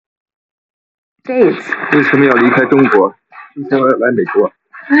States. 为什么要离开中国？今天我要来美国。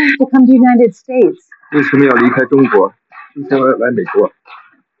 To come to the United States. 为什么要离开中国？今天我要来美国。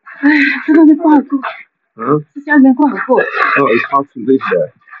这个没挂过。这下面挂过。Oh, it's hard to live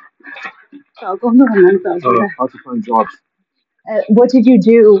there. 找工作很难找。Hard to find jobs. What did you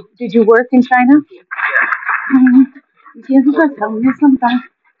do? Did you work in China? 以前是在厂里面上班，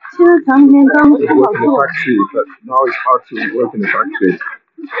现在厂里面当不好做。 But now it's hard to work in the factory.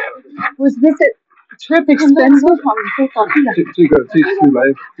 Was this a trip expensive? 这次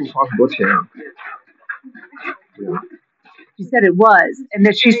来会花很多钱啊。 She said it was, and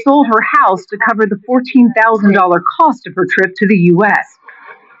that she sold her house to cover the $14,000 cost of her trip to the U.S.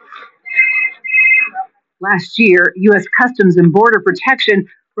 Last year, U.S. Customs and Border Protection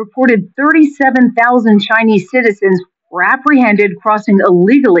reported 37,000 Chinese citizens were apprehended crossing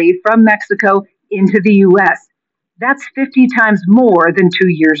illegally from Mexico into the U.S. That's 50 times more than 2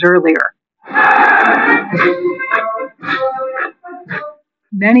 years earlier.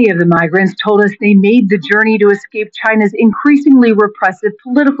 Many of the migrants told us they made the journey to escape China's increasingly repressive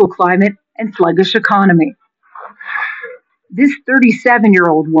political climate and sluggish economy. This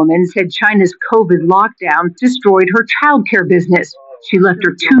 37-year-old woman said China's COVID lockdown destroyed her childcare business. She left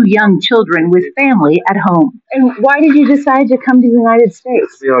her 2 young children with family at home. And why did you decide to come to the United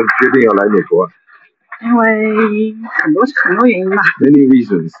States? 要决定要来美国。因为很多原因吧。 Many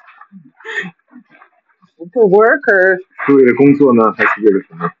reasons. For work or? 是为了工作呢，还是为了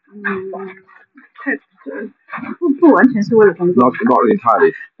什么？不完全是为了工作。Not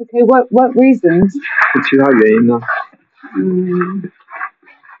entirely. Okay, what reasons? 是其他原因呢？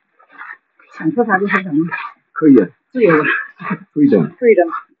想说啥就说什么。可以。自由。Freedom.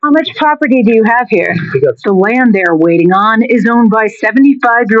 How much property do you have here? The land they're waiting on is owned by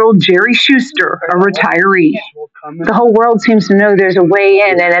 75-year-old Jerry Schuster, a retiree. The whole world seems to know there's a way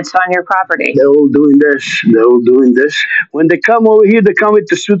in and it's on your property. They're all doing this. When they come over here, they come with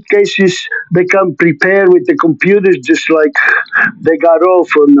the suitcases. They come prepared with the computers, just like they got off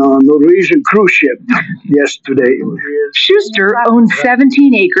on a Norwegian cruise ship yesterday. Schuster owns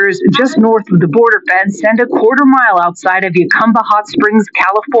 17 acres just north of the border fence and a quarter-mile outside of Yacumba Hot Springs,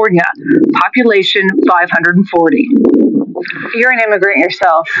 California. Population 540. You're an immigrant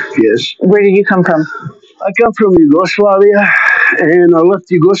yourself. Yes. Where did you come from? I come from Yugoslavia, and I left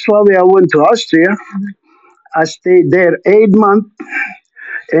Yugoslavia. I went to Austria. I stayed there 8 months,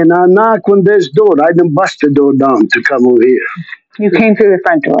 and I knocked on this door. I didn't bust the door down to come over here. You came through the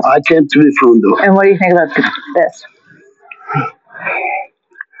front door? I came through the front door. And what do you think about this?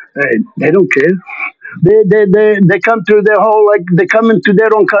 They don't care. They come through their whole, like, they come into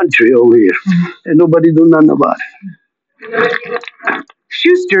their own country over here, and nobody do nothing about it.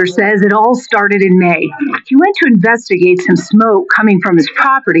 Schuster says it all started in May. He went to investigate some smoke coming from his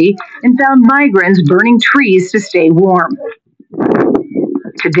property and found migrants burning trees to stay warm.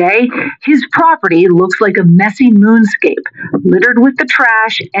 Today, his property looks like a messy moonscape, littered with the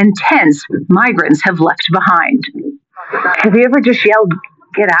trash and tents migrants have left behind. Have you ever just yelled,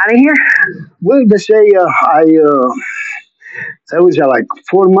 "Get out of here"? Well, they say that was like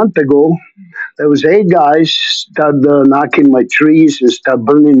 4 months ago. There was 8 guys started knocking my trees and start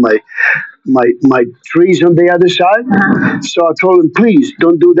burning my trees on the other side. So I told them, please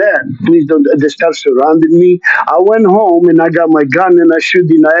don't do that. Please don't. They start surrounding me. I went home and I got my gun and I shoot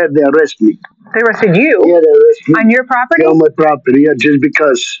in the air. They arrested me. They arrested you? Yeah, they arrested me. On your property? Yeah, on my property. Yeah, just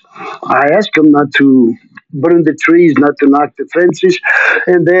because I asked them not to burn the trees, not to knock the fences,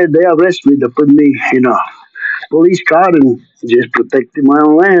 and they arrested me. They put me in a police car and just protected my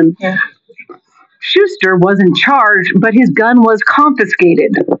own land. Yeah. Schuster wasn't charged, but his gun was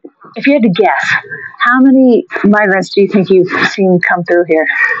confiscated. If you had to guess, how many migrants do you think you've seen come through here?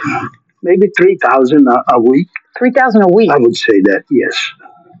 Maybe 3,000 a week. 3,000 a week? I would say that, yes.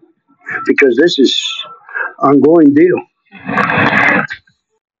 Because this is an ongoing deal.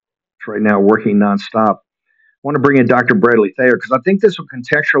 Right now, working nonstop. I want to bring in Dr. Bradley Thayer because I think this will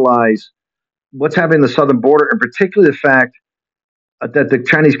contextualize what's happening in the southern border, and particularly the fact that the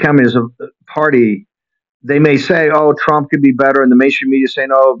Chinese Communist Party, they may say, "Oh, Trump could be better," and the mainstream media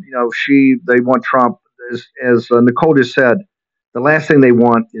saying, "Oh, they want Trump." As Nicole just said, the last thing they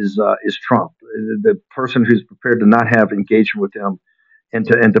want is Trump, the person who's prepared to not have engagement with him and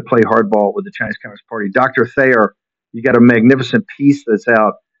to play hardball with the Chinese Communist Party. Dr. Thayer, you got a magnificent piece that's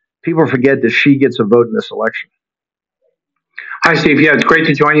out. People forget that she gets a vote in this election. Hi, Steve. Yeah, it's great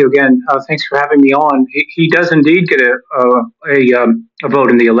to join you again. Thanks for having me on. He does indeed get a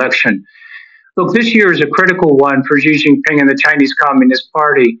vote in the election. Look, this year is a critical one for Xi Jinping and the Chinese Communist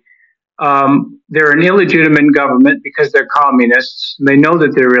Party. They're an illegitimate government because they're communists. They know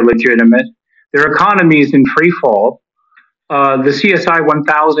that they're illegitimate. Their economy is in free fall. The CSI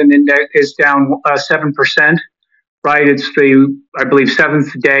 1000 index is down 7%. Right, it's the, I believe,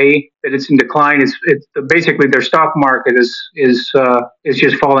 seventh day that it's in decline. It's basically their stock market is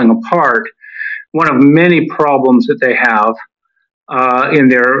just falling apart. One of many problems that they have in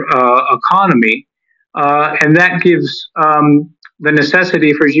their economy, and that gives the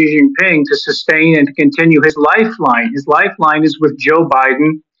necessity for Xi Jinping to sustain and to continue his lifeline. His lifeline is with Joe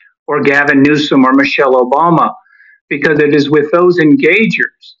Biden or Gavin Newsom or Michelle Obama, because it is with those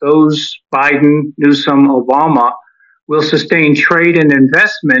engagers, those Biden, Newsom, Obama, will sustain trade and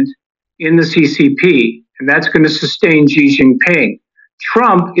investment in the CCP, and that's going to sustain Xi Jinping.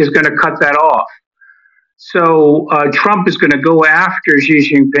 Trump is going to cut that off. So Trump is going to go after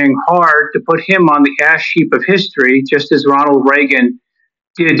Xi Jinping hard to put him on the ash heap of history, just as Ronald Reagan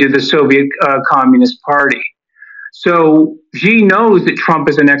did to the Soviet Communist Party. So Xi knows that Trump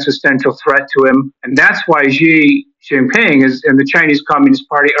is an existential threat to him, and that's why Xi Jinping and the Chinese Communist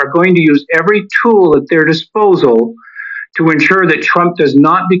Party are going to use every tool at their disposal to ensure that Trump does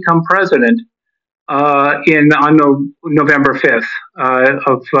not become president on November 5th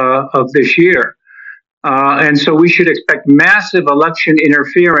of this year. And so we should expect massive election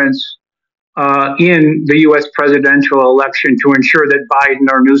interference in the U.S. presidential election to ensure that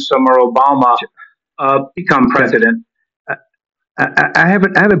Biden or Newsom or Obama become president. I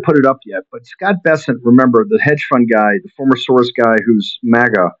haven't put it up yet, but Scott Bessent, remember the hedge fund guy, the former Soros guy who's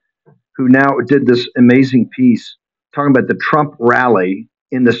MAGA, who now did this amazing piece talking about the Trump rally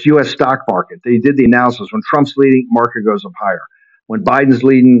in this U.S. stock market. They did the analysis. When Trump's leading, market goes up higher. When Biden's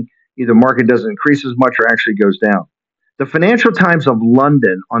leading, either market doesn't increase as much or actually goes down. The Financial Times of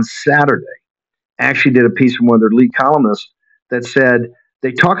London on Saturday actually did a piece from one of their lead columnists that said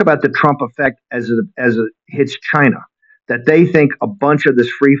they talk about the Trump effect as it hits China, that they think a bunch of this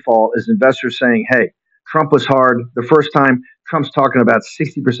free fall is investors saying, hey, Trump was hard. The first time Trump's talking about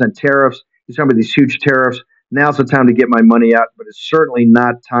 60% tariffs. He's talking about these huge tariffs. Now's the time to get my money out, but it's certainly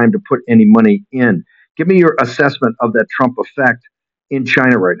not time to put any money in. Give me your assessment of that Trump effect in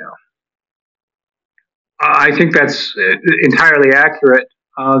China right now. I think that's entirely accurate,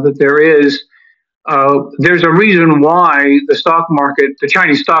 that there's a reason why the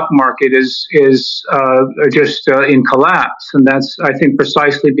Chinese stock market is just in collapse. And that's, I think,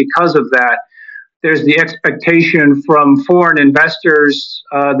 precisely because of that. There's the expectation from foreign investors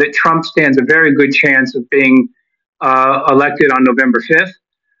that Trump stands a very good chance of being elected on November 5th.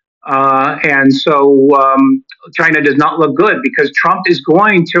 And so China does not look good because Trump is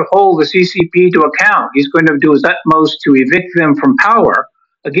going to hold the CCP to account. He's going to do his utmost to evict them from power.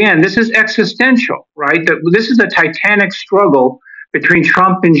 Again, this is existential, right? This is a titanic struggle between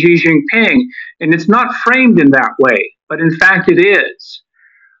Trump and Xi Jinping, and it's not framed in that way, but in fact it is.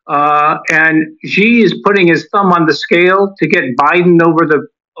 And Xi is putting his thumb on the scale to get Biden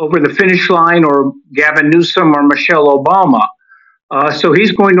over the finish line, or Gavin Newsom or Michelle Obama. So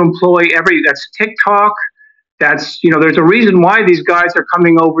he's going to employ that's TikTok. That's, there's a reason why these guys are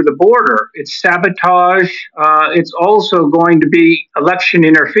coming over the border. It's sabotage. It's also going to be election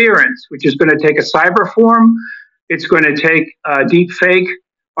interference, which is going to take a cyber form. It's going to take deep fake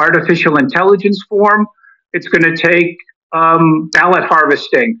artificial intelligence form. It's going to take ballot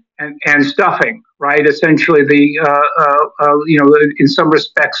harvesting and stuffing, right? Essentially, in some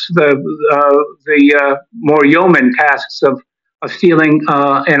respects, the more yeoman tasks of stealing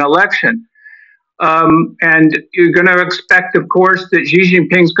an election. And you're going to expect, of course, that Xi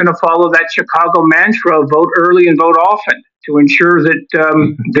Jinping is going to follow that Chicago mantra, vote early and vote often, to ensure that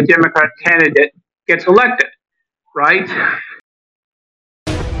the Democratic candidate gets elected, right?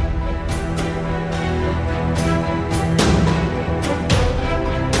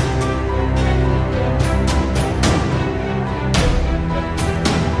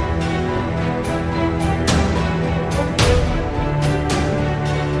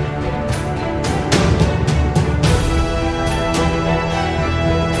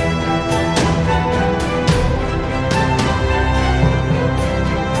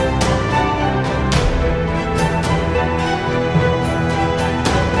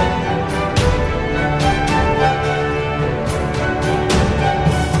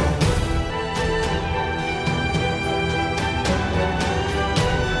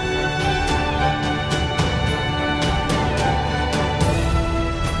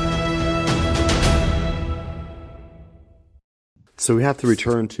 So we have to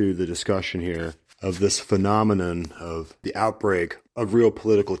return to the discussion here of this phenomenon of the outbreak of real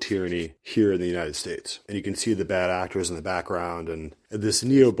political tyranny here in the United States. And you can see the bad actors in the background and this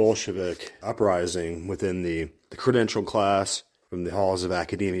Neo-Bolshevik uprising within the credential class from the halls of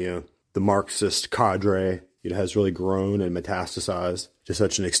academia. the Marxist cadre, has really grown and metastasized to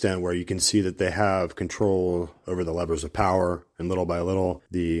such an extent where you can see that they have control over the levers of power, and little by little,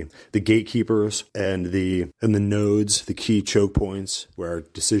 the gatekeepers and the nodes, the key choke points where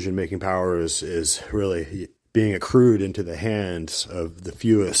decision-making power is really being accrued into the hands of the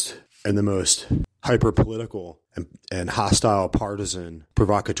fewest and the most hyper-political and hostile partisan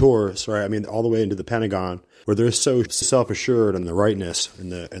provocateurs, right? I mean, all the way into the Pentagon, where they're so self-assured in the rightness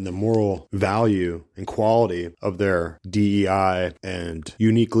and the moral value and quality of their DEI and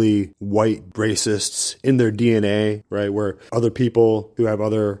uniquely white racists in their DNA, right? Where other people who have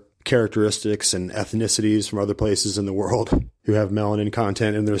other characteristics and ethnicities from other places in the world who have melanin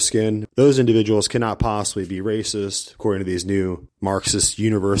content in their skin, those individuals cannot possibly be racist according to these new Marxist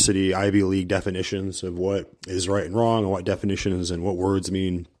university Ivy League definitions of what is right and wrong and what definitions and what words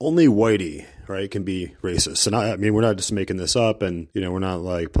mean. Only whitey, right, can be racist. And I mean, we're not just making this up, and we're not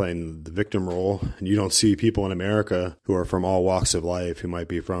like playing the victim role. And you don't see people in America who are from all walks of life, who might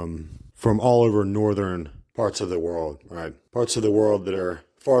be from all over northern parts of the world, right? Parts of the world that are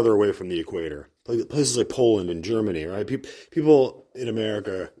farther away from the equator. Places like Poland and Germany, right? People in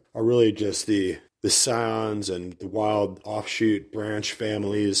America are really just the scions and the wild offshoot branch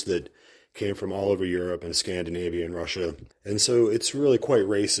families that came from all over Europe and Scandinavia and Russia. And so it's really quite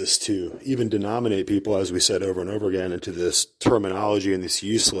racist to even denominate people, as we said over and over again, into this terminology and this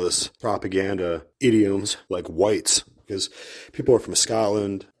useless propaganda idioms like whites, because people are from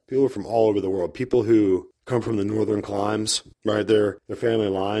Scotland, people are from all over the world, people who come from the northern climes, right? Their family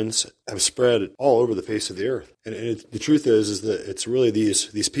lines have spread all over the face of the earth. And the truth is that it's really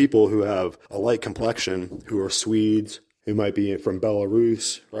these people who have a light complexion, who are Swedes, who might be from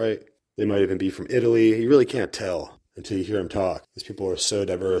Belarus, right? They might even be from Italy. You really can't tell until you hear them talk. These people are so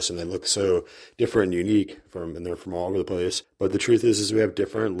diverse and they look so different and unique and they're from all over the place. But the truth is we have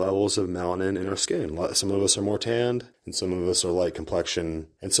different levels of melanin in our skin. Some of us are more tanned and some of us are light complexion.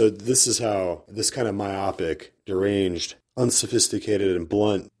 And so this is how this kind of myopic, deranged, unsophisticated and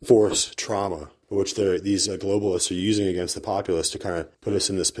blunt force trauma, which these globalists are using against the populace to kind of put us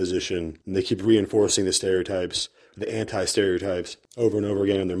in this position. And they keep reinforcing the stereotypes, the anti-stereotypes over and over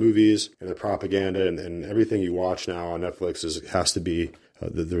again in their movies and their propaganda, and everything you watch now on Netflix has to be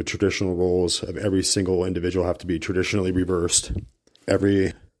the traditional roles of every single individual have to be traditionally reversed.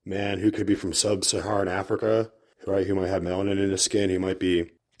 Every man who could be from sub-Saharan Africa, right, who might have melanin in his skin, he might be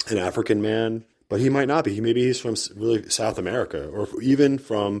an African man, but he might not be. Maybe he's from really South America or even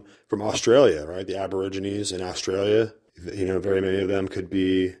from Australia, right? The Aborigines in Australia, very many of them could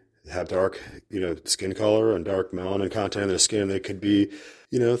have dark, skin color and dark melanin content in their skin. They could be,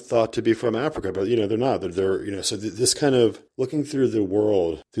 thought to be from Africa, but, they're not. They're so this kind of looking through the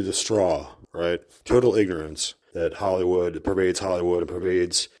world, through the straw, right? Total ignorance that pervades Hollywood and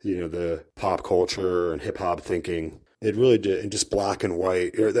pervades, the pop culture and hip hop thinking. It really did, and just black and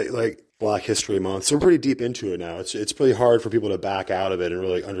white, like Black History Month. So we're pretty deep into it now. It's pretty hard for people to back out of it and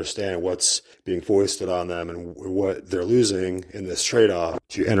really understand what's being foisted on them and what they're losing in this trade-off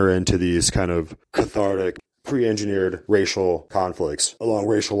to enter into these kind of cathartic, pre-engineered racial conflicts along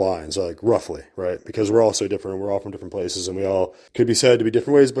racial lines, like roughly, right? Because we're all so different. We're all from different places and we all could be said to be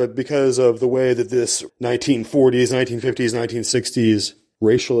different ways, but because of the way that this 1940s, 1950s, 1960s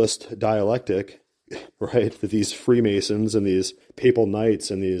racialist dialectic, right, that these Freemasons and these papal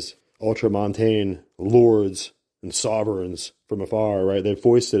knights and these ultramontane lords and sovereigns from afar, right? They've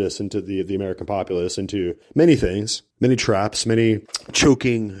foisted us into the American populace into many things, many traps, many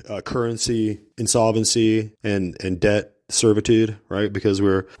choking currency insolvency and debt servitude, right? Because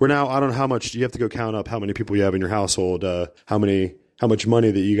we're now, I don't know how much, you have to go count up how many people you have in your household, how much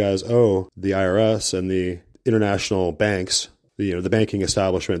money that you guys owe the IRS and the international banks, the banking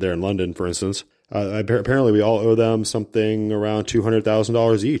establishment there in London, for instance. Apparently, we all owe them something around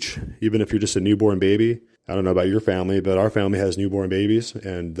 $200,000 each, even if you're just a newborn baby. I don't know about your family, but our family has newborn babies,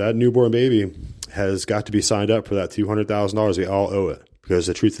 and that newborn baby has got to be signed up for that $200,000. We all owe it, because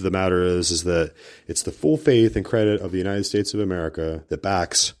the truth of the matter is that it's the full faith and credit of the United States of America that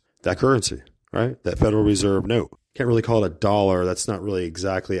backs that currency, right? That Federal Reserve note. Can't really call it a dollar. That's not really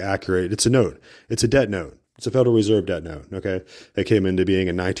exactly accurate. It's a note. It's a debt note. It's a Federal Reserve debt note, okay? It came into being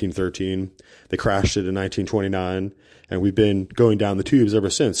in 1913. They crashed it in 1929, and we've been going down the tubes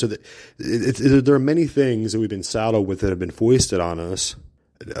ever since. So there are many things that we've been saddled with that have been foisted on us,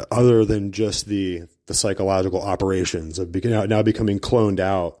 other than just the psychological operations of now becoming cloned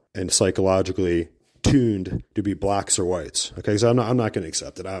out and psychologically tuned to be blacks or whites. Okay, so I'm not going to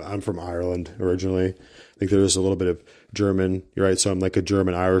accept it. I'm from Ireland originally. I think there's a little bit of German, right? So I'm like a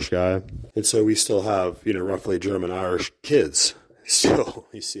German-Irish guy. And so we still have, roughly German-Irish kids still,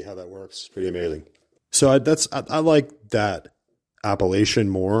 you see how that works. Pretty amazing. So I like that appellation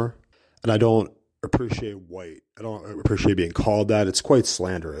more, and I don't appreciate white. I don't appreciate being called that. It's quite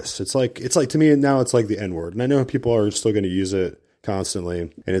slanderous. It's like to me now it's like the N-word. And I know people are still going to use it constantly,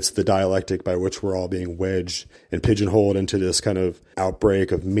 and it's the dialectic by which we're all being wedged and pigeonholed into this kind of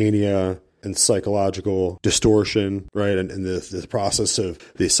outbreak of mania and psychological distortion, right? And this process of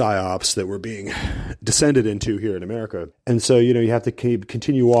the psyops that we're being descended into here in America. And so, you have to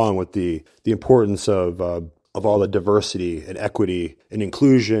continue on with the importance of all the diversity and equity and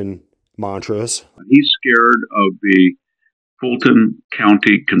inclusion mantras. He's scared of the Fulton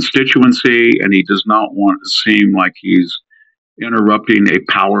County constituency, and he does not want to seem like he's interrupting a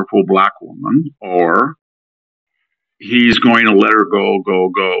powerful black woman, or he's going to let her go.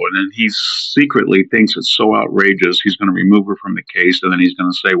 And then he secretly thinks it's so outrageous, he's going to remove her from the case, and then he's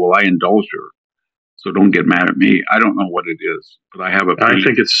going to say, well, I indulged her, so don't get mad at me. I don't know what it is, but I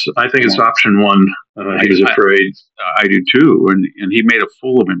think it's option one. He was afraid. I do too. And he made a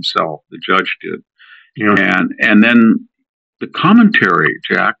fool of himself. The judge did. Yeah. And then the commentary,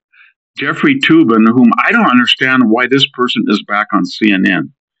 Jack, Jeffrey Toobin, whom I don't understand why this person is back on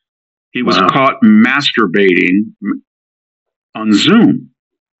CNN. He was caught masturbating on Zoom.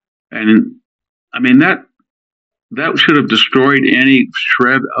 And I mean, that should have destroyed any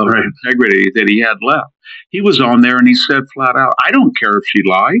shred of integrity that he had left. He was on there and he said flat out, I don't care if she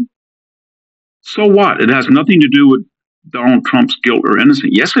lied. So what? It has nothing to do with Donald Trump's guilt or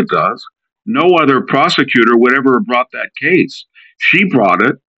innocence. Yes, it does. No other prosecutor would ever have brought that case. She brought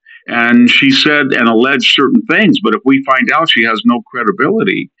it, and she said and alleged certain things. But if we find out she has no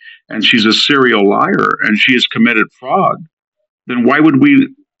credibility and she's a serial liar and she has committed fraud, then why would we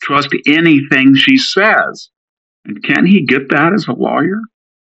trust anything she says? And can he get that as a lawyer?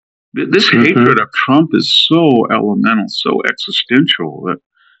 This hatred of Trump is so elemental, so existential that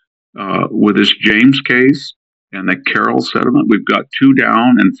with this James case and the Carroll settlement, we've got 2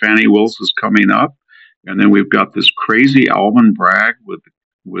 down, and Fannie Willis is coming up. And then we've got this crazy Alvin Bragg with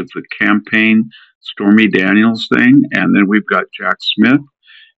the campaign Stormy Daniels thing. And then we've got Jack Smith.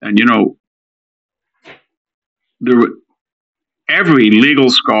 And, every legal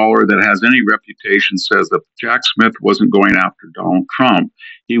scholar that has any reputation says that Jack Smith wasn't going after Donald Trump.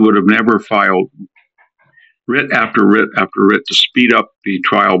 He would have never filed writ after writ after writ to speed up the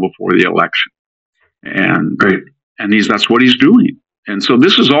trial before the election. And that's what he's doing. And so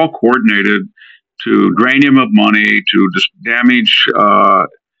this is all coordinated to drain him of money, to just damage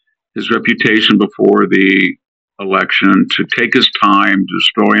his reputation before the election, to take his time, to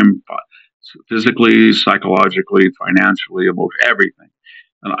destroy him physically, psychologically, financially, about everything.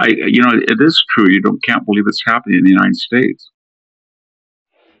 And it is true. Can't believe it's happening in the United States.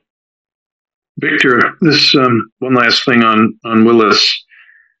 Victor, this one last thing on Willis.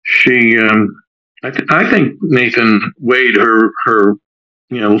 She, I think Nathan Wade, her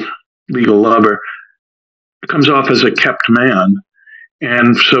legal lover, comes off as a kept man,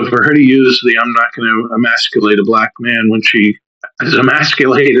 and so for her to use the "I'm not going to emasculate a black man" when she has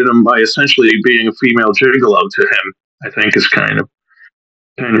emasculated him by essentially being a female gigolo to him, I think is kind of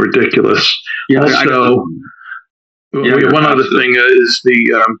ridiculous. Yeah, also, one other thing is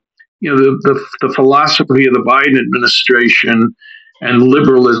the philosophy of the Biden administration and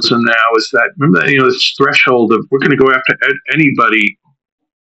liberalism now is that, remember, this threshold of we're going to go after anybody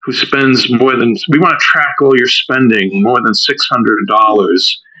who spends more than, we want to track all your spending more than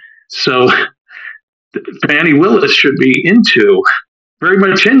 $600. So Fannie Willis should be very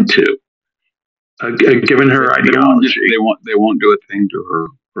much into, given her ideology. They won't do a thing to her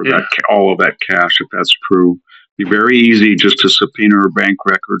for all of that cash, if that's true. It'd be very easy just to subpoena her bank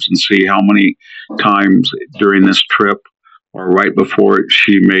records and see how many times during this trip or right before it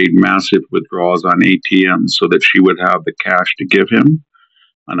she made massive withdrawals on ATMs so that she would have the cash to give him.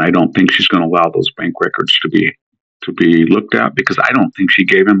 And I don't think she's going to allow those bank records to be looked at, because I don't think she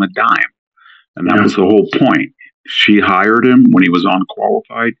gave him a dime. And that was the whole point. She hired him when he was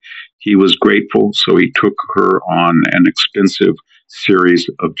unqualified. He was grateful, so he took her on an expensive series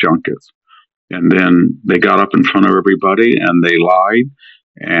of junkets. And then they got up in front of everybody and they lied,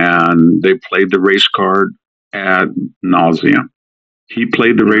 and they played the race card ad nauseum. He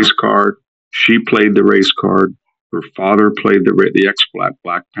played the race card. She played the race card. Her father played the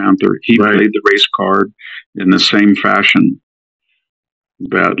ex-Black Panther. He played the race card in the same fashion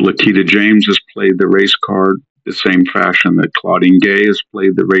that Lakita James has played the race card, the same fashion that Claudine Gay has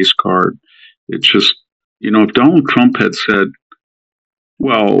played the race card. It's just, if Donald Trump had said,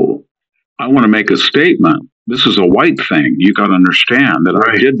 well, I want to make a statement, this is a white thing. You got to understand that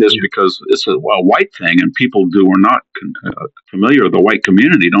I did this because it's a white thing, and people who are not familiar with the white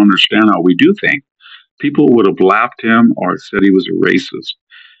community don't understand how we do things. People would have laughed him or said he was a racist.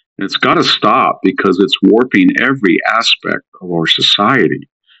 And it's got to stop because it's warping every aspect of our society.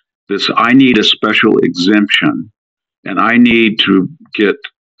 This, I need a special exemption, and I need to get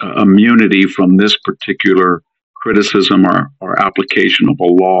immunity from this particular criticism or application of a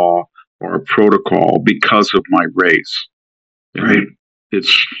law or a protocol because of my race. Right.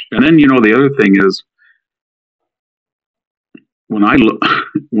 And then, the other thing is when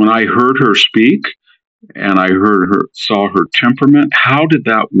I heard her speak and I saw her temperament, how did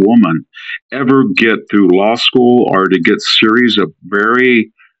that woman ever get through law school or to get series of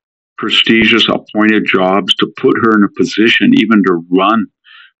very prestigious appointed jobs to put her in a position even to run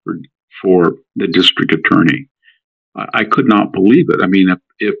for the district attorney? I could not believe it. I mean,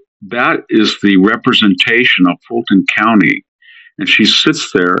 if that is the representation of Fulton County, and she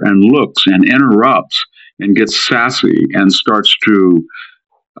sits there and looks and interrupts and gets sassy and starts to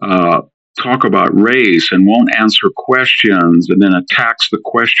talk about race and won't answer questions and then attacks the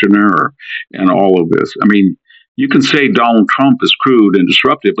questioner and all of this. I mean, you can say Donald Trump is crude and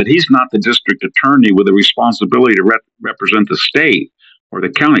disruptive, but he's not the district attorney with a responsibility to represent the state or the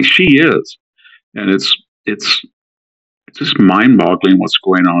county. She is. And it's just mind-boggling what's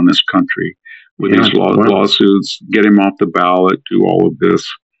going on in this country with these lawsuits, get him off the ballot, do all of this.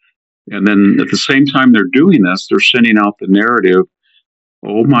 And then at the same time they're doing this, they're sending out the narrative,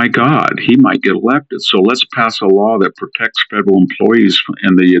 oh my God, he might get elected. So let's pass a law that protects federal employees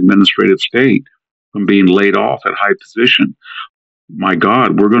in the administrative state from being laid off at high position. My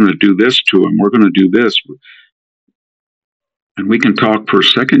God, we're going to do this to him. We're going to do this. And we can talk for a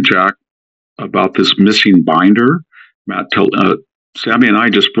second, Jack, about this missing binder. Sammy and I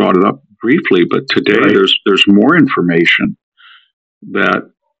just brought it up briefly, but today there's more information that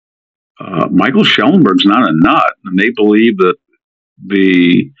Michael Schellenberg's not a nut, and they believe that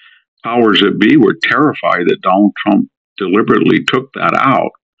the powers that be were terrified that Donald Trump deliberately took that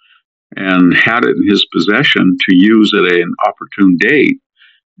out and had it in his possession to use at an opportune date.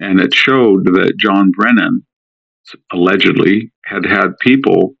 And it showed that John Brennan allegedly had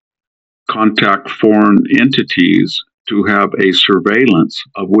people contact foreign entities to have a surveillance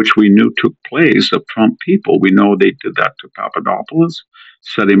of which we knew took place of Trump people. We know they did that to Papadopoulos,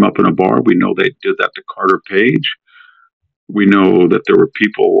 set him up in a bar. We know they did that to Carter Page. We know that there were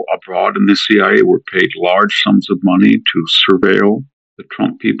people abroad in the CIA were paid large sums of money to surveil the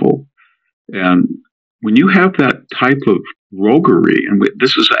Trump people. And when you have that type of roguery, and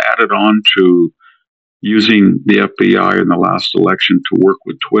this is added on to using the FBI in the last election to work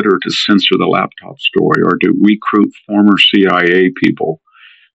with Twitter to censor the laptop story or to recruit former CIA people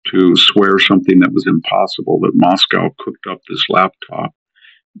to swear something that was impossible, that Moscow cooked up this laptop.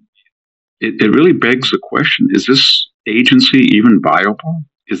 It really begs the question, is this agency even viable?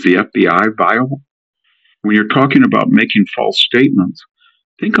 Is the FBI viable? When you're talking about making false statements,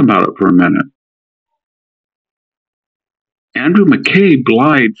 think about it for a minute. Andrew McCabe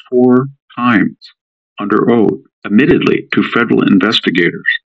lied 4 times under oath, admittedly, to federal investigators.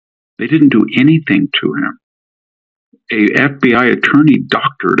 They didn't do anything to him. A FBI attorney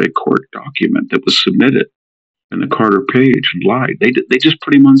doctored a court document that was submitted in the Carter Page and lied. They just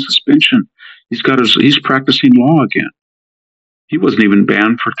put him on suspension. He's practicing law again. He wasn't even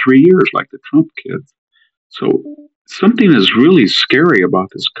banned for 3 years like the Trump kids. So something is really scary about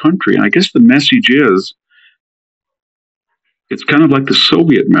this country. And I guess the message is, it's kind of like the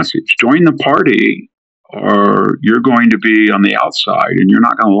Soviet message. Join the party or you're going to be on the outside and you're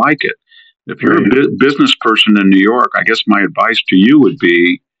not going to like it. If you're a business person in New York, I guess my advice to you would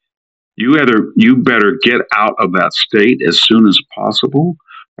be, you better get out of that state as soon as possible,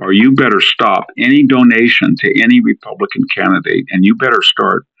 or you better stop any donation to any Republican candidate, and you better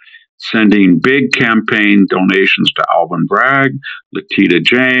start sending big campaign donations to Alvin Bragg, Letitia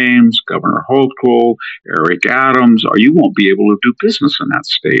James, Governor Hochul, Eric Adams, or you won't be able to do business in that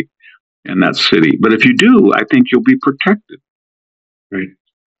state, in that city. But if you do, I think you'll be protected. Right.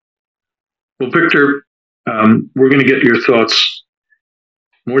 Well, Victor, we're going to get your thoughts,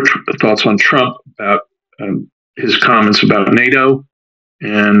 more thoughts on Trump, about his comments about NATO,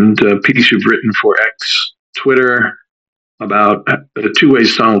 and a piece you've written for X, Twitter, about the 2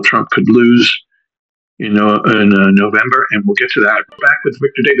 ways Donald Trump could lose in November, and we'll get to that. Back with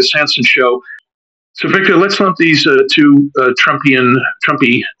Victor Davis Hanson Show. So, Victor, let's lump these 2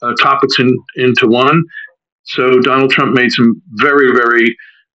 Trumpy topics into one. So, Donald Trump made some very, very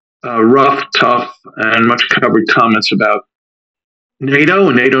rough, tough, and much covered comments about NATO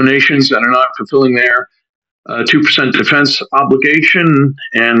and NATO nations that are not fulfilling their 2% defense obligation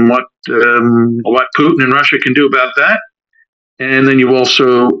and what Putin and Russia can do about that. And then you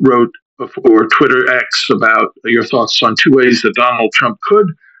also wrote for Twitter X about your thoughts on 2 ways that Donald Trump could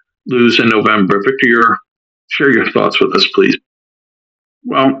lose in November. Victor, share your thoughts with us, please.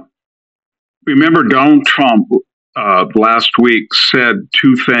 Well, remember Donald Trump last week said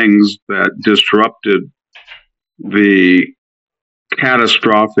 2 things that disrupted the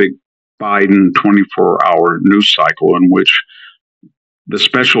catastrophic Biden 24-hour news cycle, in which the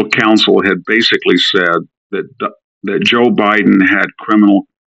special counsel had basically said that Joe Biden had criminal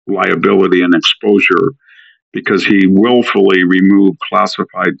liability and exposure because he willfully removed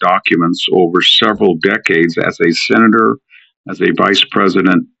classified documents over several decades as a senator, as a vice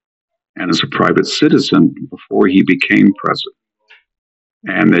president, and as a private citizen before he became president.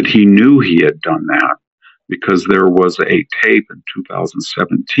 And that he knew he had done that because there was a tape in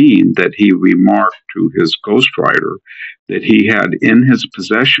 2017 that he remarked to his ghostwriter that he had in his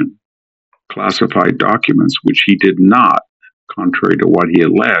possession classified documents, which he did not, contrary to what he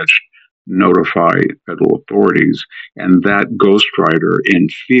alleged, notify federal authorities. And that ghostwriter, in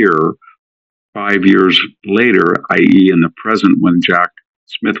fear, 5 years later, i.e. in the present when Jack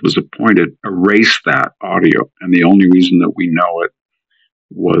Smith was appointed, erased that audio. And the only reason that we know it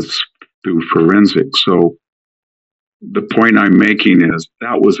was through forensics. So the point I'm making is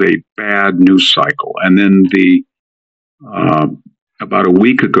that was a bad news cycle. And then about a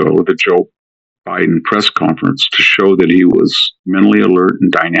week ago, the Joe Biden press conference to show that he was mentally alert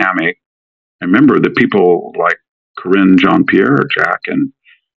and dynamic. I remember that people like Corinne Jean-Pierre, Jack, and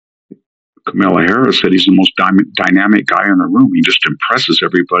Kamala Harris said he's the most dynamic guy in the room. He just impresses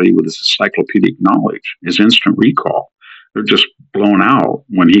everybody with his encyclopedic knowledge, his instant recall. They're just blown out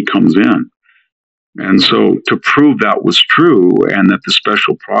when he comes in. And so to prove that was true and that the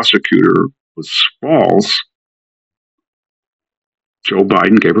special prosecutor was false, Joe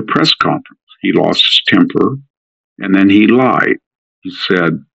Biden gave a press conference. He lost his temper, and then he lied. He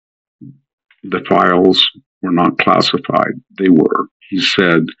said the files were not classified. They were. He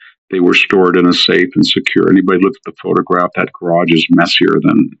said they were stored in a safe and secure. Anybody look at the photograph, that garage is messier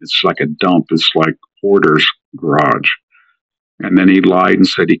than, it's like a dump. It's like hoarder's garage. And then he lied and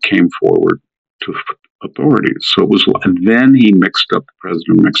said he came forward to authorities. So it was, and then he mixed up the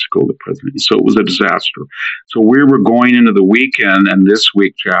president of Mexico, the president. So it was a disaster. So we were going into the weekend and this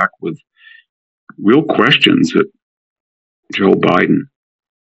week, Jack, with real questions that Joe Biden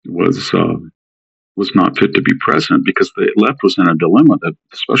was not fit to be president because the left was in a dilemma. That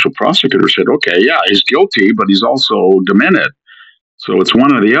the special prosecutor said, okay, yeah, he's guilty, but he's also demented. So it's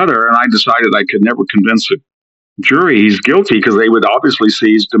one or the other. And I decided I could never convince a jury he's guilty because they would obviously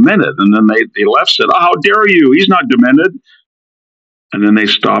see he's demented. And then the left said, oh, how dare you? He's not demented. And then they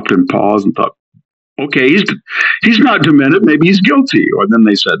stopped and paused and thought, okay, he's not demented. Maybe he's guilty. Or then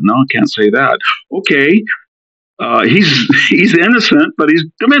they said, no, I can't say that. Okay, he's innocent, but he's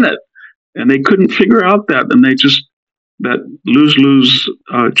demented. And they couldn't figure out that. And they just, that lose-lose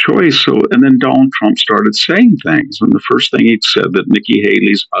choice. So, and then Donald Trump started saying things. And the first thing he said that Nikki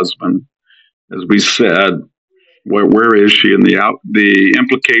Haley's husband, as we said, where is she? And the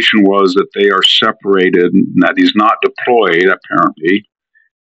implication was that they are separated and that he's not deployed, apparently,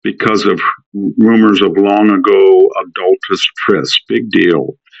 because of rumors of long ago adulterous trysts. Big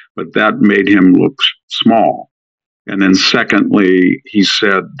deal. But that made him look small. And then secondly, he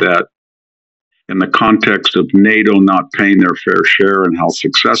said that in the context of NATO not paying their fair share and how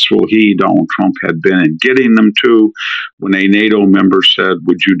successful Donald Trump, had been in getting them to, when a NATO member said,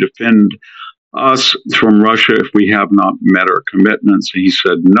 would you defend us from Russia if we have not met our commitments? And he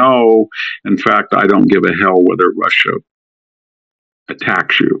said, no. In fact, I don't give a hell whether Russia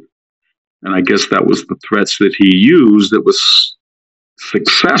attacks you. And I guess that was the threats that he used that was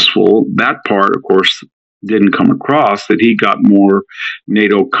successful. That part, of course, didn't come across, that he got more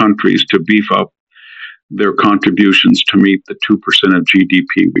NATO countries to beef up their contributions to meet the 2% of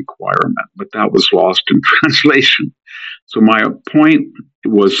GDP requirement. But that was lost in translation. So my point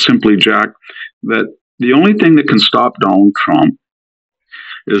was simply, Jack, that the only thing that can stop Donald Trump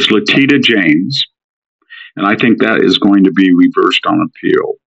is Letitia James. And I think that is going to be reversed on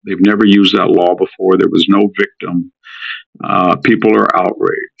appeal. They've never used that law before. There was no victim. People are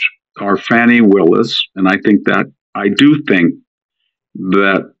outraged. Or Fannie Willis, and I do think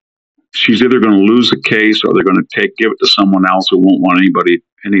that she's either going to lose the case or they're going to give it to someone else who won't want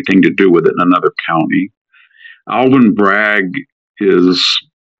anything to do with it in another county. Alvin Bragg is,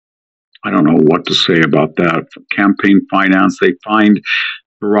 I don't know what to say about that. Campaign finance, they find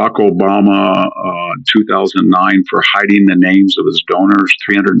Barack Obama in 2009 for hiding the names of his donors,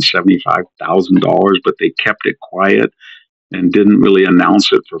 $375,000, but they kept it quiet and didn't really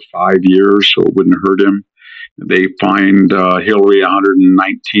announce it for 5 years, so it wouldn't hurt him. They fined Hillary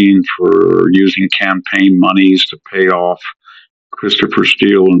 119 for using campaign monies to pay off Christopher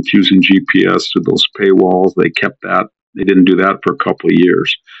Steele and fusing GPS to those paywalls. They kept that. They didn't do that for a couple of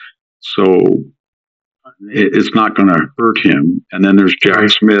years. So it's not going to hurt him. And then there's Jack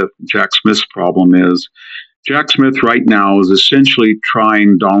Smith. Jack Smith's problem is Jack Smith right now is essentially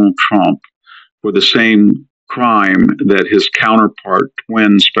trying Donald Trump for the same crime that his counterpart,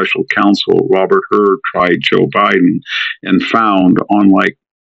 twin special counsel Robert Hur, tried Joe Biden and found, unlike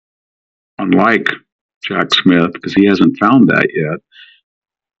Jack Smith, because he hasn't found that yet,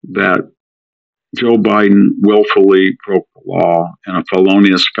 that Joe Biden willfully broke the law in a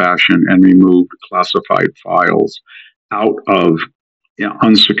felonious fashion and removed classified files out of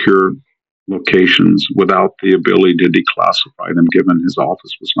unsecured locations without the ability to declassify them, given his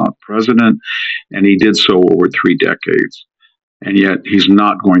office was not president, and he did so over 3 decades. And yet he's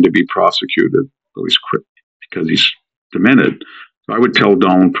not going to be prosecuted because he's demented. So I would tell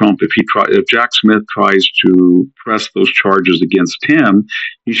Donald Trump, if Jack Smith tries to press those charges against him,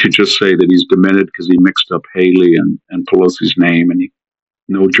 he should just say that he's demented because he mixed up Haley and Pelosi's name, and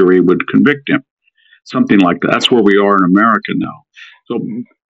no jury would convict him. Something like that. That's where we are in America now. So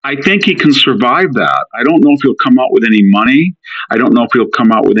I think he can survive that. I don't know if he'll come out with any money. I don't know if he'll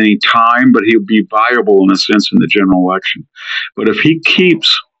come out with any time, but he'll be viable in a sense in the general election. But if he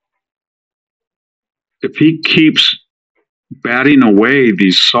keeps batting away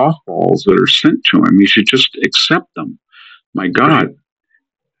these softballs that are sent to him, he should just accept them. My God,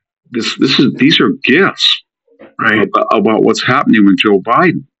 these are gifts, right, about what's happening with Joe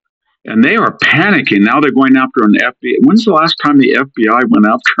Biden. And they are panicking. Now they're going after an FBI. When's the last time the FBI went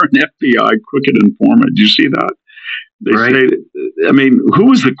after an FBI crooked informant? Did you see that? They say, I mean, who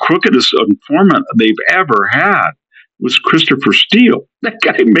was the crookedest informant they've ever had? It was Christopher Steele. That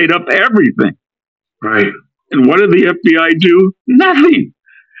guy made up everything. Right. And what did the FBI do? Nothing.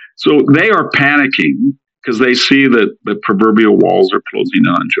 So they are panicking because they see that the proverbial walls are closing in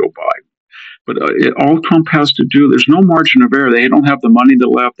on Joe Biden. But all Trump has to do, there's no margin of error. They don't have the money of the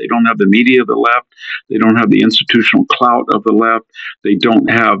left. They don't have the media of the left. They don't have the institutional clout of the left. They don't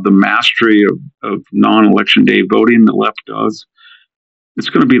have the mastery of non-election day voting the left does. It's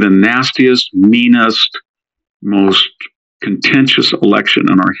going to be the nastiest, meanest, most contentious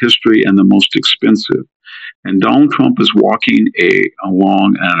election in our history and the most expensive. And Donald Trump is walking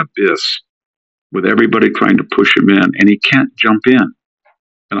along an abyss with everybody trying to push him in, and he can't jump in.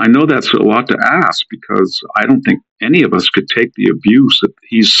 And I know that's a lot to ask because I don't think any of us could take the abuse that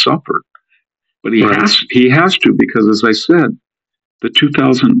he's suffered. But he has to because, as I said, the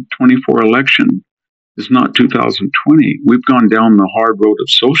 2024 election is not 2020. We've gone down the hard road of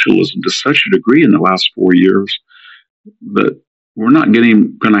socialism to such a degree in the last 4 years that we're not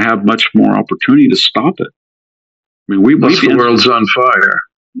going to have much more opportunity to stop it. I mean, the world's on fire.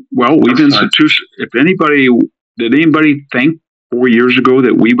 Well, if did anybody think 4 years ago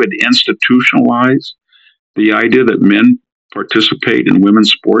that we would institutionalize the idea that men participate in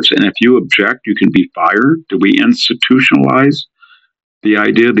women's sports, and if you object, you can be fired? Did we institutionalize the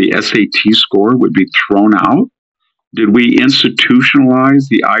idea the SAT score would be thrown out? Did we institutionalize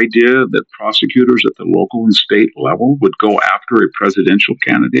the idea that prosecutors at the local and state level would go after a presidential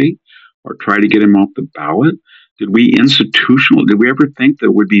candidate or try to get him off the ballot? Did we ever think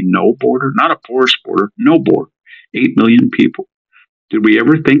there would be no border? Not a porous border, no border. 8 million people. Did we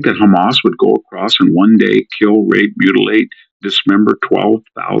ever think that Hamas would go across and one day kill, rape, mutilate, dismember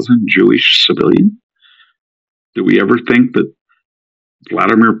 12,000 Jewish civilians? Did we ever think that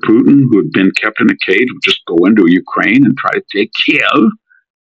Vladimir Putin, who had been kept in a cage, would just go into Ukraine and try to take Kiev?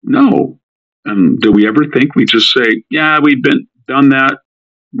 No. And did we ever think we'd just say, yeah, we've done that,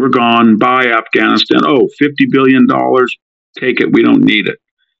 we're gone, bye Afghanistan, $50 billion, take it, we don't need it.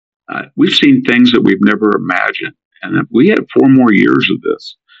 We've seen things that we've never imagined. And if we have 4 more years of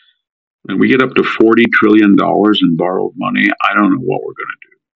this, and we get up to $40 trillion in borrowed money, I don't know what we're going to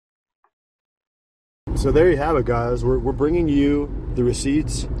do. So there you have it, guys. We're bringing you the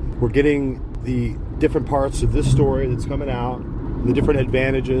receipts. We're getting the different parts of this story that's coming out, the different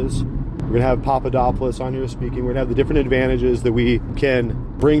advantages. We're going to have Papadopoulos on here speaking. We're going to have the different advantages that we can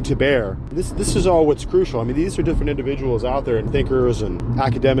bring to bear. This is all what's crucial. I mean, these are different individuals out there and thinkers and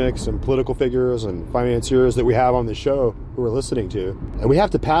academics and political figures and financiers that we have on the show who we're listening to. And we have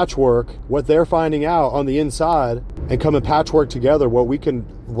to patchwork what they're finding out on the inside and come and patchwork together what we can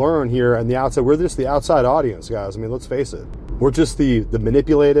learn here on the outside. We're just the outside audience, guys. I mean, let's face it. We're just the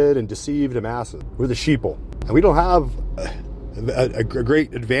manipulated and deceived masses. We're the sheeple. And we don't have a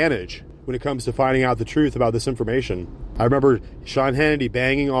great advantage when it comes to finding out the truth about this information. I remember Sean Hannity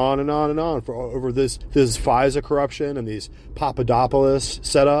banging on and on and on over this FISA corruption and these Papadopoulos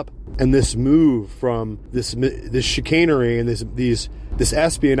setup, and this move from this chicanery and this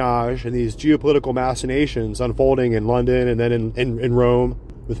espionage and these geopolitical machinations unfolding in London and then in Rome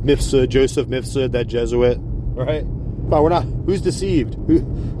with Mifsud, Joseph Mifsud, that Jesuit, right? But we're not. Who's deceived?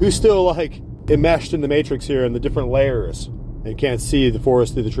 Who's still like enmeshed in the matrix here in the different layers and can't see the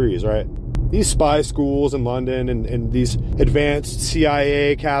forest through the trees, right? These spy schools in London and these advanced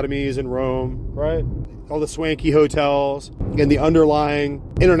CIA academies in Rome, right? All the swanky hotels and the underlying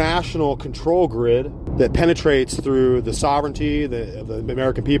international control grid that penetrates through the sovereignty of the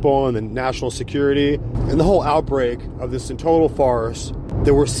American people and the national security, and the whole outbreak of this in total farce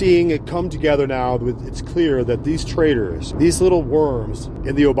that we're seeing it come together now. It's clear that these traitors, these little worms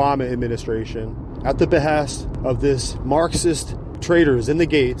in the Obama administration, at the behest of this Marxist traitors in the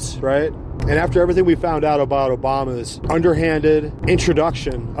gates, right? And after everything we found out about Obama's underhanded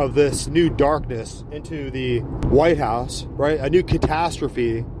introduction of this new darkness into the White House, right? A new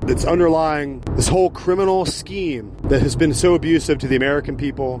catastrophe that's underlying this whole criminal scheme that has been so abusive to the American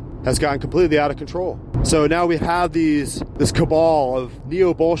people has gotten completely out of control. So now we have this cabal of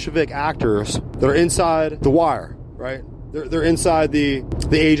Neo-Bolshevik actors that are inside the wire, right? They're inside the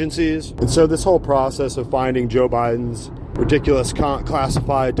agencies. And so this whole process of finding Joe Biden's ridiculous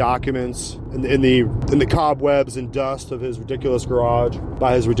classified documents in the cobwebs and dust of his ridiculous garage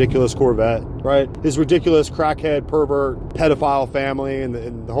by his ridiculous Corvette, right? His ridiculous crackhead, pervert, pedophile family, and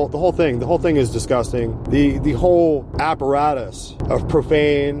the whole thing is disgusting. The whole apparatus of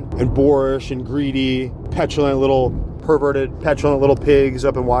profane and boorish and greedy, petulant little pigs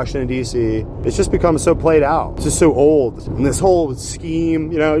up in Washington, D.C. It's just become so played out. It's just so old. And this whole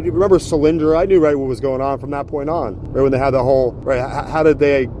scheme, you remember Solyndra? I knew right what was going on from that point on. Right when they had the whole, right, how did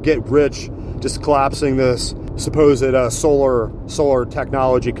they get rich just collapsing this supposed solar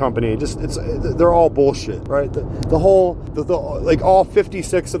technology company? They're all bullshit, right? Like all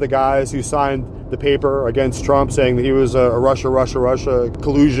 56 of the guys who signed the paper against Trump saying that he was a Russia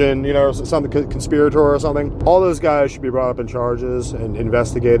collusion, something conspirator or something. All those guys should be brought up in charges and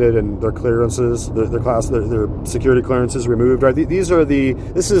investigated, and their clearances, their security clearances removed. Right?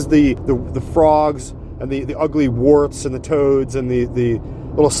 This is the frogs and the ugly warts and the toads and the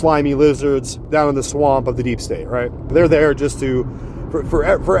little slimy lizards down in the swamp of the deep state. Right? They're there just to.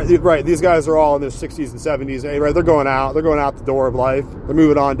 Right, these guys are all in their 60s and 70s, right? They're going out the door of life. They're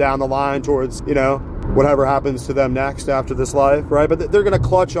moving on down the line towards, whatever happens to them next after this life, right? But they're going to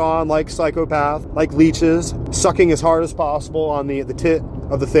clutch on like psychopath, like leeches, sucking as hard as possible on the tit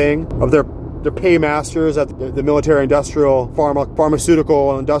of the thing, of their paymasters at the military-industrial,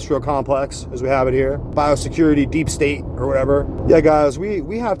 pharmaceutical industrial complex, as we have it here, biosecurity, deep state, or whatever. Yeah, guys,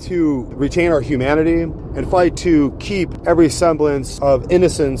 we have to retain our humanity and fight to keep every semblance of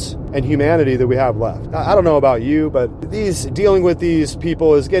innocence and humanity that we have left. I don't know about you, but dealing with these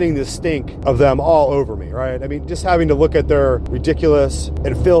people is getting the stink of them all over me, right? I mean, just having to look at their ridiculous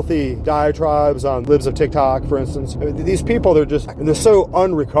and filthy diatribes on libs of TikTok, for instance. I mean, these people, they're so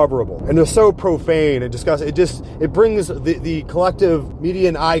unrecoverable, and they're so profane and disgusting. It brings the collective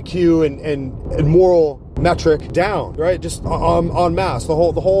median IQ and moral metric down, right? Just en masse. The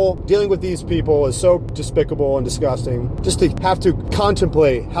whole dealing with these people is so despicable and disgusting. Just to have to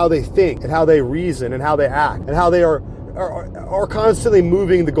contemplate how they think and how they reason and how they act and how they are constantly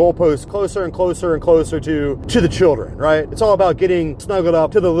moving the goalposts closer and closer and closer to the children, right? It's all about getting snuggled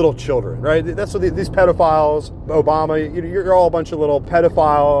up to the little children, right? That's what these pedophiles, Obama, you're all a bunch of little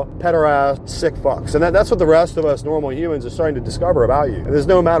pederast, sick fucks. And that's what the rest of us normal humans are starting to discover about you. And there's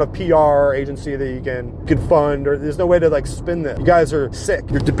no amount of PR agency that you can fund, or there's no way to spin this. You guys are sick.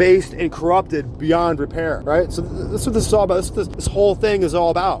 You're debased and corrupted beyond repair, right? So that's what this is all about. This whole thing is all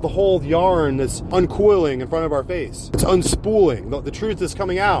about. The whole yarn that's uncoiling in front of our face. It's unspooling. The truth is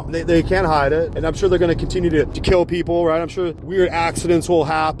coming out. They can't hide it. And I'm sure they're going to continue to kill people, right? I'm sure weird accidents will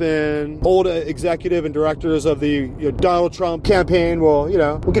happen. Old executive and directors of the Donald Trump campaign will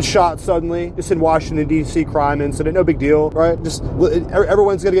get shot suddenly. Just in Washington, D.C. crime incident. No big deal, right? Just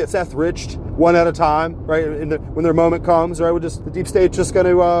everyone's going to get Seth Riched one at a time, right? When their moment comes, right? The deep state's just going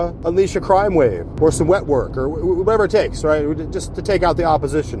to unleash a crime wave or some wet work or whatever it takes, right? Just to take out the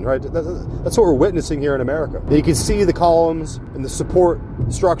opposition, right? That's what we're witnessing here in America. You can see the the columns and the support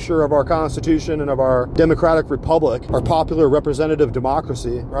structure of our Constitution and of our democratic republic, our popular representative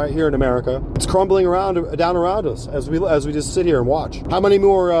democracy, right here in America, it's crumbling down around us as we just sit here and watch. How many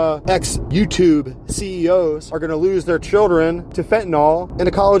more ex-YouTube CEOs are going to lose their children to fentanyl in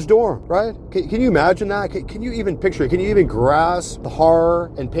a college dorm, right? Can you imagine that? Can you even picture it? Can you even grasp the horror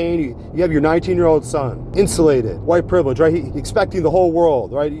and pain? You have your 19-year-old son, insulated, white privilege, right? He's expecting the whole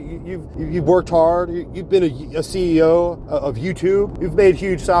world, right? You've worked hard. You've been a CEO of YouTube. You've made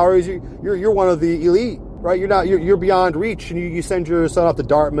huge salaries. You're one of the elite, right? You're beyond reach, and you send your son off to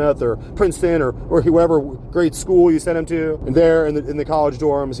Dartmouth or Princeton or whoever great school you send him to, and there in the college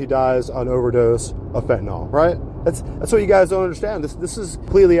dorms he dies on overdose of fentanyl, right? That's what you guys don't understand. This is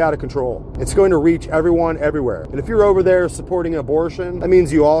completely out of control. It's going to reach everyone everywhere. And if you're over there supporting abortion, that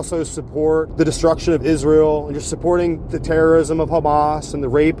means you also support the destruction of Israel, and you're supporting the terrorism of Hamas and the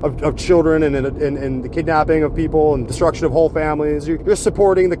rape of children and the kidnapping of people and destruction of whole families. You're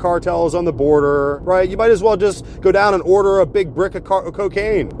supporting the cartels on the border, right? You might as well just go down and order a big brick of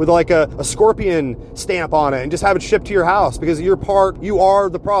cocaine with like a scorpion stamp on it and just have it shipped to your house, because you are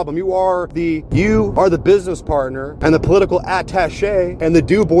the problem. You are the business partner and the political attaché and the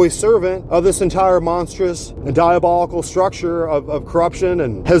do-boy servant of this entire monstrous and diabolical structure of corruption,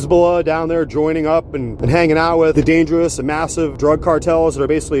 and Hezbollah down there joining up and hanging out with the dangerous and massive drug cartels that are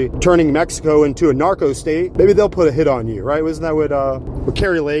basically turning Mexico into a narco state. Maybe they'll put a hit on you, right? Wasn't that what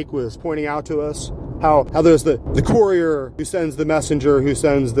Carrie Lake was pointing out to us? How there's the courier who sends the messenger, who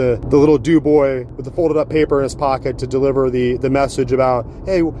sends the little do-boy with the folded up paper in his pocket to deliver the message about,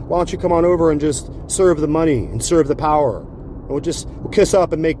 hey, why don't you come on over and just serve the money and serve the power. And we'll kiss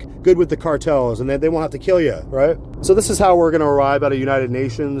up and make good with the cartels, and they won't have to kill you, right? So this is how we're going to arrive at a United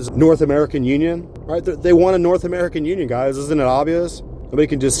Nations North American Union, right? They want a North American Union, guys. Isn't it obvious? Nobody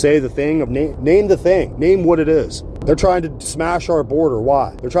can just say the thing of name the thing. Name what it is. They're trying to smash our border.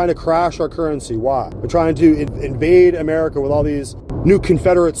 Why? They're trying to crash our currency. Why? They're trying to invade America with all these new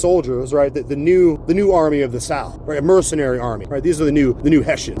Confederate soldiers, right? The new army of the South, right? A mercenary army, right? These are the new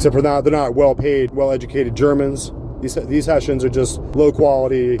Hessians. Except for they're not well-paid, well-educated Germans. These Hessians are just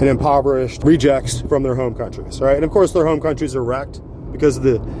low-quality and impoverished rejects from their home countries, right? And of course, their home countries are wrecked because of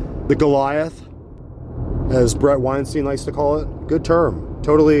the Goliath, as Brett Weinstein likes to call it. Good term.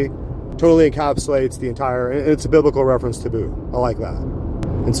 Totally encapsulates the entire, and it's a biblical reference to boo. I like that.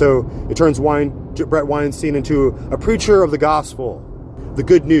 And so it turns Brett Weinstein into a preacher of the gospel, the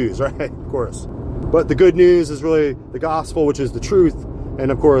good news, right? Of course. But the good news is really the gospel, which is the truth.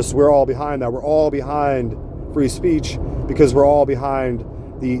 And of course, we're all behind that. We're all behind free speech because we're all behind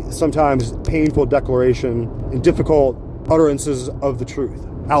the sometimes painful declaration and difficult utterances of the truth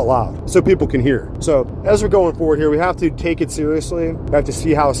out loud so people can hear. So as we're going forward here, we have to take it seriously. We have to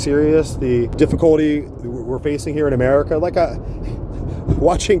see how serious the difficulty we're facing here in America. Like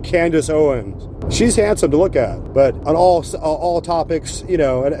watching Candace Owens, she's handsome to look at, but on all topics,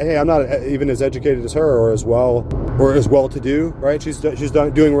 and hey, I'm not even as educated as her or as well to do, right? She's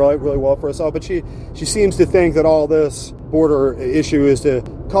doing really, really well for herself, but she seems to think that all this border issue is to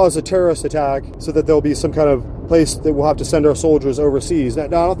cause a terrorist attack so that there'll be some kind of place that we'll have to send our soldiers overseas. Now, I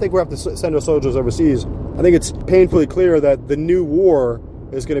don't think we'll have to send our soldiers overseas. I think it's painfully clear that the new war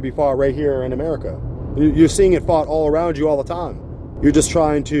is going to be fought right here in America. You're seeing it fought all around you all the time. You're just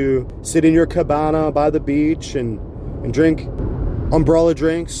trying to sit in your cabana by the beach and drink umbrella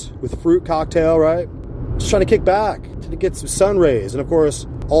drinks with fruit cocktail, right? Just trying to kick back, to get some sun rays. And of course,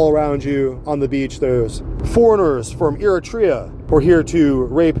 all around you on the beach, there's foreigners from Eritrea who are here to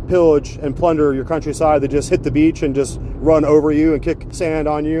rape, pillage, and plunder your countryside. They just hit the beach and just run over you and kick sand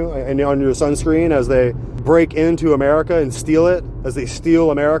on you and on your sunscreen as they break into America and steal it, as they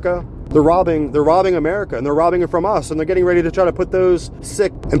steal America. They're robbing America, and they're robbing it from us, and they're getting ready to try to put those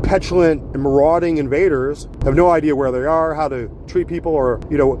sick and petulant and marauding invaders, have no idea where they are, how to treat people, or,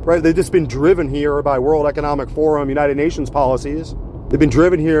 right? They've just been driven here by World Economic Forum, United Nations policies. They've been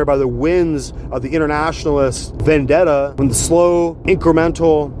driven here by the winds of the internationalist vendetta and the slow,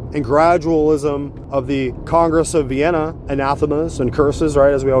 incremental, and gradualism of the Congress of Vienna anathemas and curses,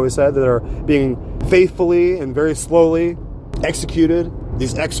 right, as we always said, that are being faithfully and very slowly executed.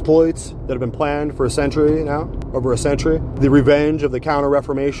 These exploits that have been planned for a century now, over a century. The revenge of the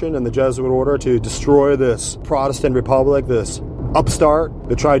Counter-Reformation and the Jesuit order to destroy this Protestant republic, this upstart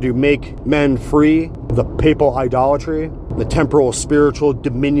that tried to make men free of the papal idolatry, the temporal spiritual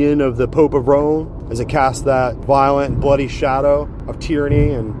dominion of the Pope of Rome, as it cast that violent and bloody shadow of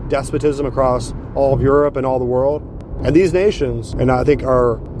tyranny and despotism across all of Europe and all the world. And these nations, and I think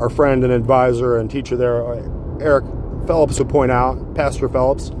our friend and advisor and teacher there, Eric Phelps would point out, Pastor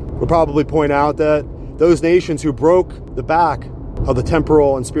Phelps, would probably point out that those nations who broke the back of the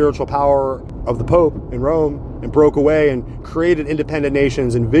temporal and spiritual power of the Pope in Rome and broke away and created independent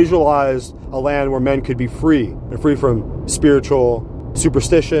nations and visualized a land where men could be free and free from spiritual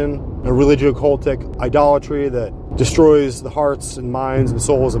superstition and religio-cultic idolatry that destroys the hearts and minds and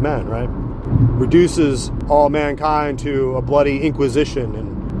souls of men, right? Reduces all mankind to a bloody inquisition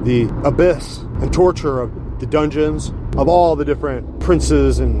and the abyss and torture of the dungeons of all the different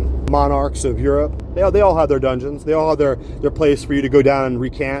princes and monarchs of Europe. They all have their dungeons. They all have their place for you to go down and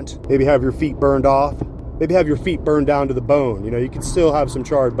recant. Maybe have your feet burned off. Maybe have your feet burned down to the bone. You can still have some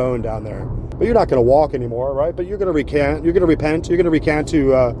charred bone down there. But you're not going to walk anymore, right? But you're going to recant. You're going to repent. You're going to recant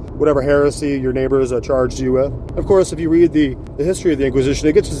to whatever heresy your neighbors charged you with. Of course, if you read the history of the Inquisition,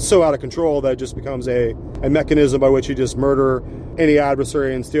 it gets so out of control that it just becomes a mechanism by which you just murder any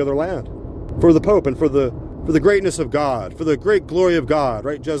adversary and steal their land. For the Pope and for the greatness of God, for the great glory of God,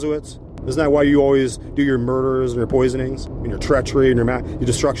 right, Jesuits? Isn't that why you always do your murders and your poisonings and your treachery and your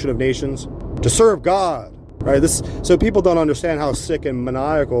destruction of nations? To serve God, right? So people don't understand how sick and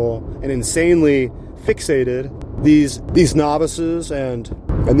maniacal and insanely fixated these novices and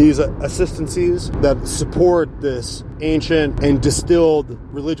these assistancies that support this ancient and distilled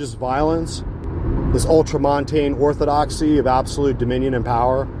religious violence, this ultramontane orthodoxy of absolute dominion and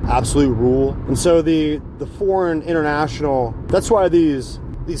power, absolute rule. And so the foreign international, that's why these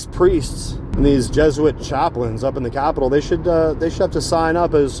priests and these Jesuit chaplains up in the Capitol, they should have to sign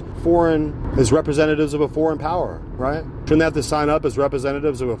up as representatives of a foreign power, right? Shouldn't they have to sign up as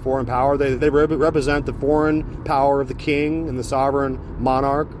representatives of a foreign power? They represent the foreign power of the king and the sovereign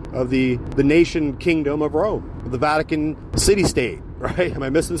monarch of the nation kingdom of Rome, of the Vatican city-state. Right? Am I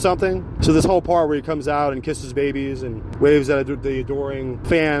missing something? So this whole part where he comes out and kisses babies and waves at the adoring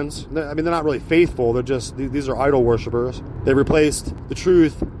fans, I mean, they're not really faithful. These are idol worshipers. They replaced the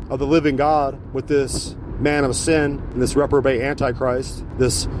truth of the living God with this man of sin and this reprobate antichrist,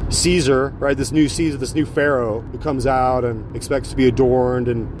 this Caesar, right? This new Caesar, this new Pharaoh who comes out and expects to be adorned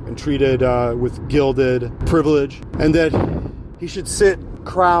and treated with gilded privilege, and that he should sit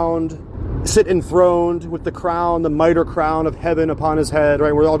enthroned with the crown, the mitre crown of heaven upon his head,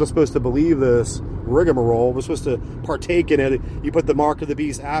 right? We're all just supposed to believe this rigmarole. We're supposed to partake in it. You put the mark of the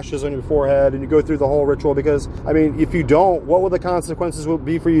beast ashes on your forehead and you go through the whole ritual because, I mean, if you don't, what will the consequences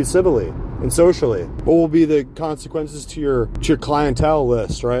be for you civilly and socially? What will be the consequences to your clientele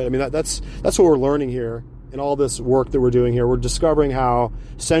list, right? I mean, that's what we're learning here in all this work that we're doing here. We're discovering how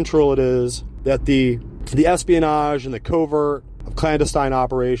central it is that the espionage and the covert of clandestine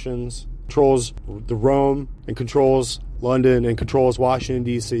operations controls the Rome and controls London and controls Washington,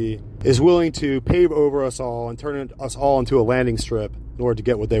 D.C., is willing to pave over us all and turn us all into a landing strip in order to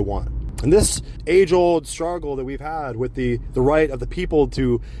get what they want. And this age-old struggle that we've had with the right of the people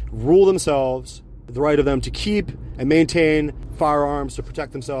to rule themselves, the right of them to keep and maintain firearms to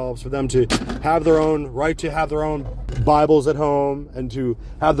protect themselves, for them to have their own right to have their own Bibles at home and to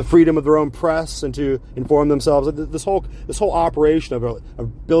have the freedom of their own press and to inform themselves. This whole operation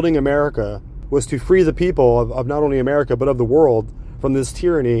of building America was to free the people of not only America but of the world from this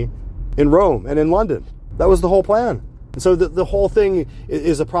tyranny in Rome and in London. That was the whole plan. And so the whole thing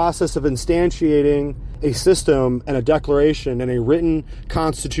is a process of instantiating a system and a declaration and a written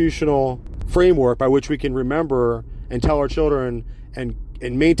constitutional framework by which we can remember and tell our children and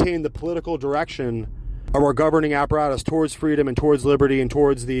maintain the political direction of our governing apparatus towards freedom and towards liberty and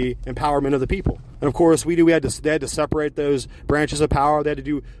towards the empowerment of the people. And of course, they had to separate those branches of power. They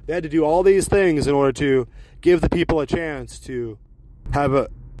had to do all these things in order to give the people a chance to have a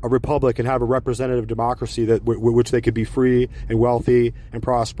republic and have a representative democracy that which they could be free and wealthy and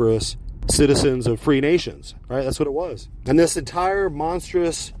prosperous citizens of free nations. Right? That's what it was. And this entire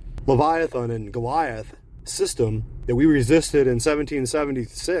monstrous Leviathan and Goliath system that we resisted in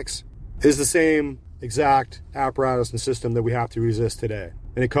 1776 is the same exact apparatus and system that we have to resist today.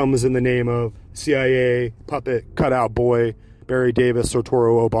 And it comes in the name of CIA puppet cutout boy Barry Davis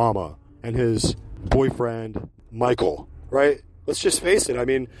Sotoro Obama and his boyfriend Michael, right? Let's just face it. I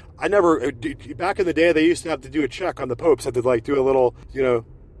mean, back in the day, they used to have to do a check on the popes, had to do a little,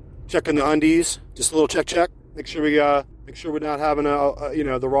 check on the undies, just a little check, make sure we're not having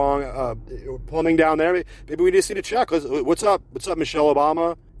the wrong plumbing down there. Maybe we just need to check. What's up, Michelle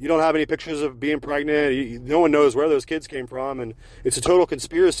Obama? You don't have any pictures of being pregnant. No one knows where those kids came from, and it's a total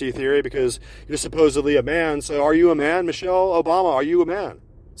conspiracy theory because you're supposedly a man. So are you a man, Michelle Obama? Are you a man?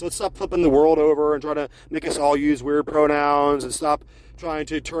 So let's stop flipping the world over and try to make us all use weird pronouns and stop trying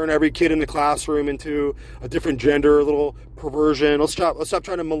to turn every kid in the classroom into a different gender, a little perversion. Let's stop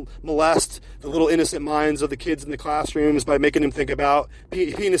trying to molest the little innocent minds of the kids in the classrooms by making them think about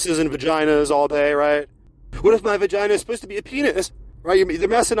penises and vaginas all day, right? What if my vagina is supposed to be a penis, right? They're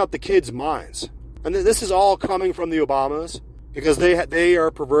messing up the kids' minds. And this is all coming from the Obamas because they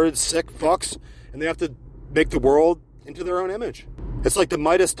are perverted, sick fucks, and they have to make the world into their own image. It's like the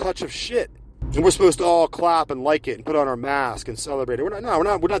Midas touch of shit. And we're supposed to all clap and like it and put on our mask and celebrate it. We're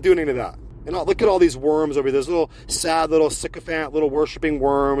not doing any of that. And look at all these worms over there. Those little sad, little sycophant, little worshiping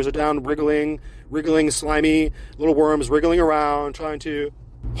worms are down wriggling, slimy little worms wriggling around, trying to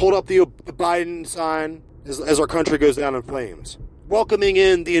hold up the Biden sign as our country goes down in flames. Welcoming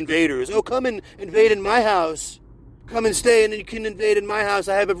in the invaders. Oh, come and invade in my house. Come and stay, and you can invade in my house.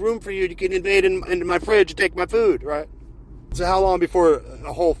 I have a room for you. You can invade in my fridge and take my food, right? So how long before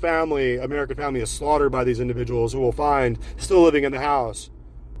a whole family, American family, is slaughtered by these individuals who will find still living in the house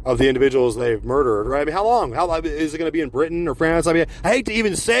of the individuals they've murdered, right? I mean, how long? How long is it going to be in Britain or France? I mean, I hate to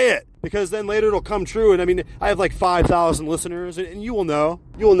even say it because then later it'll come true. And I mean, I have like 5,000 listeners, and you will know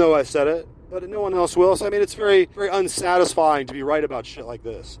I said it, but no one else will. So I mean, it's very, very unsatisfying to be right about shit like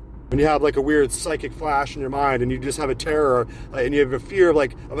this. When you have like a weird psychic flash in your mind and you just have a terror and you have a fear of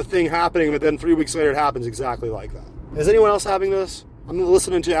a thing happening, but then 3 weeks later it happens exactly like that. Is anyone else having this? I'm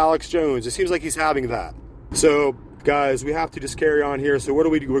listening to Alex Jones. It seems like he's having that. So guys, we have to just carry on here. So what do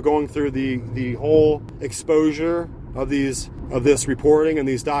we do? We're going through the whole exposure of this reporting and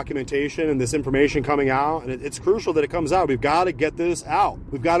these documentation and this information coming out, and it's crucial that it comes out. We've got to get this out.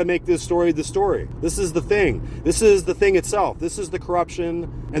 We've got to make this story the story. This is the thing. This is the thing itself. This is the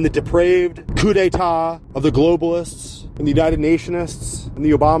corruption and the depraved coup d'etat of the globalists and the United Nationists and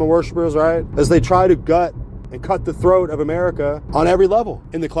the Obama worshippers, right? As they try to gut and cut the throat of America on every level.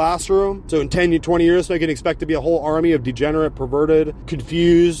 In the classroom, so in 10, 20 years, they can expect to be a whole army of degenerate, perverted,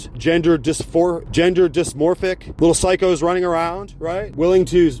 confused, gender dysmorphic little psychos running around, right? Willing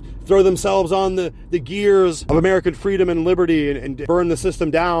to throw themselves on the gears of American freedom and liberty and burn the system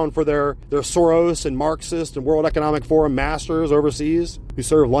down for their Soros and Marxist and World Economic Forum masters overseas who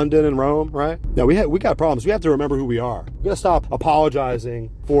serve London and Rome, right? Now, we got problems. We have to remember who we are. We got to stop apologizing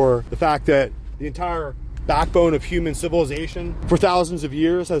for the fact that the entire backbone of human civilization for thousands of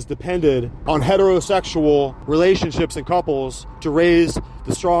years has depended on heterosexual relationships and couples to raise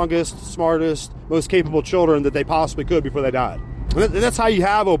the strongest, smartest, most capable children that they possibly could before they died. And that's how you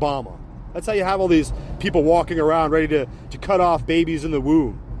have Obama. That's how you have all these people walking around ready to cut off babies in the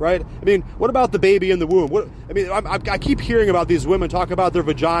womb, right? I mean, what about the baby in the womb? I keep hearing about these women talk about their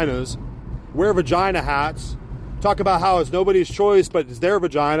vaginas, wear vagina hats, talk about how it's nobody's choice, but it's their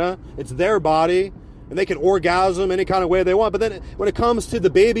vagina, it's their body, and they can orgasm any kind of way they want. But then when it comes to the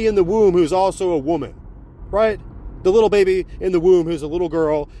baby in the womb who's also a woman, right? The little baby in the womb who's a little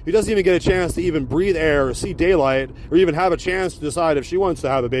girl who doesn't even get a chance to even breathe air or see daylight or even have a chance to decide if she wants to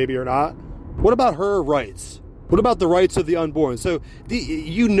have a baby or not. What about her rights? What about the rights of the unborn? So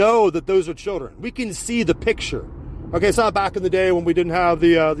you know that those are children. We can see the picture. Okay, it's not back in the day when we didn't have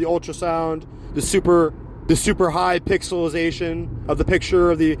the ultrasound, the super high pixelization of the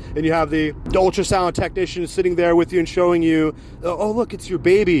picture and you have the ultrasound technician sitting there with you and showing you, oh look, it's your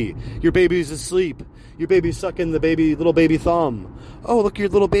baby. Your baby's asleep. Your baby's sucking the little baby thumb. Oh look, your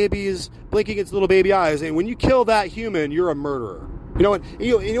little baby is blinking its little baby eyes. And when you kill that human, you're a murderer. You know what?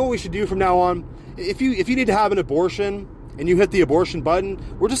 You know what we should do from now on? If you need to have an abortion and you hit the abortion button,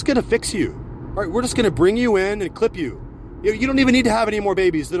 we're just gonna fix you. All right, we're just gonna bring you in and clip you. You don't even need to have any more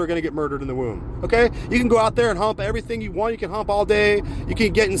babies that are going to get murdered in the womb, okay? You can go out there and hump everything you want. You can hump all day. You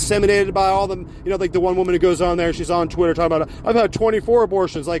can get inseminated by all them, like the one woman who goes on there, she's on Twitter talking about, I've had 24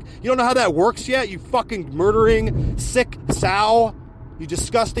 abortions. Like, you don't know how that works yet, you fucking murdering, sick sow? You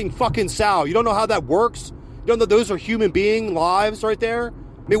disgusting fucking sow. You don't know how that works? You don't know those are human being lives right there?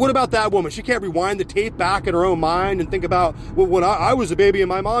 I mean, what about that woman? She can't rewind the tape back in her own mind and think about, well, when I was a baby in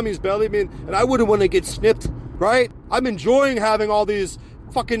my mommy's belly, and I wouldn't want to get snipped, right? I'm enjoying having all these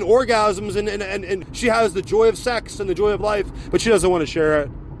fucking orgasms and she has the joy of sex and the joy of life, but she doesn't want to share it,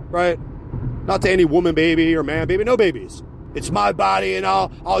 right? Not to any woman baby or man baby, no babies. It's my body and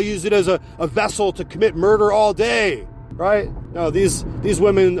I'll use it as a vessel to commit murder all day, right? No, these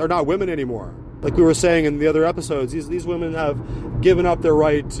women are not women anymore. Like we were saying in the other episodes, these women have given up their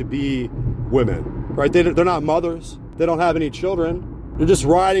right to be women, right? They're not mothers. They don't have any children. They're just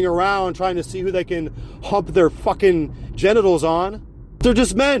riding around trying to see who they can hump their fucking genitals on. They're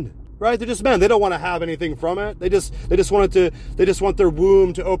just men, right? They're just men. They don't want to have anything from it. They just want their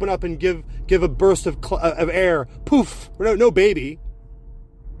womb to open up and give a burst of air. Poof. No baby,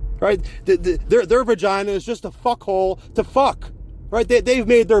 right? Their vagina is just a fuck hole to fuck. right? They've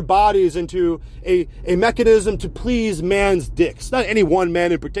made their bodies into a mechanism to please man's dicks. Not any one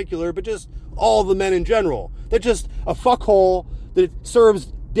man in particular, but just all the men in general. They're just a fuckhole that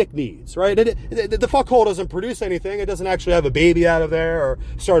serves dick needs, right? The fuckhole doesn't produce anything. It doesn't actually have a baby out of there or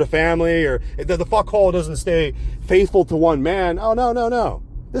start a family, or the fuckhole doesn't stay faithful to one man. Oh, no.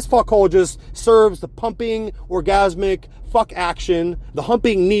 This fuckhole just serves the pumping, orgasmic fuck action, the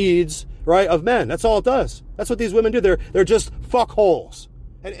humping needs, right, of men. That's all it does. That's what these women do. They're just fuckholes.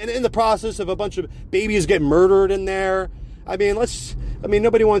 And in the process of a bunch of babies get murdered in there,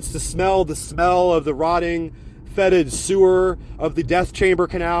 nobody wants to smell the smell of the rotting, fetid sewer of the death chamber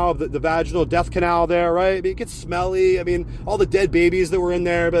canal, the vaginal death canal there, right? It gets smelly. All the dead babies that were in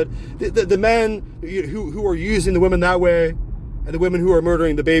there, but the men who are using the women that way, and the women who are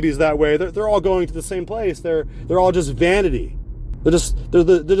murdering the babies that way, they're all going to the same place. They're all just vanity. They're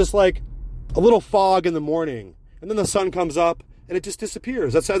just like a little fog in the morning, and then the sun comes up and it just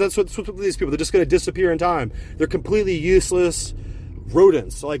disappears. That's what these people. They're just going to disappear in time. They're completely useless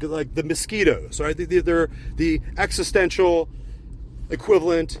rodents, like the mosquitoes, right? They're the existential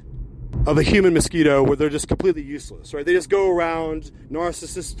equivalent of a human mosquito, where they're just completely useless, right? They just go around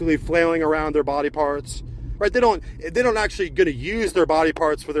narcissistically flailing around their body parts. Right, they don't actually going to use their body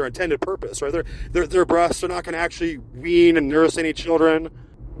parts for their intended purpose, right? Their breasts are not going to actually wean and nurse any children,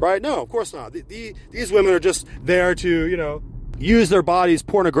 right? No, of course not. These women are just there to, use their bodies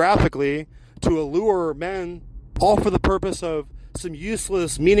pornographically to allure men, all for the purpose of some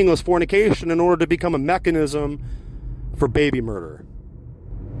useless, meaningless fornication in order to become a mechanism for baby murder,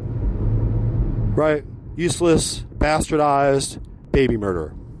 right? Useless, bastardized baby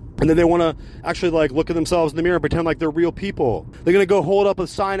murder. And then they want to actually look at themselves in the mirror and pretend like they're real people. They're going to go hold up a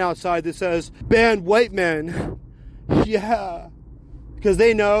sign outside that says, "Ban white men." Yeah. Because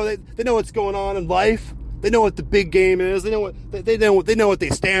they know what's going on in life. They know what the big game is. They know what they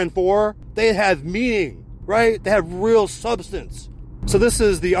stand for. They have meaning, right? They have real substance. So this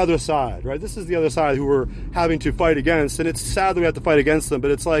is the other side, right? This is the other side who we're having to fight against, and it's sad that we have to fight against them, but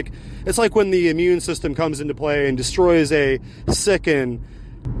it's like when the immune system comes into play and destroys a sick and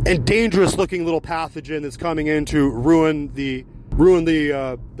dangerous looking little pathogen that's coming in to ruin the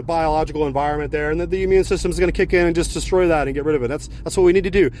biological environment there, and that the immune system is going to kick in and just destroy that and get rid of it. That's what we need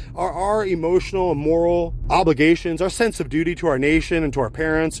to do. Our emotional and moral obligations, our sense of duty to our nation and to our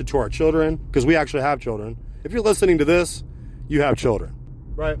parents and to our children, because we actually have children. If you're listening to this, you have children,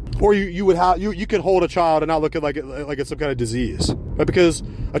 right? Or you could hold a child and not look at like it's some kind of disease, right? Because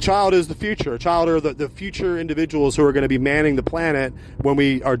a child is the future. A child are the future individuals who are going to be manning the planet when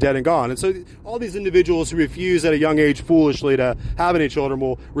we are dead and gone. And so all these individuals who refuse at a young age foolishly to have any children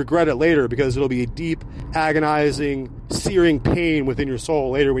will regret it later, because it'll be a deep, agonizing, searing pain within your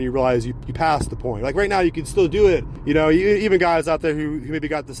soul later when you realize you passed the point. Like right now, you can still do it. Even guys out there who maybe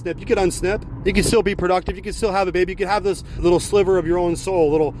got the snip, you could unsnip. You can still be productive. You can still have a baby. You can have this little sliver of your own soul,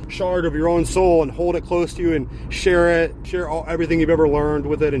 a little shard of your own soul, and hold it close to you and share everything you've ever learned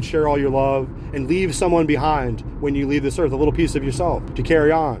with it, and share all your love, and leave someone behind when you leave this earth, a little piece of yourself to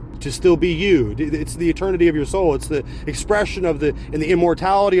carry on, to still be you. It's the eternity of your soul. It's the expression of the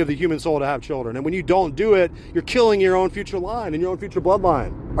immortality of the human soul to have children. And when you don't do it, you're killing your own future line and your own future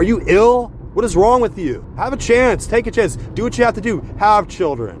bloodline. Are you ill? What is wrong with you? Have a chance. Take a chance. Do what you have to do. Have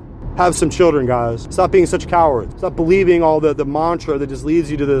children. Have some children, guys. Stop being such cowards. Stop believing all the mantra that just leads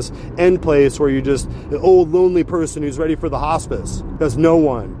you to this end place where you're just an old, lonely person who's ready for the hospice. Because no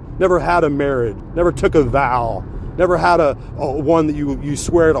one, never had a marriage, never took a vow, never had a one that you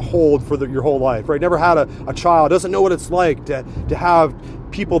swear to hold for your whole life, right? Never had a child, doesn't know what it's like to have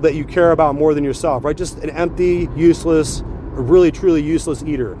people that you care about more than yourself, right? Just an empty, useless, really, truly useless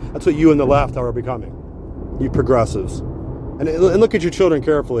eater. That's what you and the left are becoming, you progressives. And look at your children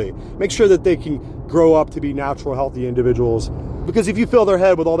carefully. Make sure that they can grow up to be natural, healthy individuals. Because if you fill their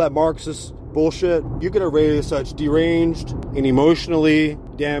head with all that Marxist bullshit, you're going to raise such deranged and emotionally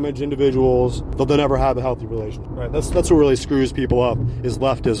damaged individuals that they'll never have a healthy relationship. Right? That's what really screws people up, is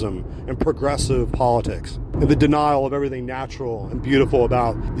leftism and progressive politics and the denial of everything natural and beautiful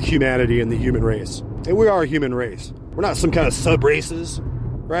about the humanity and the human race. And we are a human race. We're not some kind of sub-races.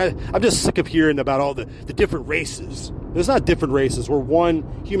 Right? I'm just sick of hearing about all the different races. There's not different races. We're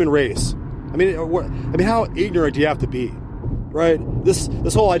one human race. How ignorant do you have to be? Right? This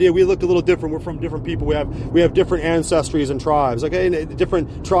whole idea, we look a little different. We're from different people. We have different ancestries and tribes. Okay, and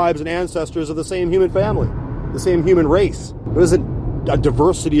different tribes and ancestors of the same human family, the same human race. There isn't a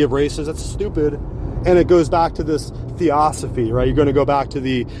diversity of races. That's stupid. And it goes back to this theosophy, right? You're going to go back to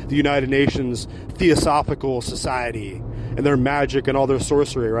the United Nations Theosophical Society and their magic and all their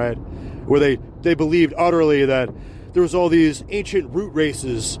sorcery, right? Where they believed utterly that there was all these ancient root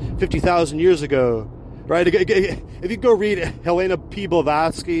races 50,000 years ago, right? If you go read Helena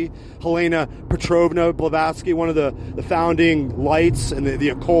Petrovna Blavatsky, one of the founding lights and the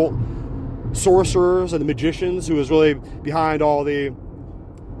occult sorcerers and the magicians who was really behind all the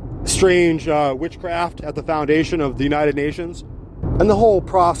strange witchcraft at the foundation of the United Nations. And the whole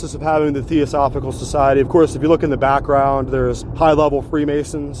process of having the Theosophical Society, of course, if you look in the background, there's high-level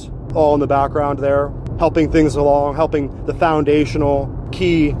Freemasons all in the background there, helping things along, helping the foundational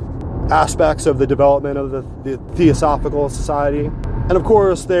key aspects of the development of the Theosophical Society. And of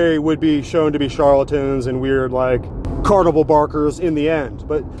course, they would be shown to be charlatans and weird, like, carnival barkers in the end.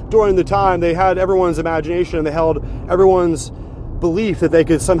 But during the time, they had everyone's imagination, and they held everyone's belief that they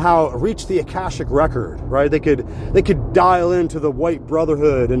could somehow reach the Akashic record, right? They could dial into the White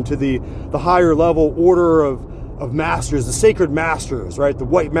Brotherhood and to the higher level order of masters, the sacred masters, right? The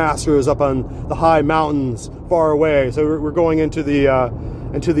white masters up on the high mountains far away. So we're going into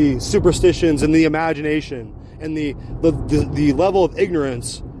the superstitions and the imagination and the level of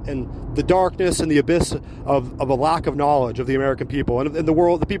ignorance and the darkness and the abyss of a lack of knowledge of the American people and the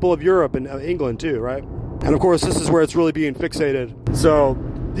world, the people of Europe and England too, right? And of course, this is where it's really being fixated. So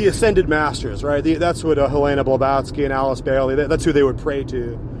the ascended masters, right? That's what Helena Blavatsky and Alice Bailey, that's who they would pray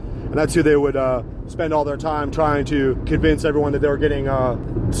to. And that's who they would spend all their time trying to convince everyone that they were getting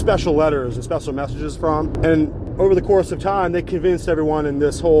special letters and special messages from. And over the course of time, they convinced everyone in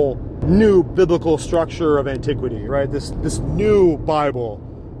this whole new biblical structure of antiquity, right? This new Bible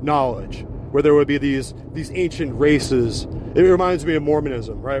knowledge, where there would be these ancient races. It reminds me of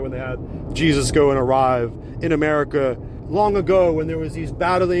Mormonism, right? When they had Jesus go and arrive in America long ago, when there was these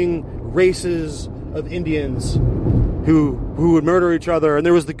battling races of Indians who would murder each other, and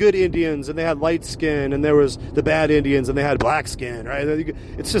there was the good Indians, and they had light skin, and there was the bad Indians, and they had black skin, right?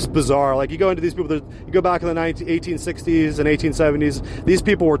 It's just bizarre. Like, you go into these people, you go back in the 1860s and 1870s, these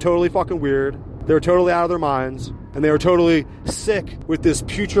people were totally fucking weird. They were totally out of their minds, and they were totally sick with this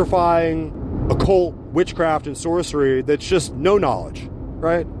putrefying occult witchcraft and sorcery that's just no knowledge,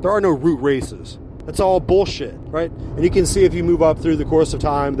 right? There are no root races. That's all bullshit, right? And you can see if you move up through the course of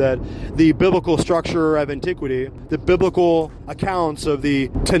time that the biblical structure of antiquity, the biblical accounts of the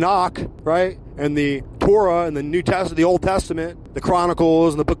Tanakh, right? And the Torah and the New Testament, the Old Testament, the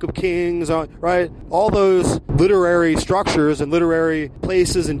Chronicles and the Book of Kings, right? All those literary structures and literary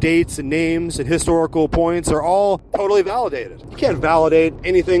places and dates and names and historical points are all totally validated. You can't validate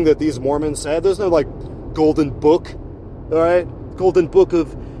anything that these Mormons said. There's no, like, golden book, all right? Golden book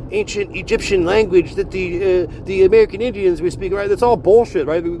of ancient Egyptian language that the American Indians were speaking, right? That's all bullshit,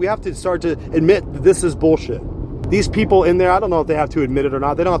 right? We have to start to admit that this is bullshit. These people in there, I don't know if they have to admit it or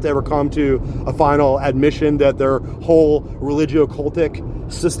not. They don't have to ever come to a final admission that their whole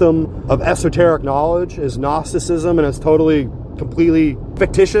religio-cultic system of esoteric knowledge is Gnosticism and it's totally, completely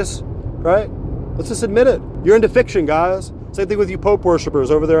fictitious, right? Let's just admit it. You're into fiction, guys. Same thing with you Pope worshippers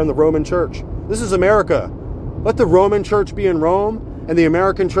over there in the Roman Church. This is America. Let the Roman Church be in Rome and the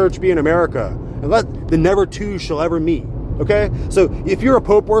American Church be in America. And let the never two shall ever meet. Okay? So if you're a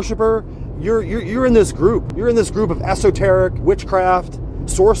Pope worshiper, you're in this group. You're in this group of esoteric witchcraft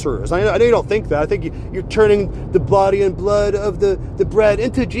sorcerers. I know you don't think that. I think you're turning the body and blood of the bread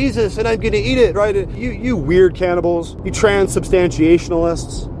into Jesus and I'm going to eat it, right? You weird cannibals. You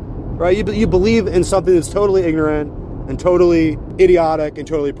transubstantiationalists, right? You believe in something that's totally ignorant and totally idiotic and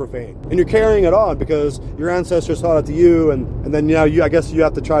totally profane. And you're carrying it on because your ancestors taught it to you and then now I guess you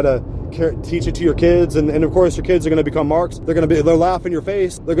have to try to teach it to your kids, and of course your kids are going to become marks. They'll laugh in your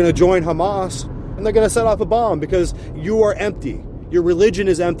face. They're going to join Hamas, and they're going to set off a bomb because you are empty. Your religion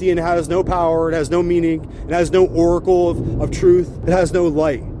is empty and it has no power. It has no meaning. It has no oracle of truth. It has no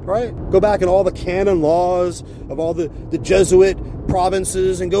light. Right? Go back in all the canon laws of all the Jesuit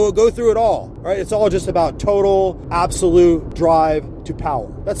provinces and go through it all. Right? It's all just about total, absolute drive to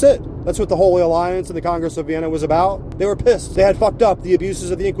power. That's it. That's what the Holy Alliance and the Congress of Vienna was about. They were pissed. They had fucked up. The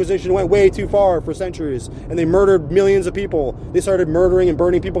abuses of the Inquisition went way too far for centuries, and they murdered millions of people. They started murdering and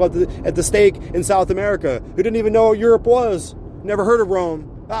burning people at the stake in South America who didn't even know what Europe was. Never heard of Rome.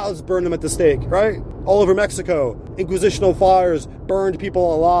 Let's burn them at the stake, right? All over Mexico, Inquisitional fires burned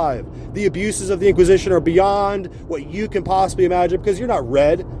people alive. The abuses of the Inquisition are beyond what you can possibly imagine because you're not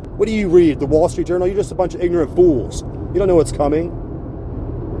read. What do you read? The Wall Street Journal? You're just a bunch of ignorant fools. You don't know what's coming.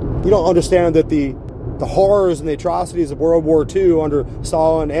 You don't understand that the horrors and the atrocities of World War II under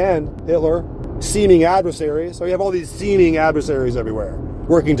Stalin and Hitler, seeming adversaries. So you have all these seeming adversaries everywhere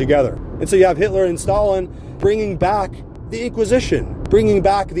working together. And so you have Hitler and Stalin bringing back the Inquisition, bringing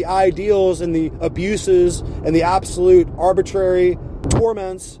back the ideals and the abuses and the absolute arbitrary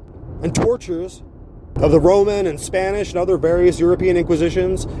torments and tortures of the Roman and Spanish and other various European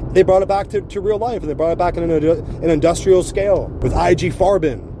inquisitions, they brought it back to real life, and they brought it back in an industrial scale with IG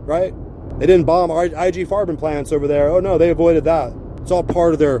Farben, right? They didn't bomb IG Farben plants over there. Oh no, they avoided that. It's all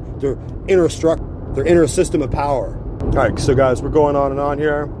part of their inner their inner system of power. All right, so guys, we're going on and on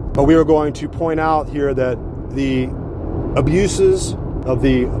here, but we are going to point out here that the abuses of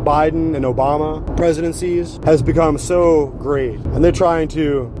the Biden and Obama presidencies has become so great, and they're trying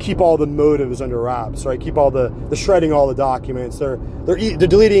to keep all the motives under wraps, right? Keep all the shredding all the documents. They're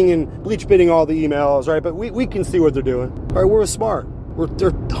deleting and bleach bitting all the emails, right? But we can see what they're doing. All right, we're smart. There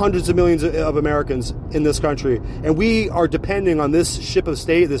are hundreds of millions of Americans in this country, and we are depending on this ship of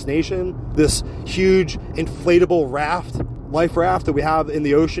state, this nation, this huge inflatable life raft that we have in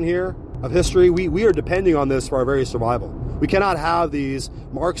the ocean here of history. We are depending on this for our very survival. We cannot have these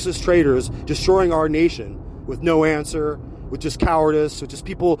Marxist traitors destroying our nation with no answer, with just cowardice, with just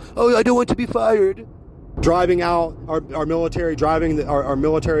people, oh, I don't want to be fired, driving out our military, driving our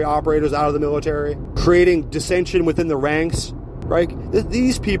military operators out of the military, creating dissension within the ranks. Right?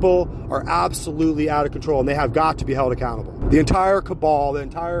 These people are absolutely out of control, and they have got to be held accountable. The entire cabal, the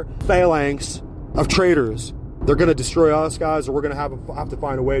entire phalanx of traitors, they're going to destroy us, guys, or we're going to have to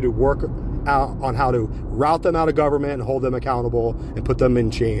find a way to work out on how to rout them out of government and hold them accountable and put them in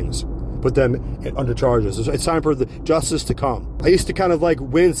chains, put them under charges. It's time for the justice to come. I used to kind of like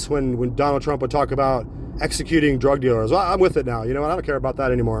wince when Donald Trump would talk about executing drug dealers. Well, I'm with it now. You know what? I don't care about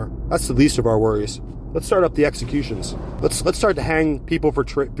that anymore. That's the least of our worries. Let's start up the executions. Let's start to hang people for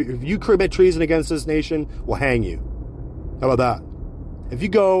if you commit treason against this nation, we'll hang you. How about that? If you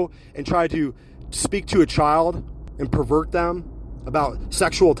go and try to speak to a child and pervert them about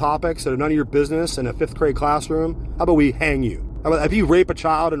sexual topics that are none of your business in a 5th grade classroom, how about we hang you? How about if you rape a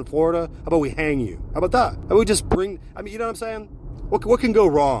child in Florida, how about we hang you? How about that? How about we just you know what I'm saying? What can go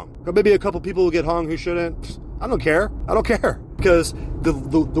wrong? Maybe a couple people will get hung who shouldn't. I don't care. Because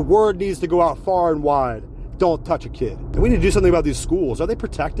the word needs to go out far and wide. Don't touch a kid. And we need to do something about these schools. Are they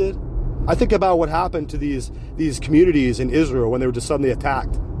protected? I think about what happened to these communities in Israel when they were just suddenly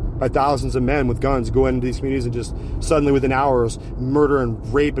attacked by thousands of men with guns go into these communities and just suddenly within hours murder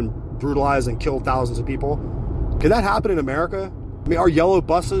and rape and brutalize and kill thousands of people. Can that happen in America? I mean, our yellow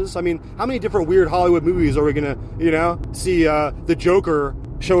buses? I mean, how many different weird Hollywood movies are we going to, see the Joker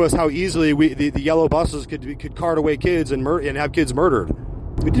show us how easily the yellow buses could cart away kids and have kids murdered?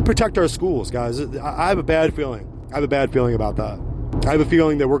 We did protect our schools, guys. I have a bad feeling. About that. I have a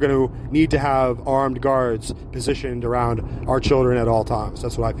feeling that we're going to need to have armed guards positioned around our children at all times.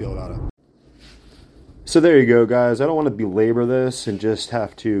 That's what I feel about it. So there you go, guys. I don't want to belabor this and just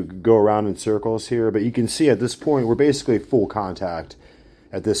have to go around in circles here, but you can see at this point, we're basically full contact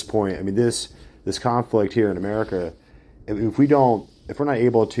at this point. I mean, this conflict here in America, if we're not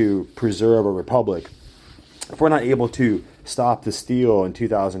able to preserve a republic, if we're not able to stop the steal in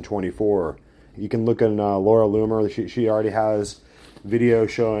 2024, you can look at Laura Loomer. She already has video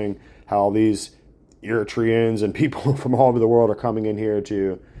showing how these Eritreans and people from all over the world are coming in here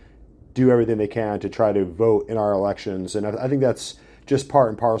to do everything they can to try to vote in our elections. And I think that's just part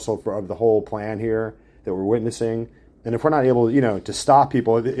and parcel of the whole plan here that we're witnessing. And if we're not able, to stop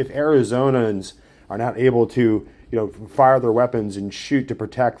people, if Arizonans are not able to, fire their weapons and shoot to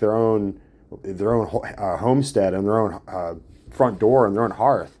protect their own homestead and their own front door and their own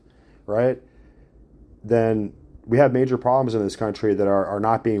hearth, right? Then we have major problems in this country that are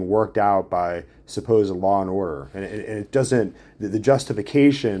not being worked out by supposed law and order. And it doesn't, the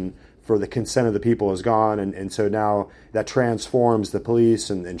justification for the consent of the people is gone. And so now that transforms the police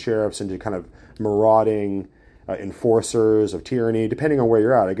and sheriffs into kind of marauding enforcers of tyranny, depending on where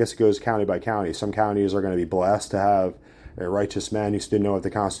you're at. I guess it goes county by county. Some counties are going to be blessed to have righteous men who still know what the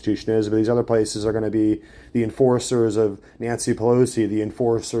Constitution is, but these other places are going to be the enforcers of Nancy Pelosi, the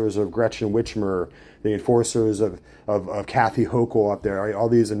enforcers of Gretchen Whitmer, the enforcers of Kathy Hochul up there, right? All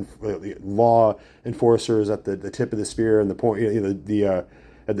these law enforcers at the tip of the spear and the point,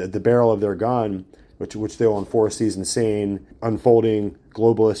 the barrel of their gun, which they'll enforce these insane, unfolding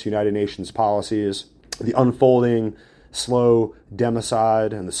globalist United Nations policies, the unfolding slow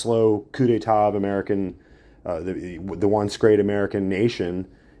democide and the slow coup d'etat of American, the once great American nation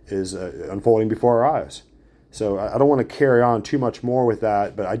is unfolding before our eyes. So I don't want to carry on too much more with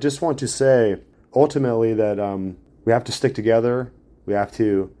that, but I just want to say ultimately that we have to stick together. We have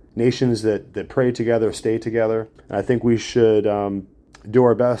to, nations that pray together, stay together. And I think we should do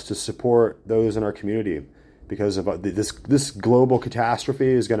our best to support those in our community, because of this global catastrophe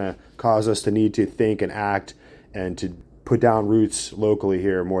is going to cause us to need to think and act and to put down roots locally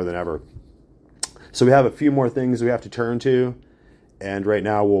here more than ever. So we have a few more things we have to turn to, and right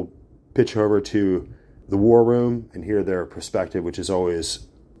now we'll pitch over to the war room and hear their perspective, which is always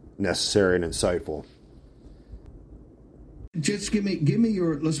necessary and insightful. Just give me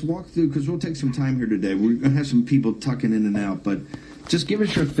your, let's walk through, because we'll take some time here today. We're going to have some people tucking in and out, but just give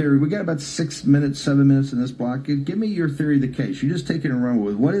us your theory. We got about 7 minutes in this block. Give me your theory of the case. You just take it and run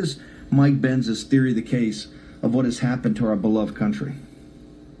with it. What is Mike Benz's theory of the case of what has happened to our beloved country?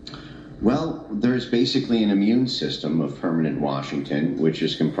 Well, there's basically an immune system of permanent Washington, which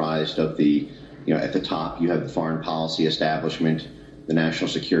is comprised of at the top, you have the foreign policy establishment, the national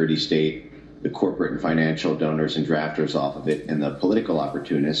security state, the corporate and financial donors and drafters off of it, and the political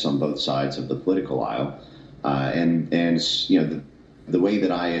opportunists on both sides of the political aisle. The way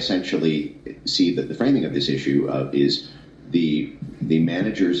that I essentially see the framing of this issue is the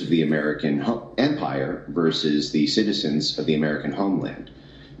managers of the American empire versus the citizens of the American homeland.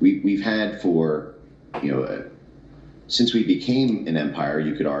 We've had since we became an empire,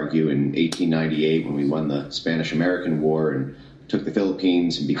 you could argue, in 1898 when we won the Spanish-American War and took the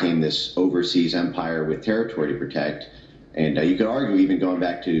Philippines and became this overseas empire with territory to protect. And you could argue even going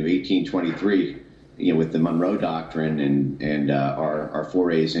back to 1823, with the Monroe Doctrine and our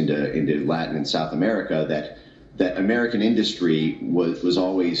forays into Latin and South America, that American industry was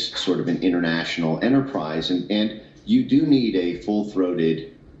always sort of an international enterprise. And you do need a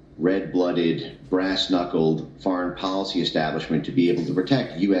full-throated, red-blooded, brass-knuckled foreign policy establishment to be able to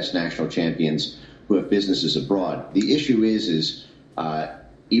protect U.S. national champions who have businesses abroad. The issue is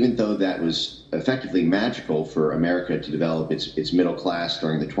even though that was effectively magical for America to develop its middle class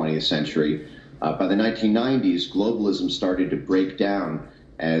during the 20th century, by the 1990s, globalism started to break down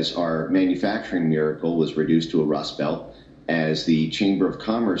as our manufacturing miracle was reduced to a rust belt, as the Chamber of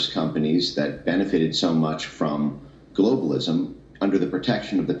Commerce companies that benefited so much from globalism under the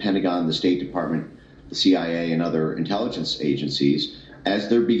protection of the Pentagon, the State Department, the CIA, and other intelligence agencies, as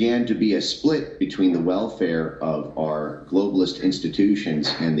there began to be a split between the welfare of our globalist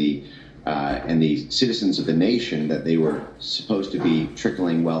institutions and the citizens of the nation that they were supposed to be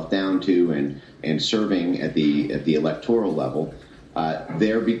trickling wealth down to and serving at the electoral level,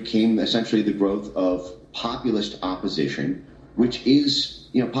 there became essentially the growth of populist opposition, which is,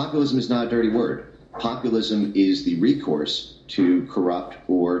 populism is not a dirty word. Populism is the recourse to corrupt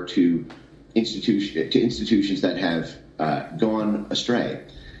or to institutions that have gone astray.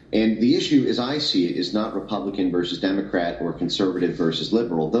 And the issue, as I see it, is not Republican versus Democrat or conservative versus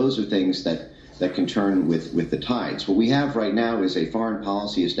liberal. Those are things that can turn with the tides. What we have right now is a foreign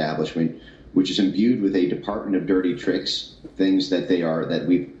policy establishment which is imbued with a department of dirty tricks, things that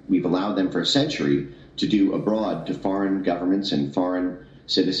we've allowed them for a century to do abroad to foreign governments and foreign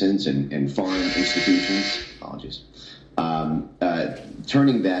citizens and foreign institutions.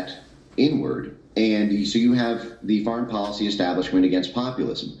 Turning that inward. And so you have the foreign policy establishment against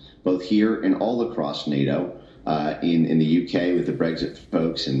populism, both here and all across NATO, in the UK with the Brexit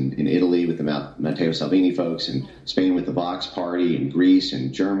folks, and in Italy with the Matteo Salvini folks, and Spain with the Vox Party, and Greece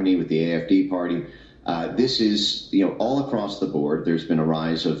and Germany with the AfD Party. This is, all across the board, there's been a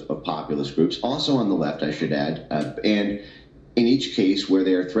rise of populist groups, also on the left, I should add, and in each case where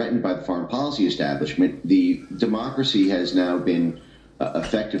they are threatened by the foreign policy establishment, the democracy has now been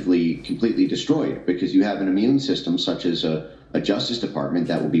effectively completely destroyed, because you have an immune system such as a Justice Department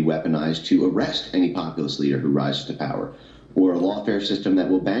that will be weaponized to arrest any populist leader who rises to power, or a lawfare system that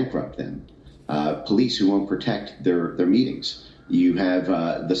will bankrupt them, police who won't protect their meetings. You have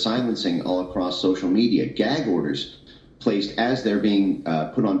the silencing all across social media, gag orders placed as they're being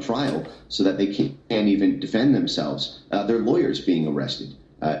put on trial so that they can't even defend themselves. Their lawyers being arrested.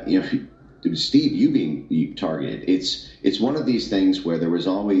 Steve, you being targeted. It's one of these things where there was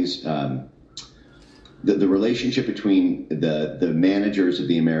always the relationship between the managers of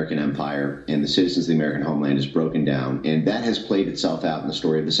the American empire and the citizens of the American homeland is broken down, and that has played itself out in the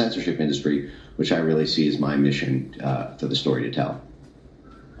story of the censorship industry, which I really see as my mission for the story to tell.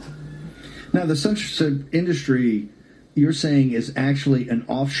 Now, the censorship industry, you're saying, is actually an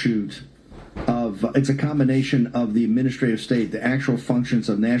offshoot of, it's a combination of the administrative state, the actual functions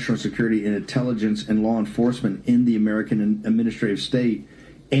of national security and intelligence and law enforcement in the American administrative state,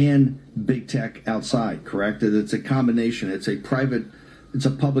 and big tech outside, correct? It's a combination. It's a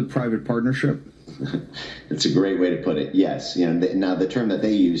public-private partnership. It's a great way to put it. Yes. Now the term that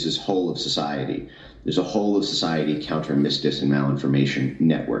they use is whole of society. There's a whole of society counter misdis and malinformation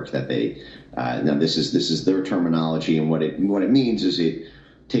network that they. Now this is their terminology, and what it means is it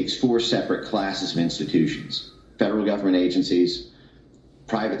takes four separate classes of institutions: federal government agencies,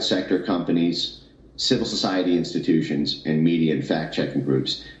 private sector companies, civil society institutions, and media and fact-checking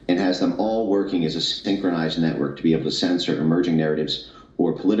groups, and has them all working as a synchronized network to be able to censor emerging narratives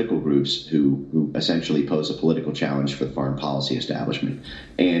or political groups who essentially pose a political challenge for the foreign policy establishment.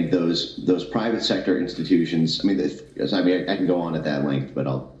 And those private sector institutions, I can go on at that length, but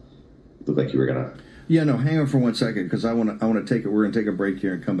I'll look like you were going to. Yeah, no, hang on for 1 second, because I want to take it. We're going to take a break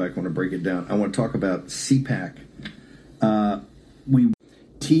here and come back. I want to break it down. I want to talk about CPAC.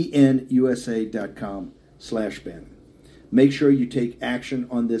 TNUSA.com/Ben. Make sure you take action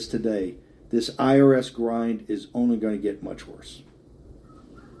on this today. This IRS grind is only going to get much worse.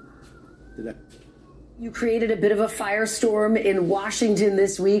 You created a bit of a firestorm in Washington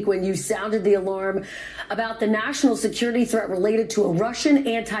this week when you sounded the alarm about the national security threat related to a Russian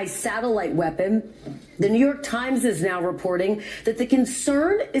anti-satellite weapon. The New York Times is now reporting that the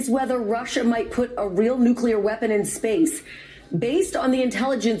concern is whether Russia might put a real nuclear weapon in space. Based on the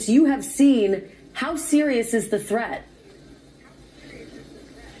intelligence you have seen, how serious is the threat?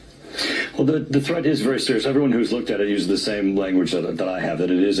 Well, the threat is very serious. Everyone who's looked at it uses the same language that I have,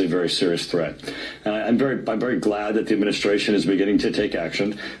 that it is a very serious threat. And I'm very glad that the administration is beginning to take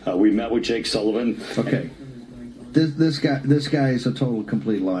action. We met with Jake Sullivan. Okay. This guy is a total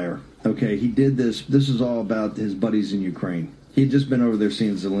complete liar. Okay, he did this. This is all about his buddies in Ukraine. He had just been over there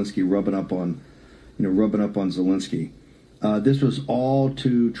seeing Zelensky, rubbing up on Zelensky. This was all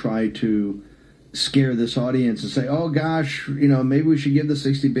to try to scare this audience and say, oh gosh, maybe we should give the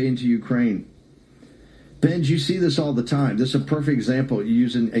 $60 billion to Ukraine. Ben, you see this all the time. This is a perfect example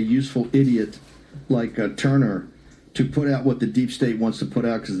using a useful idiot like Turner to put out what the deep state wants to put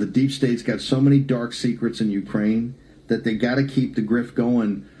out, because the deep state's got so many dark secrets in Ukraine that they got to keep the grift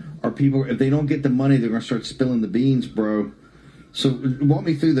going. Or people, if they don't get the money, they're going to start spilling the beans, bro. So walk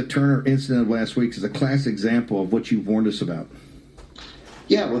me through the Turner incident of last week as a classic example of what you've warned us about.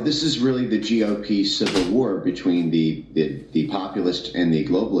 Yeah, well, this is really the GOP civil war between the populist and the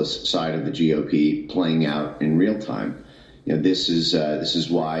globalist side of the GOP playing out in real time. This is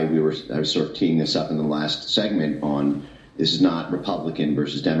why I was sort of teeing this up in the last segment on this is not Republican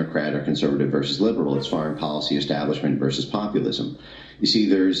versus Democrat or conservative versus liberal. It's foreign policy establishment versus populism. You see,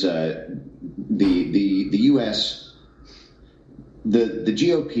 there's the U.S. The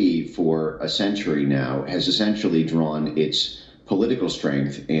GOP for a century now has essentially drawn its political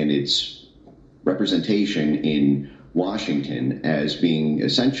strength and its representation in Washington as being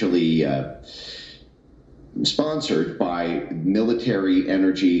essentially sponsored by military,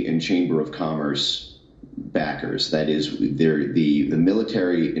 energy, and Chamber of Commerce backers. That is, the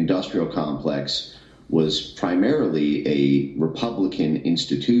military industrial complex was primarily a Republican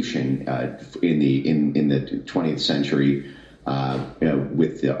institution in the 20th century,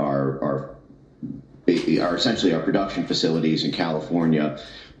 with our essentially our production facilities in California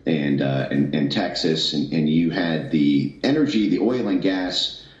and Texas, and you had the energy, the oil and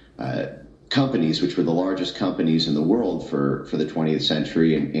gas companies, which were the largest companies in the world for the 20th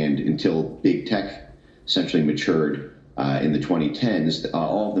century, and until big tech essentially matured in the 2010s.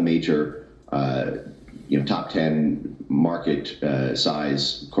 All of the major top 10 market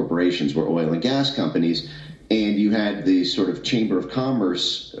size corporations were oil and gas companies, and you had the sort of Chamber of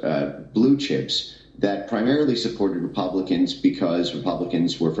Commerce blue chips that primarily supported Republicans because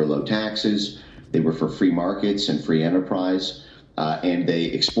Republicans were for low taxes, they were for free markets and free enterprise, and they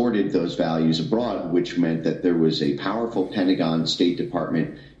exported those values abroad, which meant that there was a powerful Pentagon, State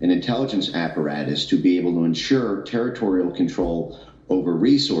Department, and intelligence apparatus to be able to ensure territorial control over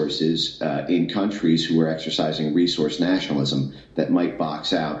resources in countries who were exercising resource nationalism that might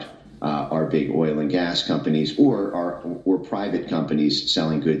box out our big oil and gas companies or private companies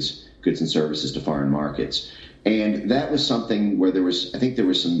selling goods and services to foreign markets. And that was something where there was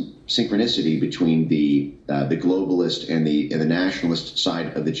some synchronicity between the globalist and the nationalist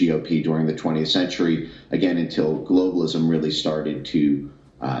side of the GOP during the 20th century, again, until globalism really started to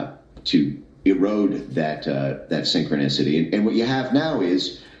erode that synchronicity. And what you have now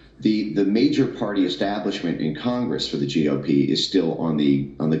is the major party establishment in Congress for the GOP is still on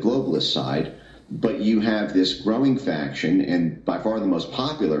the globalist side. But you have this growing faction, and by far the most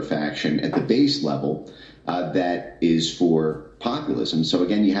popular faction at the base level, that is for populism. So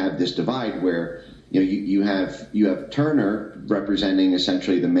again, you have this divide where you have Turner representing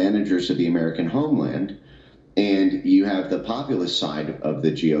essentially the managers of the American homeland, and you have the populist side of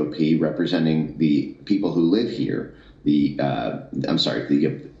the GOP representing the people who live here.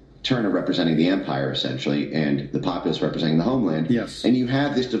 Turner representing the empire, essentially, and the populists representing the homeland. Yes. And you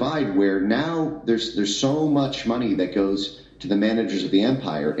have this divide where now there's so much money that goes to the managers of the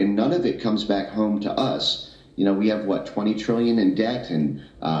empire, and none of it comes back home to us. We have, $20 trillion in debt, and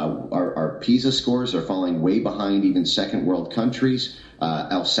our PISA scores are falling way behind even second world countries.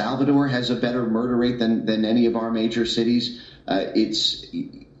 El Salvador has a better murder rate than any of our major cities. it's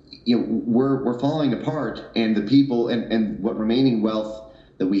we're falling apart, and the people and what remaining wealth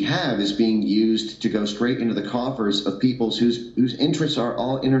that we have is being used to go straight into the coffers of peoples whose interests are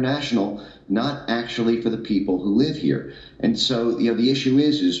all international, not actually for the people who live here. And so, the issue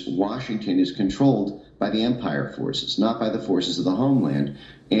is Washington is controlled by the empire forces, not by the forces of the homeland.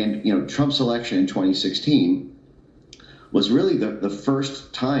 And, Trump's election in 2016 was really the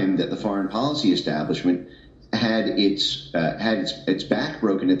first time that the foreign policy establishment had its back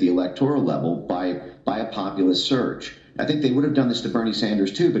broken at the electoral level by a populist surge. I think they would have done this to Bernie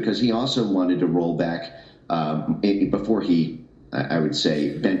Sanders, too, because he also wanted to roll back before he, I would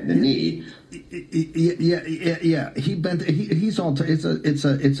say, bent the knee. Yeah. He bent. He's all.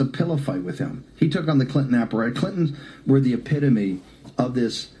 It's a pillow fight with him. He took on the Clinton apparatus. Clintons were the epitome of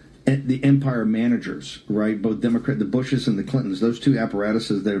this. The empire managers, right? Both Democrat, the Bushes and the Clintons, those two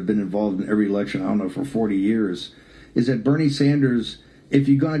apparatuses that have been involved in every election, I don't know, for 40 years, is that Bernie Sanders, if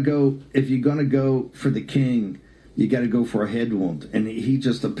you're gonna go for the king, you got to go for a head wound, and he's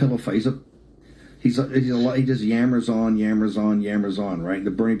just a pillow fight. He just yammers on, right?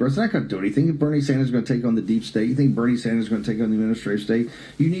 The Bernie Bros not going to do anything. You think Bernie Sanders is going to take on the deep state? You think Bernie Sanders is going to take on the administrative state?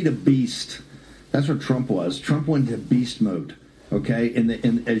 You need a beast. That's what Trump was. Trump went into beast mode. Okay,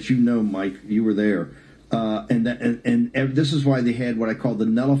 and as you know, Mike, you were there, and this is why they had what I call the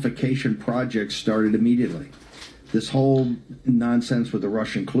nullification project started immediately. This whole nonsense with the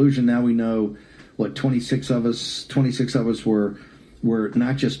Russian collusion. Now we know what 26 of us were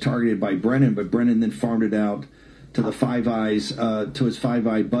not just targeted by Brennan, but Brennan then farmed it out to the Five Eyes, to his Five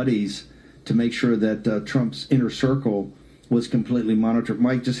Eye buddies, to make sure that Trump's inner circle was completely monitored.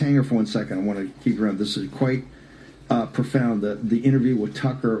 Mike, just hang here for 1 second. I want to keep you around. This is quite profound. The interview with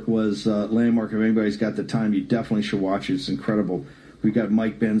Tucker was landmark. If anybody's got the time, you definitely should watch it. It's incredible. We've got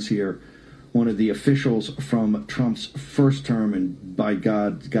Mike Benz here, one of the officials from Trump's first term, and by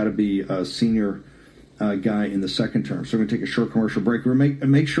God, got to be a senior guy in the second term. So we're going to take a short commercial break. We're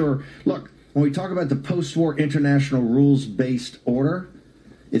make sure, look, when we talk about the post-war international rules-based order,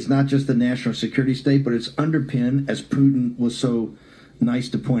 it's not just the national security state, but it's underpinned, as Putin was so nice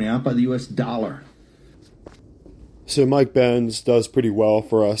to point out, by the U.S. dollar. So Mike Benz does pretty well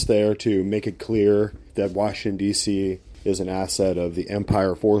for us there to make it clear that Washington, D.C. is an asset of the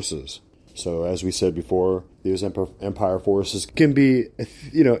empire forces. So as we said before, these empire forces can be,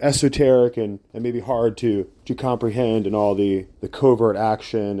 esoteric and maybe hard to comprehend in all the covert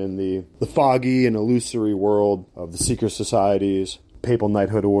action and the foggy and illusory world of the secret societies, papal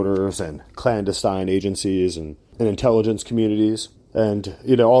knighthood orders, and clandestine agencies and intelligence communities, and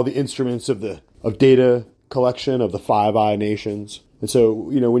all the instruments of data collection of the Five Eye nations. And so,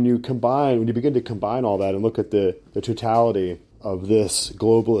 when you begin to combine all that and look at the totality of this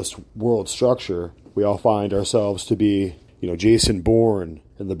globalist world structure, we all find ourselves to be, Jason Bourne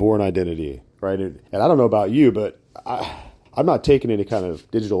and the Bourne identity, right? And I don't know about you, but I'm not taking any kind of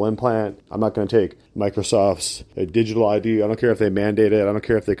digital implant. I'm not going to take Microsoft's digital ID. I don't care if they mandate it. I don't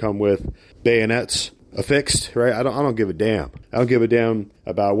care if they come with bayonets affixed, right? I don't give a damn. I don't give a damn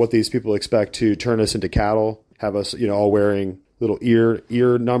about what these people expect to turn us into cattle, have us, all wearing little ear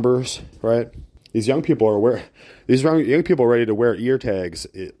numbers, right? These young people are ready to wear ear tags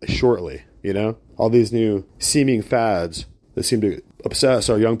shortly, All these new seeming fads that seem to obsess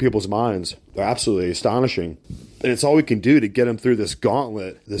our young people's minds are absolutely astonishing. And it's all we can do to get them through this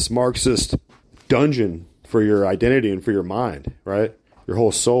gauntlet, this Marxist dungeon for your identity and for your mind, right? Your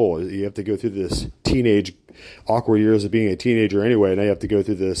whole soul. You have to go through this teenage, awkward years of being a teenager anyway. Now you have to go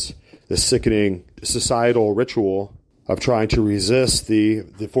through this sickening societal ritual of trying to resist the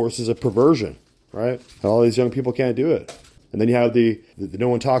forces of perversion, right? And all these young people can't do it. And then you have no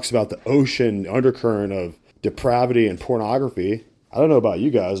one talks about the ocean undercurrent of depravity and pornography. I don't know about you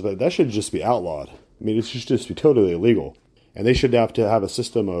guys, but that should just be outlawed. I mean, it should just be totally illegal. And they should have to have a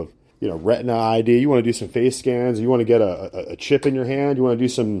system of, retina ID. You want to do some face scans. You want to get a chip in your hand. You want to do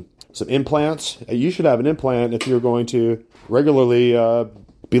some implants. You should have an implant if you're going to regularly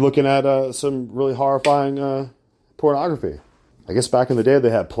be looking at some really horrifying pornography. I guess back in the day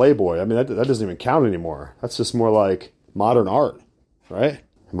they had Playboy. I mean, that doesn't even count anymore. That's just more like modern art, right?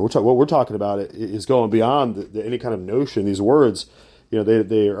 I mean, what we're talking about is going beyond any kind of notion. These words,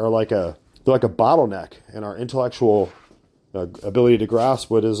 they are like a bottleneck in our intellectual ability to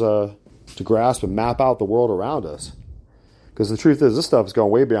grasp and map out the world around us. Because the truth is, this stuff is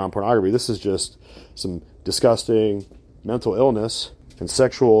going way beyond pornography. This is just some disgusting mental illness and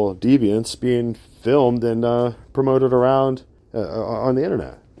sexual deviance being filmed and promoted around on the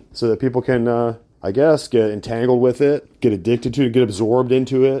internet, so that people can, get entangled with it, get addicted to it, get absorbed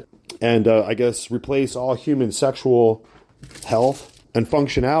into it, and replace all human sexual health, and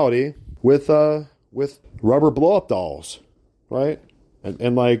functionality with rubber blow-up dolls, right?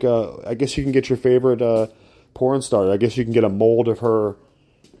 And like, I guess you can get your favorite porn star. I guess you can get a mold of her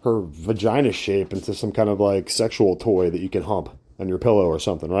vagina shape into some kind of like sexual toy that you can hump on your pillow or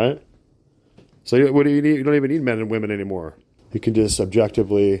something, right? So what do you need? You don't even need men and women anymore. You can just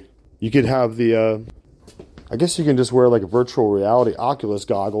objectively, you could have the, I guess you can just wear like a virtual reality Oculus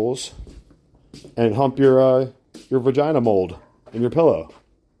goggles and hump your vagina mold in your pillow.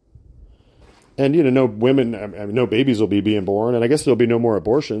 And, no women, no babies will be being born, and I guess there'll be no more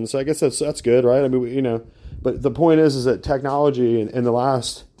abortions. So I guess that's good, right? I mean, but the point is that technology in the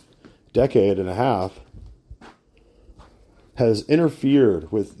last decade and a half has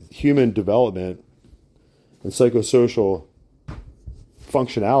interfered with human development and psychosocial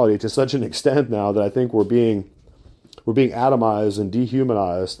functionality to such an extent now that I think we're being atomized and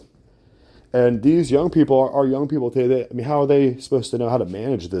dehumanized. And these young people are young people today. How are they supposed to know how to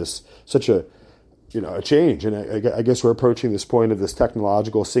manage this? Such a change. And I guess we're approaching this point of this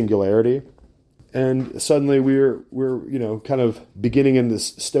technological singularity. And suddenly we're kind of beginning in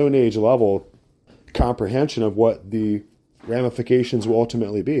this Stone Age level comprehension of what the ramifications will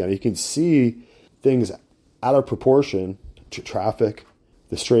ultimately be. And you can see things out of proportion to traffic,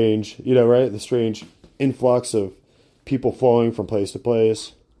 the strange, the strange influx of people flowing from place to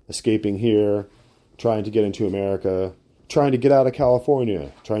place, escaping here, trying to get into America, trying to get out of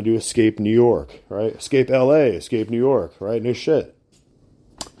California, trying to escape New York, right? Escape LA, escape New York, right? No shit.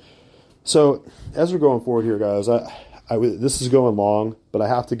 So as we're going forward here, guys, this is going long, but I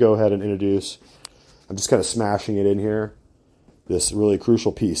have to go ahead and introduce, I'm just kind of smashing it in here, this really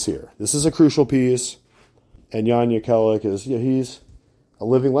crucial piece here. This is a crucial piece, and Jan Jekielek is, he's a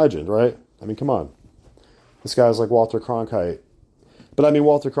living legend, right? I mean, come on. This guy's like Walter Cronkite. But I mean,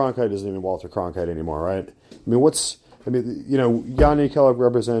 Walter Cronkite isn't even Walter Cronkite anymore, right? Jan Jekielek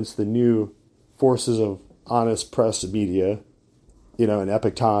represents the new forces of honest press media, in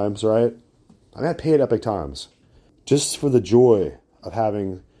Epic Times, right? I paid Epic Times just for the joy of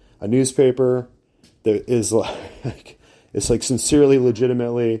having a newspaper that is like, it's like sincerely,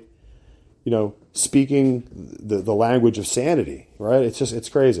 legitimately, speaking the language of sanity, right? It's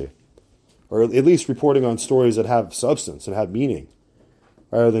crazy. Or at least reporting on stories that have substance and have meaning,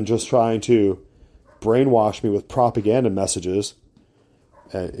 rather than just trying to brainwash me with propaganda messages,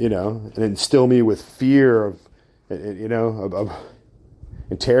 and instill me with fear of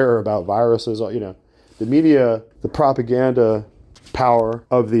and terror about viruses. The media, the propaganda power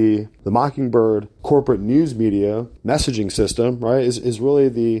of the Mockingbird corporate news media messaging system, right, is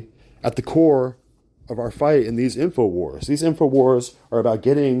really at the core of our fight in these info wars. These info wars are about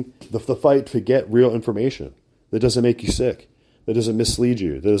getting the fight to get real information that doesn't make you sick, that doesn't mislead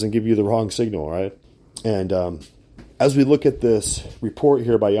you, that doesn't give you the wrong signal, right? And as we look at this report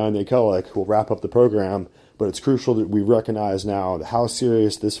here by Jan Jekielek, we'll wrap up the program, but it's crucial that we recognize now how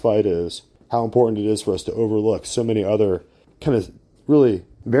serious this fight is, how important it is for us to overlook so many other kind of really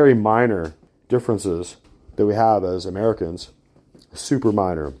very minor differences that we have as Americans, super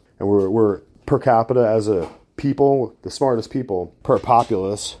minor. And we're per capita as a people, the smartest people, per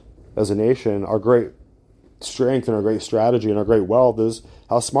populace as a nation, our great strength and our great strategy and our great wealth is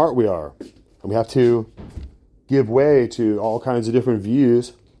how smart we are. And we have to give way to all kinds of different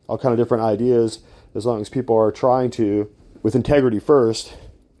views, all kinds of different ideas, as long as people are trying to, with integrity first,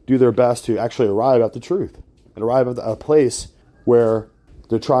 do their best to actually arrive at the truth and arrive at a place where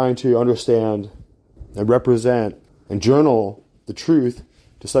they're trying to understand and represent and journal the truth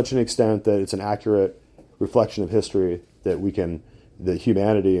to such an extent that it's an accurate reflection of history that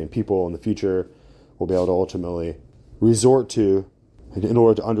humanity and people in the future will be able to ultimately resort to in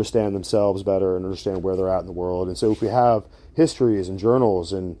order to understand themselves better and understand where they're at in the world. And so if we have histories and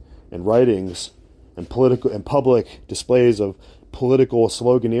journals and writings and political and public displays of political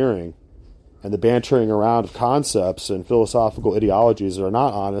sloganeering and the bantering around of concepts and philosophical ideologies that are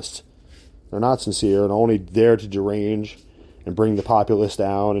not honest, they're not sincere, and only there to derange and bring the populace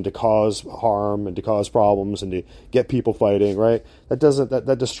down and to cause harm and to cause problems and to get people fighting, right?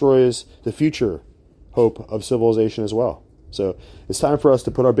 That destroys the future hope of civilization as well. So it's time for us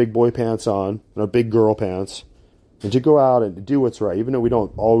to put our big boy pants on and our big girl pants and to go out and do what's right. Even though we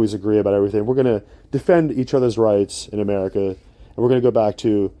don't always agree about everything, we're going to defend each other's rights in America, and we're going to go back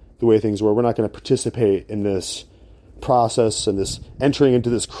to the way things were. We're not going to participate in this process and this entering into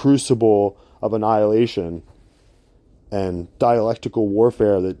this crucible of annihilation and dialectical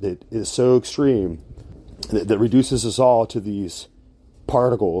warfare that is so extreme that reduces us all to these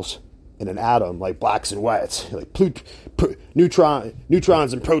particles in an atom, like blacks and whites, like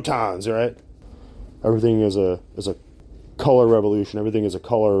neutrons and protons, right? Everything is a color revolution. Everything is a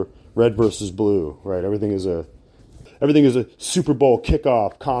color, red versus blue, right? Everything is a Super Bowl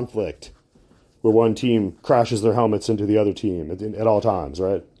kickoff conflict where one team crashes their helmets into the other team at all times,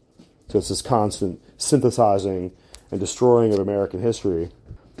 right? So it's this constant synthesizing and destroying of American history.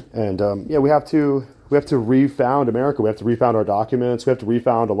 And we have to refound America. We have to refound our documents. We have to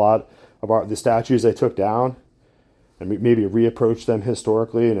refound a lot of the statues they took down, and maybe reapproach them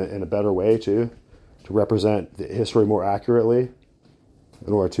historically in a better way too, to represent the history more accurately,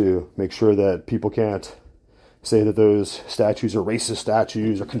 in order to make sure that people can't say that those statues are racist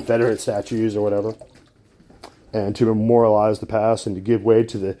statues or Confederate statues or whatever, and to memorialize the past and to give way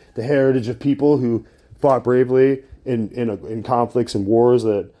to the heritage of people who fought bravely in conflicts and wars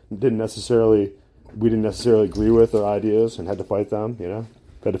that we didn't necessarily agree with their ideas, and had to fight them,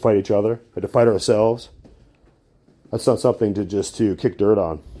 had to fight each other, had to fight ourselves. That's not something to kick dirt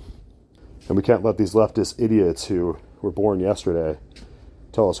on. And we can't let these leftist idiots who were born yesterday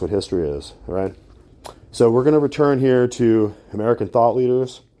tell us what history is, all right? So we're going to return here to American thought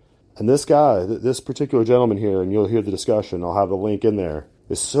leaders. And this guy, this particular gentleman here, and you'll hear the discussion, I'll have the link in there,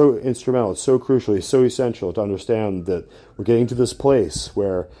 is so instrumental, it's so crucial, it's so essential to understand that we're getting to this place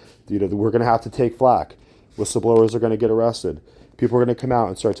where we're going to have to take flack. Whistleblowers are going to get arrested. People are going to come out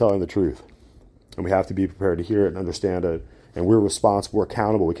and start telling the truth. And we have to be prepared to hear it and understand it. And we're responsible, we're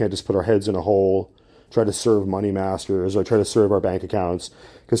accountable. We can't just put our heads in a hole, try to serve money masters, or try to serve our bank accounts.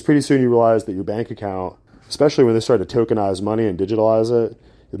 Because pretty soon you realize that your bank account, especially when they start to tokenize money and digitalize it,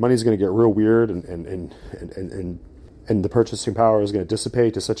 the money's going to get real weird, and the purchasing power is going to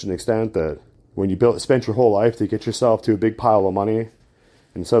dissipate to such an extent that when you spent your whole life to get yourself to a big pile of money,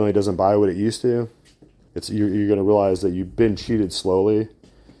 and suddenly it doesn't buy what it used to, you're going to realize that you've been cheated slowly,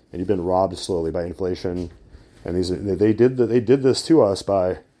 and you've been robbed slowly by inflation. And they did this to us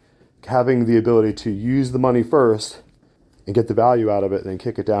by having the ability to use the money first and get the value out of it, and then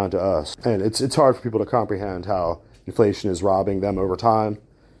kick it down to us. And it's hard for people to comprehend how inflation is robbing them over time,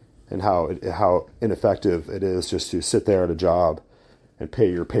 and how ineffective it is just to sit there at a job and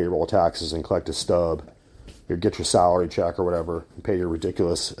pay your payroll taxes and collect a stub, or get your salary check or whatever, and pay your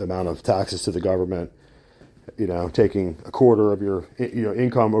ridiculous amount of taxes to the government, taking a quarter of your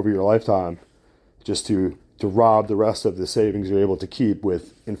income over your lifetime just to rob the rest of the savings you're able to keep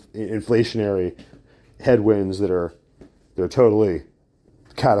with inflationary headwinds that are totally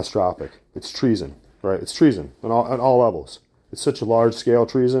catastrophic. It's treason, right? It's treason on all levels. It's such a large-scale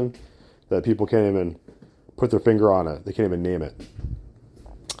treason that people can't even put their finger on it. They can't even name it.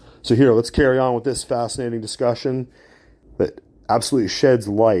 So here, let's carry on with this fascinating discussion that absolutely sheds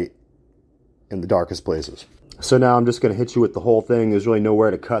light in the darkest places. So now I'm just going to hit you with the whole thing. There's really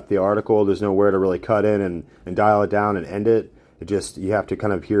nowhere to cut the article. There's nowhere to really cut in and dial it down and end it. You have to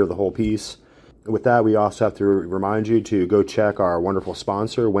kind of hear the whole piece. With that, we also have to remind you to go check our wonderful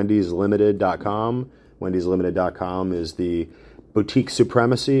sponsor, wendyslimited.com. wendyslimited.com is the boutique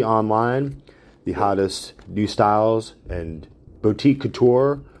supremacy online, the hottest new styles and boutique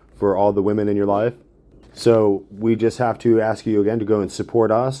couture for all the women in your life. So we just have to ask you again to go and support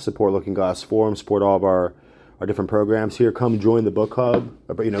us, support Looking Glass Forum, support all of our different programs here. Come join the book club,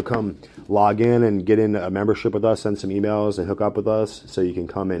 come log in and get in a membership with us, send some emails and hook up with us so you can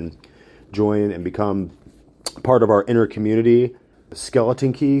come and join and become part of our inner community.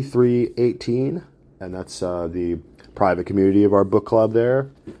 Skeleton Key 318, and that's the private community of our book club there.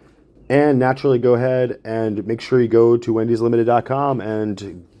 And naturally, go ahead and make sure you go to wendyslimited.com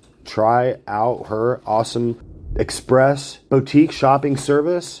and try out her awesome express boutique shopping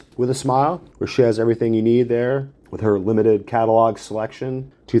service with a smile, where she has everything you need there with her limited catalog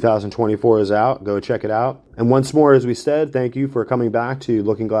selection. 2024 is out. Go check it out. And once more, as we said, thank you for coming back to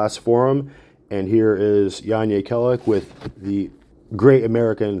Looking Glass Forum. And here is Yanye Kellick with the great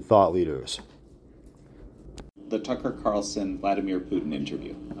American thought leaders. The Tucker Carlson Vladimir Putin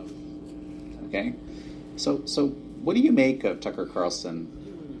interview. Okay, so what do you make of Tucker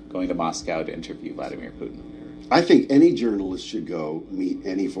Carlson going to Moscow to interview Vladimir Putin? I think any journalist should go meet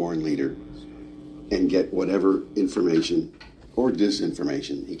any foreign leader and get whatever information or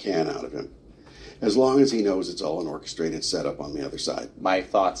disinformation he can out of him, as long as he knows it's all an orchestrated setup on the other side. My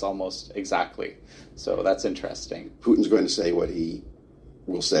thoughts almost exactly. So that's interesting. Putin's going to say what he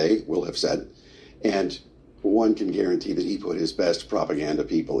will have said, and one can guarantee that he put his best propaganda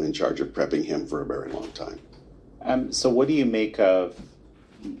people in charge of prepping him for a very long time. So what do you make of,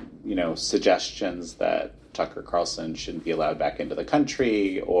 suggestions that Tucker Carlson shouldn't be allowed back into the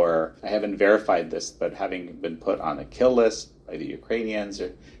country, or I haven't verified this, but having been put on a kill list by the Ukrainians,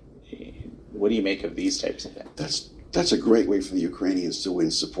 or what do you make of these types of things? That's That's a great way for the Ukrainians to win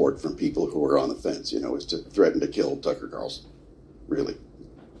support from people who are on the fence, is to threaten to kill Tucker Carlson. Really.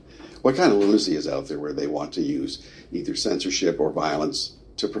 What kind of lunacy is out there where they want to use either censorship or violence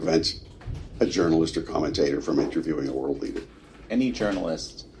to prevent a journalist or commentator from interviewing a world leader? Any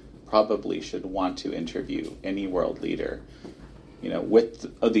journalist probably should want to interview any world leader, with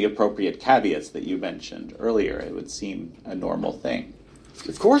the appropriate caveats that you mentioned earlier. It would seem a normal thing.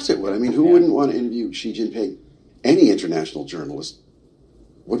 Of course it would. I mean, who wouldn't want to interview Xi Jinping? Any international journalist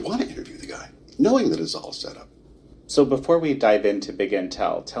would want to interview the guy, knowing that it's all set up. So before we dive into Big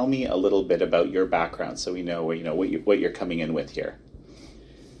Intel, tell me a little bit about your background so we know what you're coming in with here.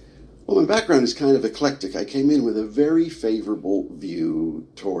 Well, my background is kind of eclectic. I came in with a very favorable view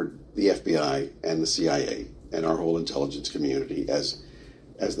toward the FBI and the CIA and our whole intelligence community as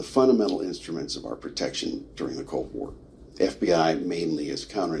the fundamental instruments of our protection during the Cold War. The FBI mainly as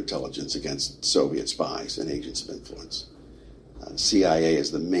counterintelligence against Soviet spies and agents of influence. CIA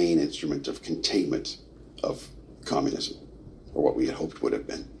is the main instrument of containment of communism, or what we had hoped would have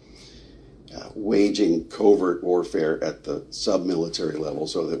been. Waging covert warfare at the sub-military level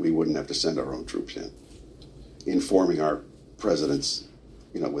so that we wouldn't have to send our own troops in. Informing our presidents,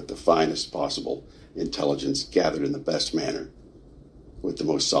 with the finest possible intelligence gathered in the best manner, with the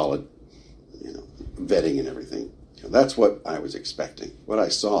most solid, vetting and everything. That's what I was expecting. What I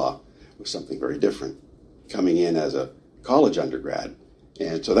saw was something very different, coming in as a college undergrad.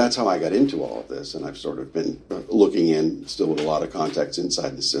 And so that's how I got into all of this, and I've sort of been looking in, still with a lot of contacts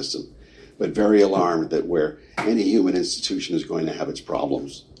inside the system, but very alarmed that where any human institution is going to have its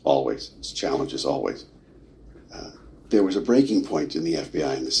problems, always, its challenges always. There was a breaking point in the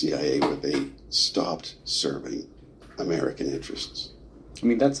FBI and the CIA where they stopped serving American interests. I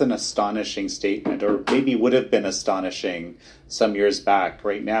mean, that's an astonishing statement, or maybe would have been astonishing some years back.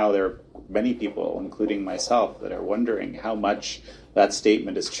 Right now, there are many people, including myself, that are wondering how much that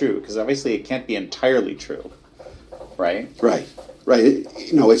statement is true, because obviously it can't be entirely true, right? Right.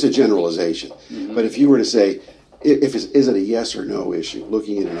 It's a generalization. Mm-hmm. But if you were to say, is it a yes or no issue,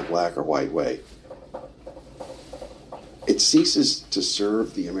 looking at it in a black or white way, it ceases to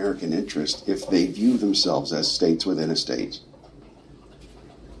serve the American interest if they view themselves as states within a state.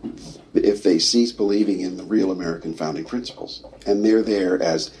 If they cease believing in the real American founding principles, and they're there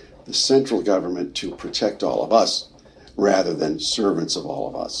as the central government to protect all of us rather than servants of all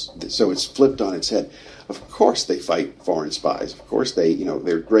of us. So it's flipped on its head. Of course they fight foreign spies. Of course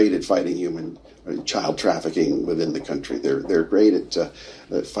they're great at fighting child trafficking within the country. They're great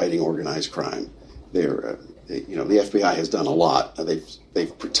at fighting organized crime. The FBI has done a lot.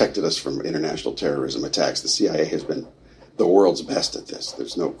 They've protected us from international terrorism attacks. The CIA has been the world's best at this.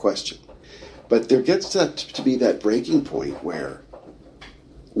 There's no question. But there gets to be that breaking point where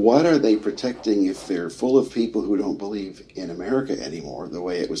what are they protecting if they're full of people who don't believe in America anymore, the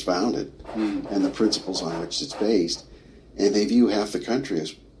way it was founded, and the principles on which it's based, and they view half the country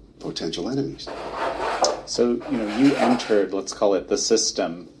as potential enemies? So, you entered, let's call it the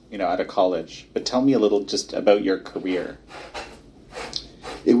system, out of college. But tell me a little just about your career.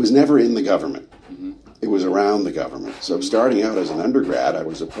 It was never in the government. Mm-hmm. It was around the government. So starting out as an undergrad, I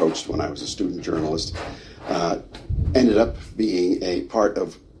was approached when I was a student journalist, ended up being a part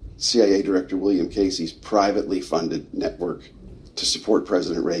of CIA Director William Casey's privately funded network to support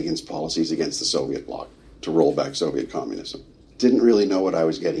President Reagan's policies against the Soviet bloc, to roll back Soviet communism. Didn't really know what I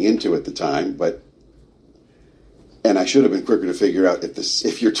was getting into at the time, and I should have been quicker to figure out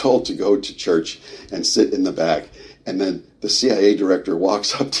if you're told to go to church and sit in the back, and then the CIA director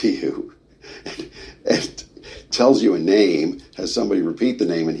walks up to you and tells you a name, has somebody repeat the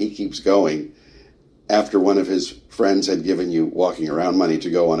name, and he keeps going after one of his friends had given you walking around money to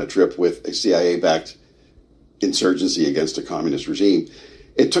go on a trip with a CIA-backed insurgency against a communist regime.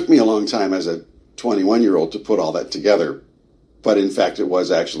 It took me a long time as a 21-year-old to put all that together, but in fact it was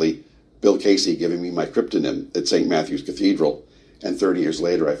actually Bill Casey giving me my cryptonym at St. Matthew's Cathedral, and 30 years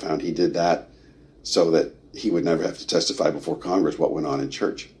later I found he did that so that he would never have to testify before Congress what went on in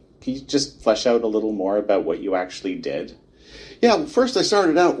church. Can you just flesh out a little more about what you actually did? Yeah, well, first I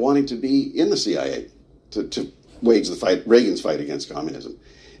started out wanting to be in the CIA to wage the fight, Reagan's fight against communism,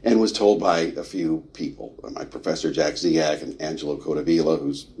 and was told by a few people, my professor Jack Ziak and Angelo Codavilla,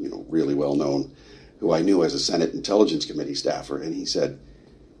 who's really well known, who I knew as a Senate Intelligence Committee staffer, and he said,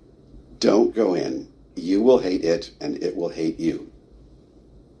 "Don't go in. You will hate it, and it will hate you.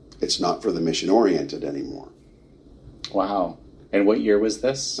 It's not for the mission-oriented anymore." Wow. And what year was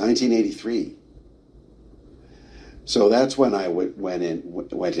this? 1983. So that's when I went in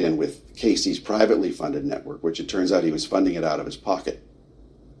with Casey's privately funded network, which it turns out he was funding it out of his pocket.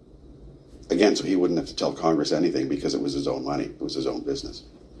 Again, again, so he wouldn't have to tell Congress anything because it was his own money. It was his own business.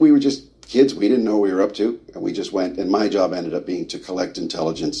 We were just kids. We didn't know what we were up to. And we just went. And my job ended up being to collect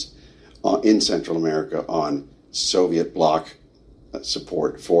intelligence in Central America on Soviet bloc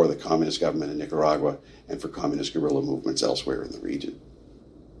support for the communist government in Nicaragua and for communist guerrilla movements elsewhere in the region.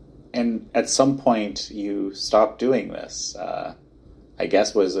 And at some point, you stopped doing this. I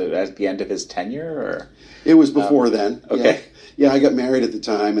guess, was it at the end of his tenure? Or it was before then. Okay. Yeah, I got married at the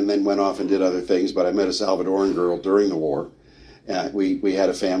time and then went off and did other things, but I met a Salvadoran girl during the war. We had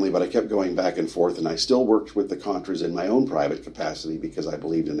a family, but I kept going back and forth, and I still worked with the Contras in my own private capacity because I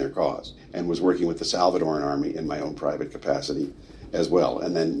believed in their cause, and was working with the Salvadoran army in my own private capacity as well,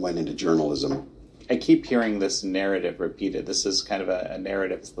 and then went into journalism. I keep hearing this narrative repeated. This is kind of a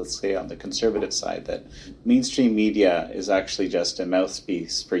narrative, let's say, on the conservative side, that mainstream media is actually just a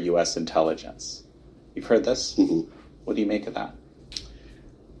mouthpiece for U.S. intelligence. You've heard this? Mm-hmm. What do you make of that?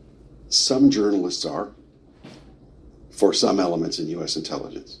 Some journalists are, for some elements in U.S.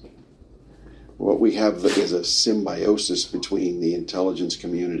 intelligence. What we have is a symbiosis between the intelligence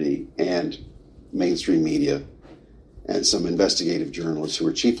community and mainstream media and some investigative journalists who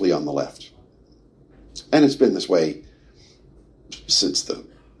are chiefly on the left. And it's been this way since the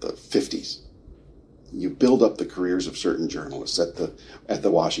 50s. You build up the careers of certain journalists at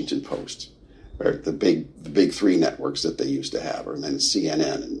the Washington Post, or the big three networks that they used to have, or then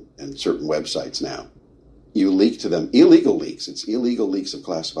CNN and certain websites now. You leak to them illegal leaks. It's illegal leaks of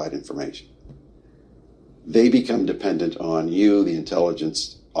classified information. They become dependent on you, the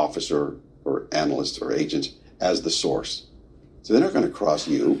intelligence officer or analyst or agent, as the source. So they're not going to cross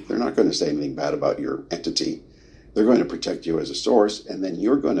you. They're not going to say anything bad about your entity. They're going to protect you as a source, and then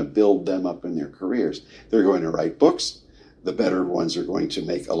you're going to build them up in their careers. They're going to write books. The better ones are going to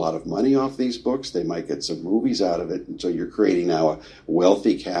make a lot of money off these books. They might get some movies out of it. And so you're creating now a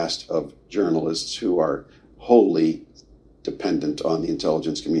wealthy cast of journalists who are wholly dependent on the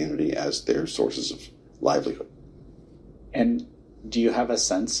intelligence community as their sources of livelihood. And do you have a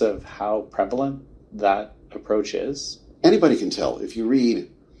sense of how prevalent that approach is? Anybody can tell. If you read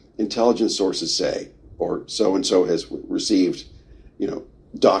intelligence sources say, or so-and-so has received,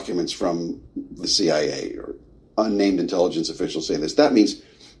 documents from the CIA, or unnamed intelligence officials say this, that means,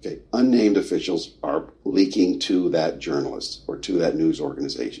 unnamed officials are leaking to that journalist or to that news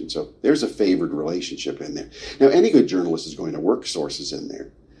organization. So there's a favored relationship in there. Now, any good journalist is going to work sources in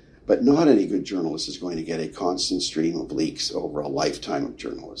there, but not any good journalist is going to get a constant stream of leaks over a lifetime of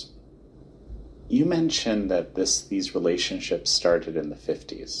journalism. You mentioned that these relationships started in the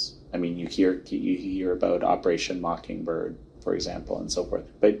 50s. I mean, you hear about Operation Mockingbird, for example, and so forth.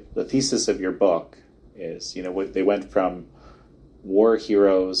 But the thesis of your book is, they went from war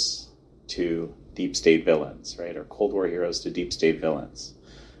heroes to deep state villains, right? Or Cold War heroes to deep state villains.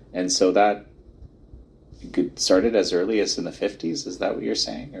 And so that started as early as in the 50s. Is that what you're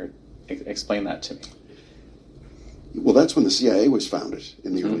saying? Or explain that to me. Well, that's when the CIA was founded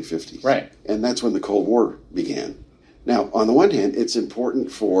in the early 50s. Right. And that's when the Cold War began. Now, on the one hand, it's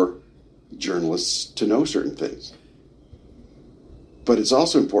important for journalists to know certain things. But it's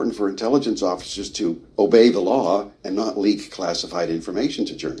also important for intelligence officers to obey the law and not leak classified information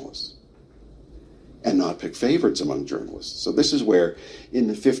to journalists. And not pick favorites among journalists. So this is where, in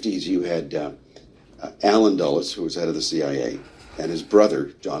the 50s, you had Allen Dulles, who was head of the CIA, and his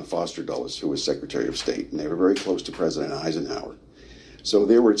brother, John Foster Dulles, who was Secretary of State, and they were very close to President Eisenhower. So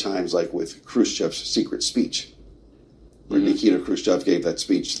there were times like with Khrushchev's secret speech, where Nikita Khrushchev gave that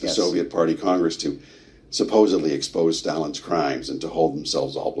speech to the Soviet Party Congress to supposedly expose Stalin's crimes and to hold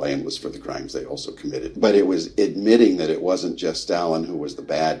themselves all blameless for the crimes they also committed. But it was admitting that it wasn't just Stalin who was the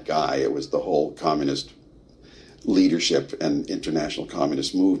bad guy, it was the whole communist leadership and international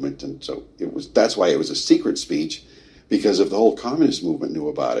communist movement. And so that's why it was a secret speech, because if the whole communist movement knew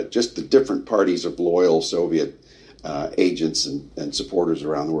about it, just the different parties of loyal Soviet agents and supporters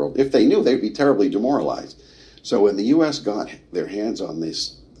around the world, if they knew, they'd be terribly demoralized. So when the U.S. got their hands on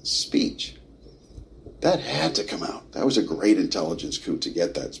this speech, that had to come out. That was a great intelligence coup to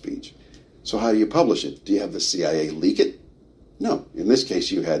get that speech. So how do you publish it? Do you have the CIA leak it? No. In this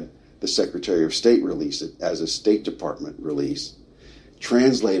case, you had the Secretary of State release it as a State Department release,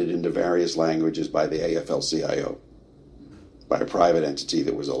 translated into various languages by the AFL-CIO, by a private entity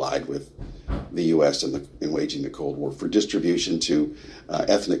that was allied with the U.S. in waging the Cold War, for distribution to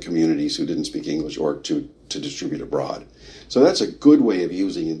ethnic communities who didn't speak English, or to distribute abroad. So that's a good way of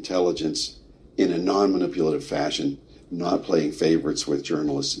using intelligence in a non-manipulative fashion, not playing favorites with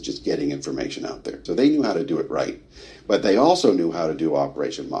journalists and just getting information out there. So they knew how to do it right. But they also knew how to do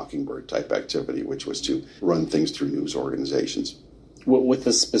Operation Mockingbird type activity, which was to run things through news organizations With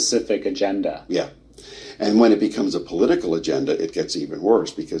a specific agenda. Yeah. And when it becomes a political agenda, it gets even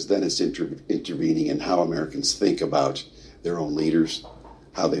worse, because then it's intervening in how Americans think about their own leaders,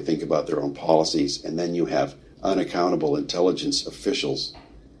 how they think about their own policies, and then you have unaccountable intelligence officials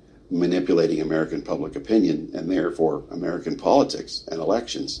manipulating American public opinion and therefore American politics and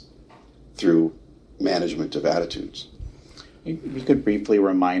elections through management of attitudes. You could briefly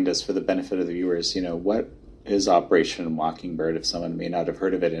remind us, for the benefit of the viewers, what is Operation Mockingbird, if someone may not have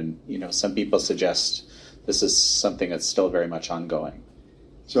heard of it, and some people suggest this is something that's still very much ongoing.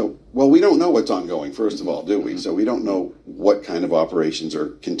 So, well, we don't know what's ongoing, first of all, do we? So we don't know what kind of operations are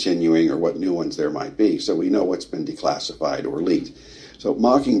continuing or what new ones there might be. So we know what's been declassified or leaked. So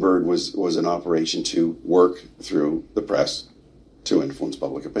Mockingbird was an operation to work through the press to influence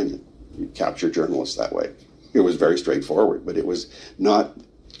public opinion. You capture journalists that way. It was very straightforward, but it was not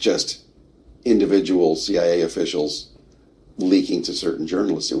just individual CIA officials leaking to certain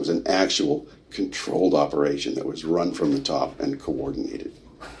journalists. It was an actual controlled operation that was run from the top and coordinated.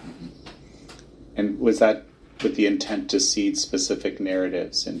 And was that with the intent to seed specific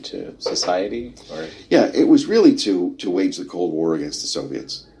narratives into society? Or? Yeah, it was really to wage the Cold War against the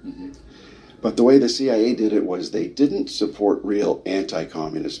Soviets. Mm-hmm. But the way the CIA did it was they didn't support real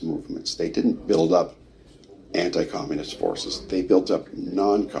anti-communist movements. They didn't build up anti-communist forces. They built up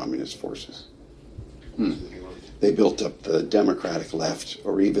non-communist forces. They built up the democratic left,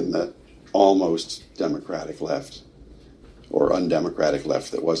 or even the almost democratic left, or undemocratic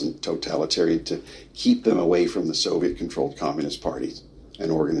left that wasn't totalitarian, to keep them away from the Soviet-controlled communist parties and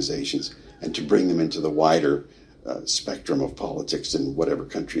organizations, and to bring them into the wider spectrum of politics in whatever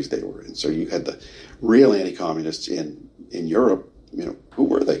countries they were in. So you had the real anti-communists in Europe. Who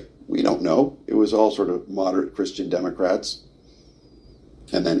were they? We don't know. It was all sort of moderate Christian Democrats,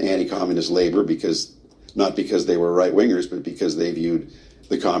 and then anti-communist labor, not because they were right-wingers, but because they viewed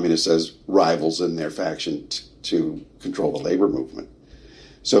the communists as rivals in their faction to control the labor movement.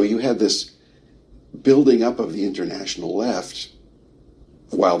 So you had this building up of the international left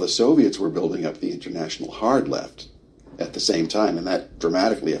while the Soviets were building up the international hard left at the same time, and that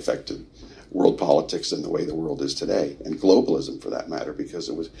dramatically affected world politics and the way the world is today, and globalism for that matter,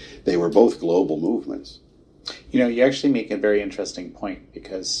 because they were both global movements. You actually make a very interesting point,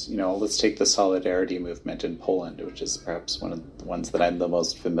 because, let's take the Solidarity movement in Poland, which is perhaps one of the ones that I'm the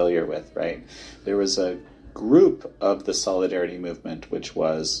most familiar with, right? There was a group of the Solidarity movement which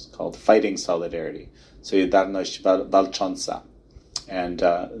was called Fighting Solidarity, Solidarność Walcząca. And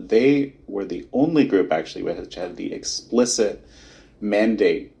they were the only group, actually, which had the explicit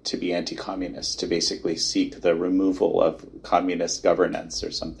mandate to be anti-communist, to basically seek the removal of communist governance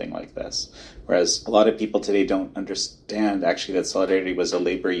or something like this. Whereas a lot of people today don't understand, actually, that Solidarity was a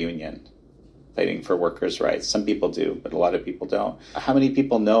labor union fighting for workers' rights. Some people do, but a lot of people don't. How many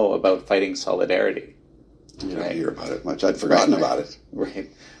people know about Fighting Solidarity? You don't hear about it much. I'd forgotten about it. Right.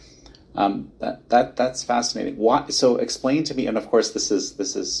 That's fascinating. Why? So explain to me, and of course this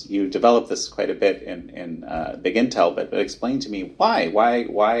is you develop this quite a bit in Big Intel, but explain to me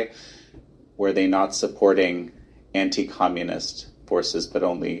why were they not supporting anti-communist forces but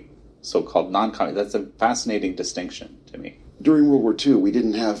only so-called non-communist? That's a fascinating distinction to me. During World War II, we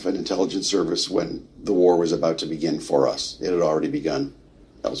didn't have an intelligence service when the war was about to begin for us. It had already begun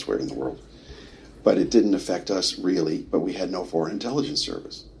elsewhere in the world. But it didn't affect us really, but we had no foreign intelligence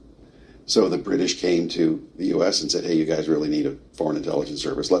service. So the British came to the U.S. and said, hey, you guys really need a foreign intelligence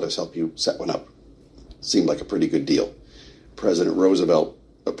service. Let us help you set one up. Seemed like a pretty good deal. President Roosevelt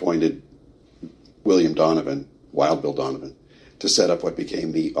appointed William Donovan, Wild Bill Donovan, to set up what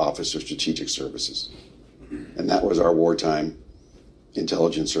became the Office of Strategic Services. And that was our wartime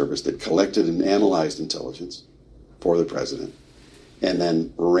intelligence service that collected and analyzed intelligence for the president and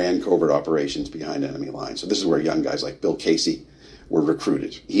then ran covert operations behind enemy lines. So this is where young guys like Bill Casey were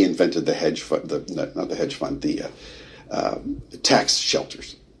recruited. He invented the hedge fund, the tax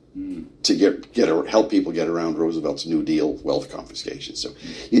shelters to help people get around Roosevelt's New Deal wealth confiscation. So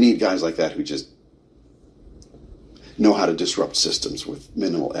you need guys like that who just know how to disrupt systems with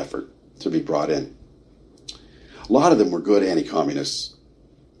minimal effort to be brought in. A lot of them were good anti-communists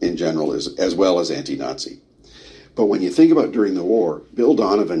in general, as well as anti-Nazi. But when you think about during the war, Bill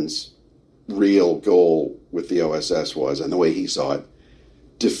Donovan's real goal with the OSS was, and the way he saw it,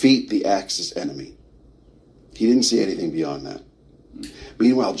 defeat the Axis enemy. He didn't see anything beyond that.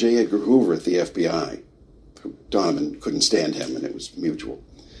 Meanwhile, J. Edgar Hoover at the FBI, Donovan couldn't stand him, and it was mutual,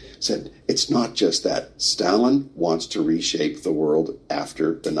 said, it's not just that. Stalin wants to reshape the world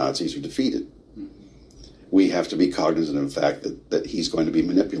after the Nazis are defeated. We have to be cognizant of the fact that he's going to be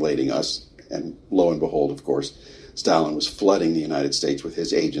manipulating us. And lo and behold, of course, Stalin was flooding the United States with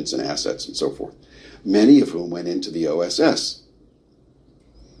his agents and assets and so forth, many of whom went into the OSS.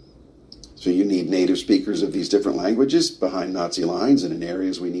 So you need native speakers of these different languages behind Nazi lines and in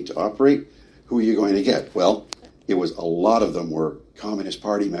areas we need to operate. Who are you going to get? Well, it was a lot of them were Communist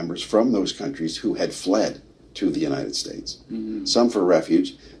Party members from those countries who had fled to the United States. Mm-hmm. Some for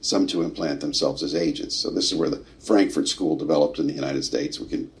refuge, some to implant themselves as agents. So this is where the Frankfurt School developed in the United States. We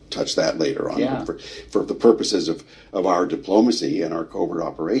can touch that later on. Yeah. For the purposes of our diplomacy and our covert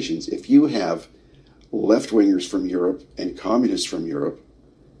operations, if you have left-wingers from Europe and communists from Europe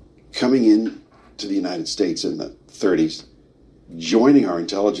coming in to the United States in the 30s, joining our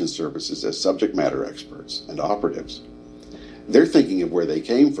intelligence services as subject matter experts and operatives, they're thinking of where they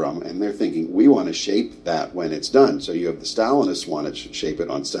came from, and they're thinking, we want to shape that when it's done. So you have the Stalinists want to shape it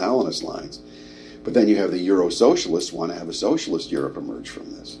on Stalinist lines, but then you have the Euro-socialists want to have a socialist Europe emerge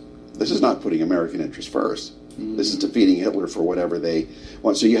from this. This is not putting American interests first. Mm-hmm. This is defeating Hitler for whatever they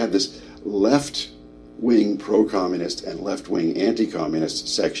want. So you have this left-wing pro-communist and left-wing anti-communist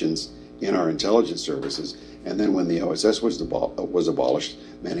sections in our intelligence services, and then when the OSS was abolished,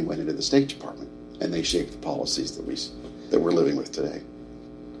 Manning went into the State Department, and they shaped the policies that we're living with today.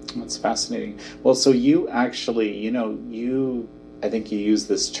 That's fascinating. Well, so you actually, I think you used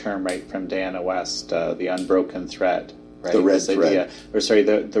this term right from Diana West, the unbroken thread, right? The red thread.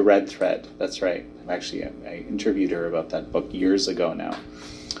 The red thread. That's right. I interviewed her about that book years ago now.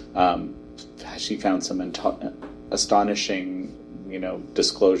 She found some astonishing,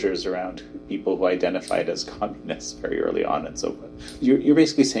 disclosures around people who identified as communists very early on and so forth. You're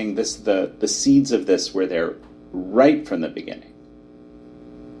basically saying this, the seeds of this were there right from the beginning,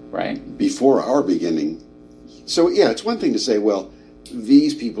 right? Before our beginning. So, yeah, it's one thing to say, well,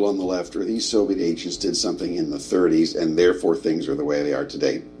 these people on the left or these Soviet agents did something in the 30s and therefore things are the way they are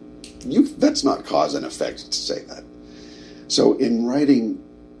today. That's not cause and effect to say that. So in writing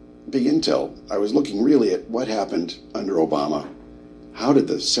Big Intel, I was looking really at what happened under Obama. How did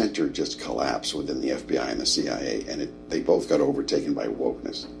the center just collapse within the FBI and the CIA? And they both got overtaken by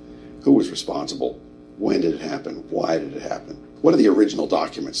wokeness. Who was responsible? When did it happen? Why did it happen? What are the original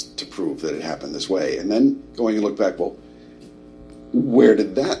documents to prove that it happened this way? And then going and look back, well, where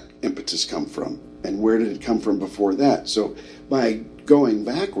did that impetus come from? And where did it come from before that? So by going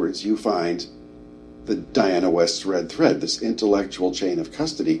backwards, you find the Diana West's red thread, this intellectual chain of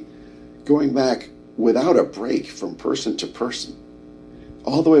custody, going back without a break from person to person,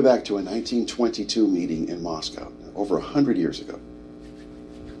 all the way back to a 1922 meeting in Moscow, over 100 years ago,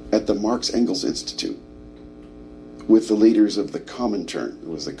 at the Marx Engels Institute, with the leaders of the Comintern. It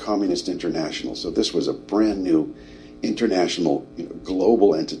was the Communist International. So this was a brand new international,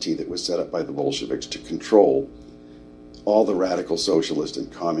 global entity that was set up by the Bolsheviks to control all the radical socialist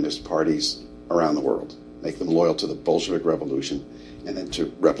and communist parties around the world, make them loyal to the Bolshevik Revolution, and then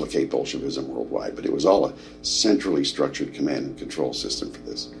to replicate Bolshevism worldwide. But it was all a centrally structured command and control system for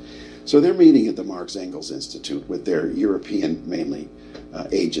this. So they're meeting at the Marx Engels Institute with their European, mainly,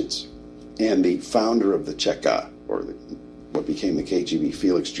 agents, and the founder of the Cheka, or what became the KGB,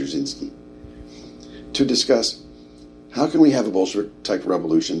 Felix Dzerzhinsky, to discuss how can we have a Bolshevik-type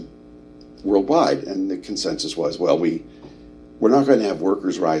revolution worldwide. And the consensus was, well, we're not going to have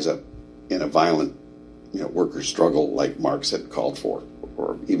workers rise up in a violent workers' struggle like Marx had called for,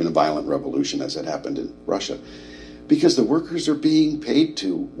 or even a violent revolution as had happened in Russia, because the workers are being paid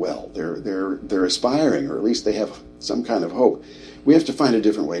too well. They're aspiring, or at least they have some kind of hope. We have to find a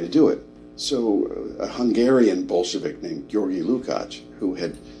different way to do it. So a Hungarian Bolshevik named György Lukács, who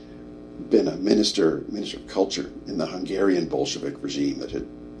had been a minister of culture in the Hungarian Bolshevik regime that had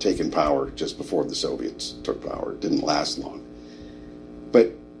taken power just before the Soviets took power. It didn't last long.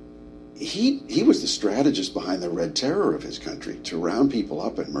 But he was the strategist behind the Red Terror of his country, to round people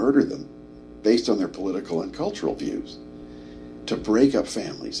up and murder them based on their political and cultural views, to break up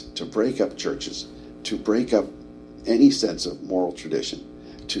families, to break up churches, to break up any sense of moral tradition,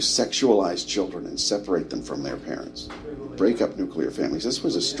 to sexualize children and separate them from their parents, break up nuclear families. This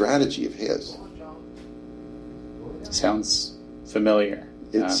was a strategy of his. Sounds familiar.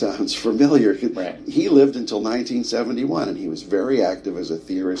 It sounds familiar. Right. He lived until 1971, and he was very active as a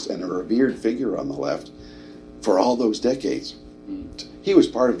theorist and a revered figure on the left for all those decades. Mm. He was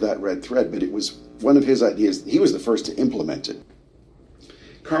part of that red thread, but it was one of his ideas. He was the first to implement it.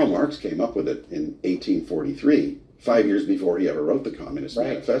 Karl Marx came up with it in 1843, 5 years before he ever wrote the Communist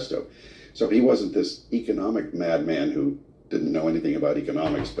Manifesto. So he wasn't this economic madman who didn't know anything about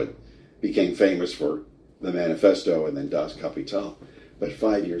economics, but became famous for the Manifesto and then Das Kapital. But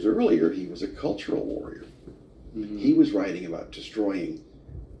 5 years earlier, he was a cultural warrior. Mm-hmm. He was writing about destroying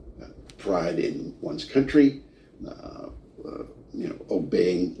pride in one's country,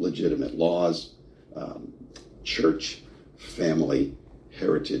 obeying legitimate laws, church, family,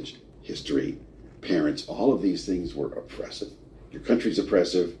 heritage, history, parents. All of these things were oppressive. Your country's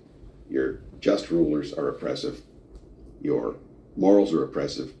oppressive. Your just rulers are oppressive. Your morals are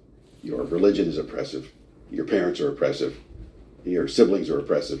oppressive. Your religion is oppressive. Your parents are oppressive. Your siblings are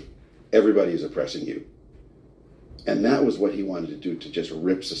oppressive. Everybody is oppressing you. And that was what he wanted to do, to just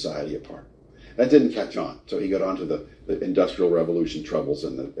rip society apart. That didn't catch on. So he got onto the Industrial Revolution troubles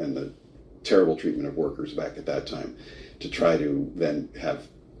and the terrible treatment of workers back at that time, to try to then have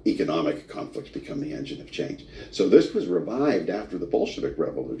economic conflicts become the engine of change. So this was revived after the Bolshevik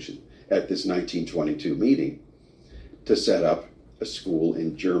Revolution at this 1922 meeting, to set up a school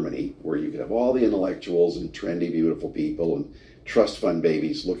in Germany where you could have all the intellectuals and trendy, beautiful people and trust fund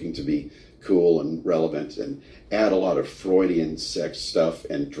babies looking to be cool and relevant, and add a lot of Freudian sex stuff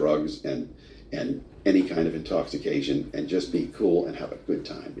and drugs and any kind of intoxication, and just be cool and have a good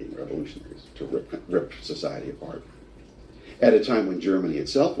time being revolutionaries, to rip society apart. At a time when Germany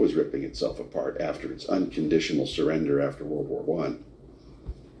itself was ripping itself apart after its unconditional surrender after World War I,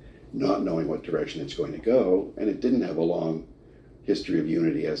 not knowing what direction it's going to go, and it didn't have a long history of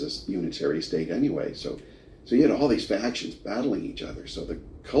unity as a unitary state anyway. So you had all these factions battling each other. So the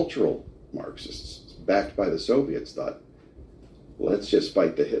cultural Marxists, backed by the Soviets, thought, let's just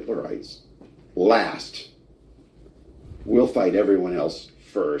fight the Hitlerites last. We'll fight everyone else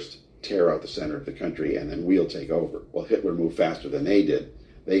first, tear out the center of the country, and then we'll take over. Well, Hitler moved faster than they did.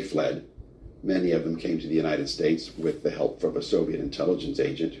 They fled. Many of them came to the United States with the help of a Soviet intelligence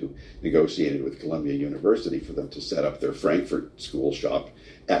agent who negotiated with Columbia University for them to set up their Frankfurt school shop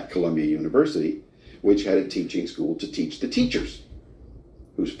at Columbia University, which had a teaching school to teach the teachers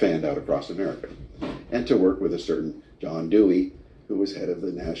who fanned out across America, and to work with a certain John Dewey, who was head of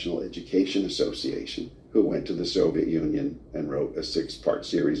the National Education Association, who went to the Soviet Union and wrote a 6-part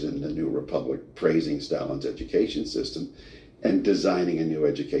series in the New Republic praising Stalin's education system and designing a new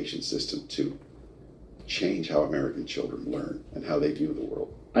education system to change how American children learn and how they view the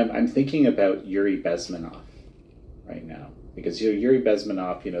world. I'm thinking about Yuri Bezmenov right now, because Yuri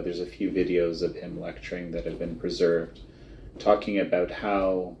Bezmenov, there's a few videos of him lecturing that have been preserved, talking about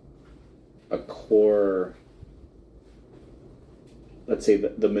how a core, let's say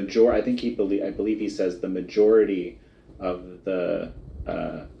the majority, I believe he says the majority of the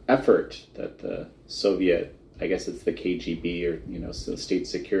effort that the Soviet, I guess it's the KGB or state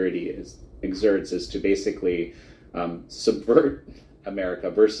security exerts is to basically subvert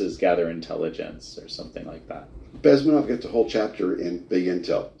America versus gather intelligence or something like that. Bezmenov gets a whole chapter in Big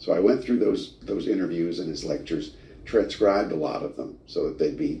Intel. So I went through those interviews and his lectures, transcribed a lot of them so that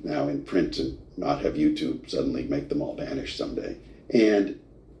they'd be now in print and not have YouTube suddenly make them all vanish someday. And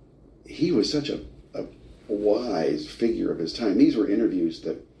he was such a wise figure of his time. These were interviews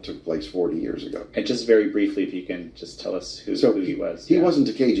that took place 40 years ago. And just very briefly, if you can just tell us who he was. He wasn't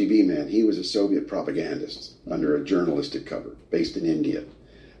a KGB man. He was a Soviet propagandist under a journalistic cover based in India.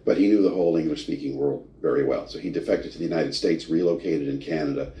 But he knew the whole English-speaking world very well. So he defected to the United States, relocated in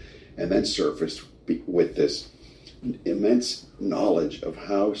Canada, and then surfaced with this immense knowledge of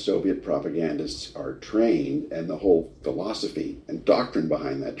how Soviet propagandists are trained and the whole philosophy and doctrine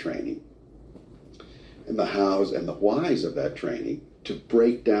behind that training, and the hows and the whys of that training, to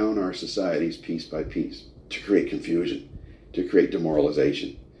break down our societies piece by piece, to create confusion, to create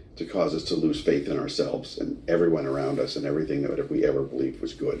demoralization, to cause us to lose faith in ourselves and everyone around us and everything that we ever believed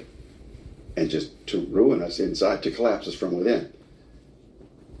was good, and just to ruin us inside, to collapse us from within,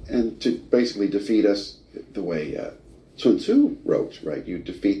 and to basically defeat us the way Sun Tzu wrote, right? You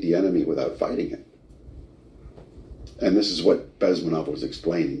defeat the enemy without fighting him. And this is what Bezmenov was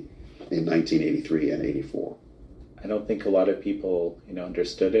explaining in 1983 and 84. I don't think a lot of people,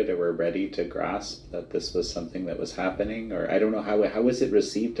 understood it or were ready to grasp that this was something that was happening, or I don't know how was it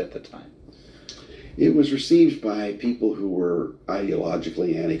received at the time? It was received by people who were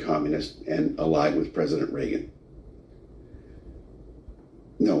ideologically anti-communist and allied with President Reagan.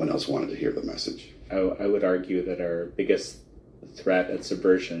 No one else wanted to hear the message. I would argue that our biggest threat at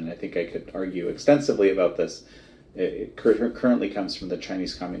subversion, and I think I could argue extensively about this, it currently comes from the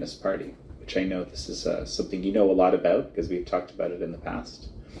Chinese Communist Party, which I know this is something you know a lot about because we've talked about it in the past,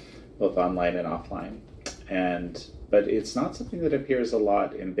 both online and offline. But it's not something that appears a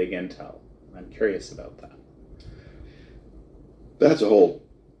lot in Big Intel. I'm curious about that. That's a whole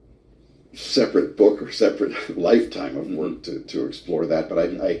separate book or separate lifetime of work to explore that. But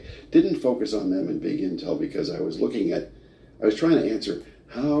I didn't focus on them in Big Intel because I was trying to answer,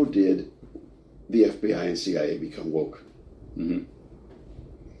 how did the FBI and CIA become woke? Mm-hmm.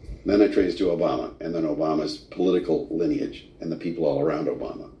 Then I traced to Obama, and then Obama's political lineage and the people all around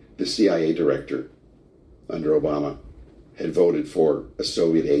Obama. The CIA director under Obama had voted for a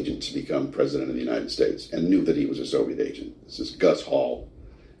Soviet agent to become president of the United States and knew that he was a Soviet agent. This is Gus Hall,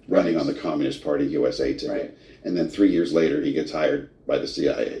 running on the Communist Party USA ticket. Right. And then 3 years later, he gets hired by the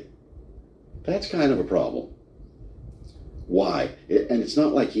CIA. That's kind of a problem. Why? And it's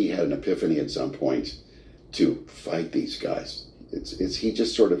not like he had an epiphany at some point to fight these guys. It's he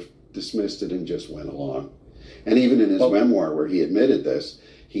just sort of dismissed it and just went along. And even in his memoir, where he admitted this,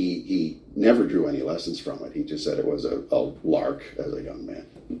 he never drew any lessons from it. He just said it was a lark as a young man.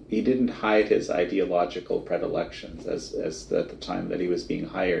 He didn't hide his ideological predilections as at the time that he was being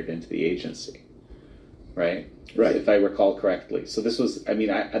hired into the agency, right? Right. If I recall correctly. So this was, I mean,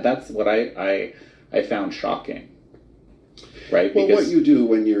 that's what I found shocking. Right. Well, because, what you do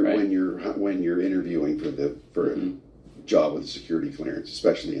when you're interviewing for a job with security clearance,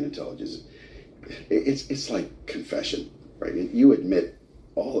 especially in intelligence, it's like confession, right? You admit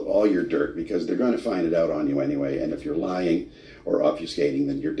all your dirt because they're going to find it out on you anyway. And if you're lying or obfuscating,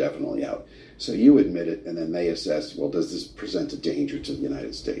 then you're definitely out. So you admit it, and then they assess, well, does this present a danger to the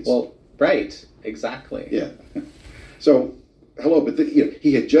United States? Well, right, exactly. Yeah. So, hello, but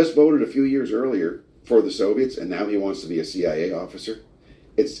he had just voted a few years earlier for the Soviets, and now he wants to be a CIA officer.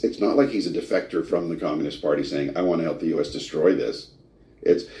 It's not like he's a defector from the Communist Party saying, I want to help the U.S. destroy this.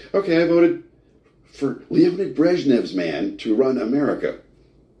 It's, okay, I voted for Leonid Brezhnev's man to run America.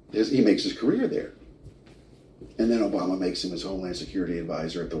 He makes his career there. And then Obama makes him his Homeland Security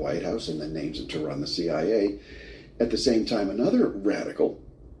advisor at the White House and then names him to run the CIA. At the same time, another radical,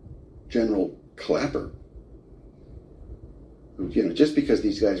 General Clapper, who, just because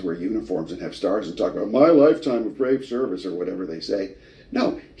these guys wear uniforms and have stars and talk about my lifetime of brave service or whatever they say.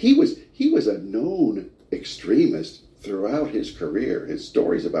 No, he was a known extremist throughout his career. His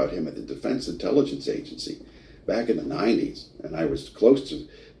stories about him at the Defense Intelligence Agency back in the 90s, and I was close to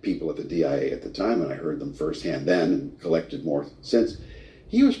people at the DIA at the time, and I heard them firsthand then and collected more since.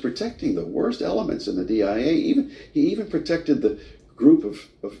 He was protecting the worst elements in the DIA. He even protected the group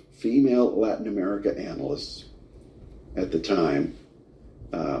of female Latin America analysts at the time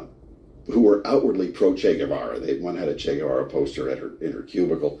who were outwardly pro-Che Guevara. One had a Che Guevara poster in her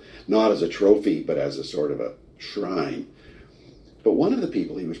cubicle, not as a trophy, but as a sort of a shrine. But one of the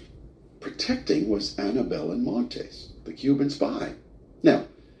people he was protecting was Ana Belén Montes, the Cuban spy. Now,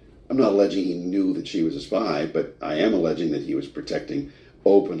 I'm not alleging he knew that she was a spy, but I am alleging that he was protecting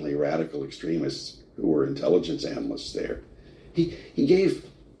openly radical extremists who were intelligence analysts there. He gave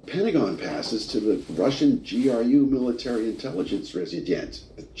Pentagon passes to the Russian GRU military intelligence resident,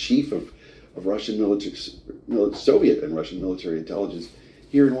 the chief of Russian Soviet and Russian military intelligence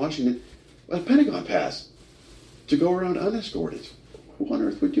here in Washington, a Pentagon pass to go around unescorted. Who on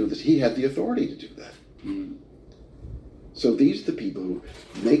earth would do this? He had the authority to do that. Mm. So these are the people who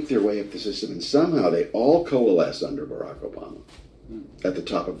make their way up the system, and somehow they all coalesce under Barack Obama at the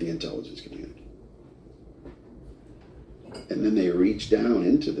top of the intelligence community. And then they reach down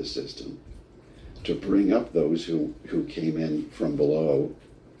into the system to bring up those who came in from below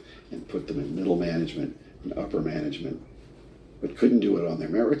and put them in middle management and upper management, but couldn't do it on their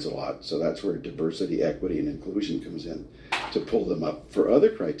merits a lot. So that's where diversity, equity, and inclusion comes in to pull them up for other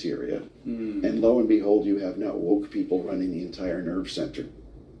criteria. Mm. And lo and behold, you have now woke people running the entire nerve center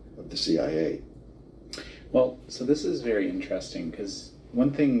of the CIA. Well, so this is very interesting because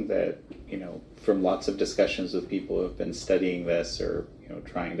one thing that, from lots of discussions with people who have been studying this or,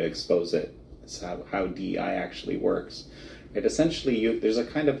 trying to expose it, is how DI actually works. Right? Essentially, there's a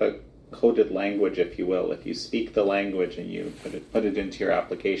kind of a coded language, if you will. If you speak the language and you put it into your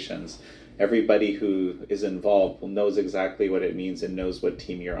applications, everybody who is involved knows exactly what it means and knows what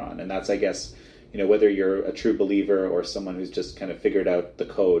team you're on. And that's, I guess, whether you're a true believer or someone who's just kind of figured out the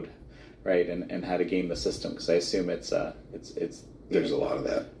code, right, and how to game the system. Because I assume it's there's a lot of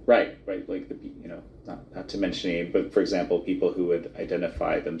that. Right. Like not to mention any, but for example, people who would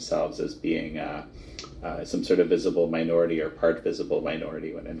identify themselves as being some sort of visible minority or part visible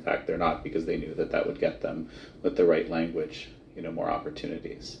minority, when in fact they're not, because they knew that would get them with the right language, more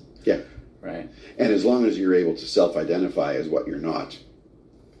opportunities. Yeah. Right. And as long as you're able to self-identify as what you're not,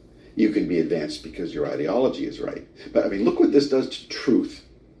 you can be advanced because your ideology is right. But I mean, look what this does to truth.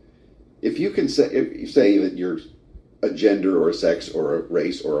 If you say that you're a gender or a sex or a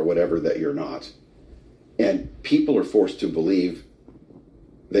race or whatever that you're not, and people are forced to believe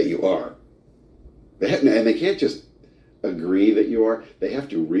that you are, and they can't just agree that you are, they have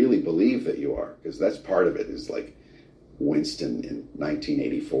to really believe that you are, because that's part of it. Is like Winston in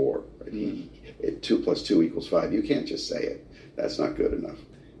 1984, right? 2 + 2 = 5. You can't just say it. That's not good enough.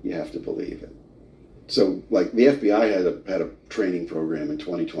 you have to believe it. So, like, the FBI had a training program in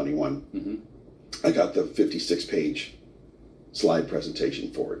 2021. Mm-hmm. I got the 56-page slide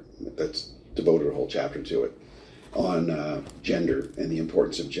presentation for it. That's devoted a whole chapter to it on gender and the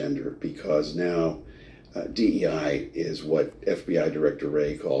importance of gender, because now DEI is what FBI Director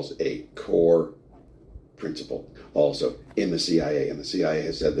Wray calls a core principle also in the CIA. And the CIA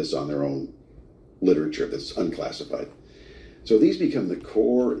has said this on their own literature that's unclassified. So these become the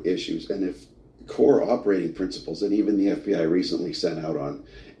core issues, and if core operating principles, and even the FBI recently sent out on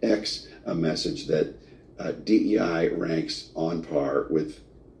X a message that DEI ranks on par with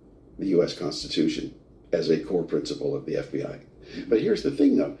the U.S. Constitution as a core principle of the FBI. But here's the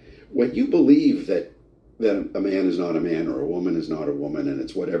thing, though. When you believe that a man is not a man or a woman is not a woman, and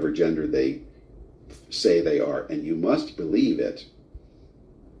it's whatever gender they say they are, and you must believe it,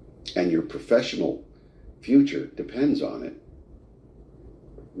 and your professional future depends on it,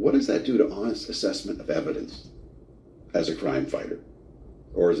 what does that do to honest assessment of evidence as a crime fighter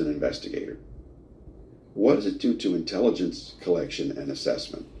or as an investigator? What does it do to intelligence collection and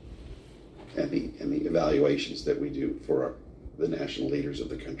assessment and the evaluations that we do for the national leaders of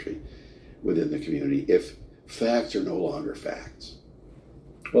the country within the community if facts are no longer facts?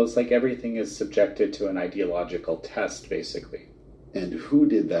 Well, it's like everything is subjected to an ideological test, basically. And who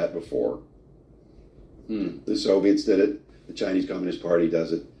did that before? The Soviets did it. The Chinese Communist Party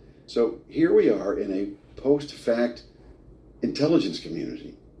does it. So here we are in a post-fact intelligence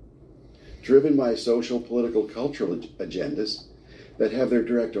community driven by social, political, cultural agendas that have their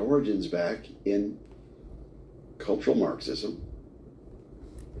direct origins back in cultural Marxism,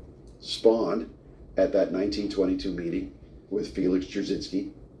 spawned at that 1922 meeting with Felix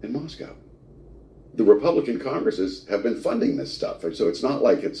Dzerzhinsky in Moscow. The Republican Congresses have been funding this stuff, so it's not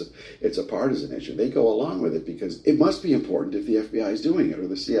like it's a partisan issue. They go along with it because it must be important if the FBI is doing it or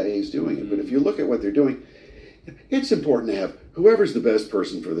the CIA is doing it. But if you look at what they're doing, it's important to have whoever's the best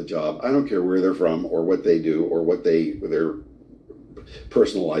person for the job. I don't care where they're from or what they do or what their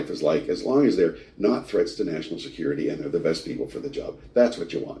personal life is like, as long as they're not threats to national security and they're the best people for the job. That's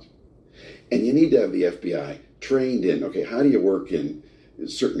what you want. And you need to have the FBI trained in, okay, how do you work in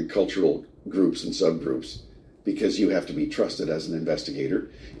certain cultural groups and subgroups, because you have to be trusted as an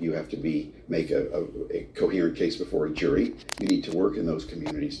investigator. You have to make a coherent case before a jury. You need to work in those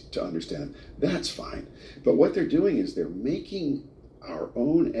communities to understand them. That's fine. But what they're doing is they're making our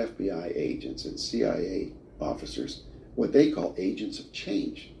own FBI agents and CIA officers what they call agents of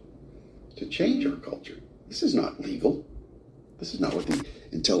change, to change our culture. This is not legal. This is not what the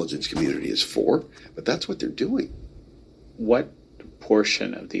intelligence community is for, but that's what they're doing. What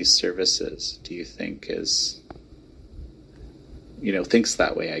portion of these services do you think is, thinks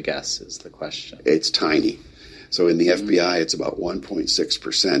that way, I guess, is the question. It's tiny. So in the FBI, it's about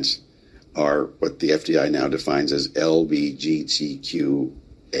 1.6% are what the FBI now defines as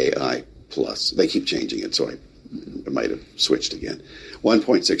LGBTQAI+. They keep changing it, so I might have switched again.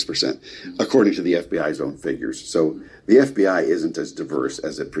 1.6%, according to the FBI's own figures. So the FBI isn't as diverse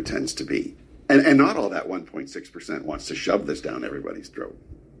as it pretends to be. And not all that 1.6% wants to shove this down everybody's throat.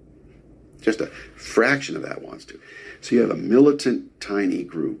 Just a fraction of that wants to. So you have a militant, tiny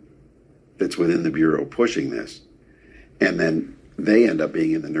group that's within the Bureau pushing this, and then they end up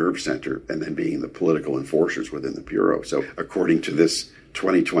being in the nerve center and then being the political enforcers within the Bureau. So according to this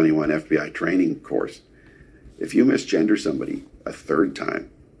 2021 FBI training course, if you misgender somebody a third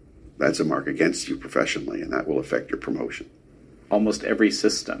time, that's a mark against you professionally, and that will affect your promotion. Almost every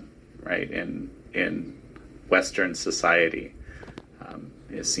system, right, in Western society,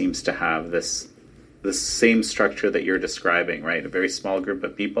 it seems to have this same structure that you're describing, right? A very small group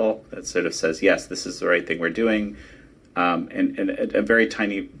of people that sort of says, yes, this is the right thing we're doing, and a very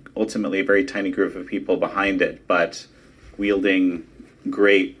tiny, ultimately a very tiny group of people behind it, but wielding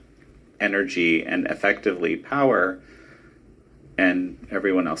great energy and effectively power, and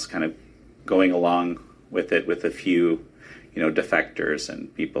everyone else kind of going along with it with a few defectors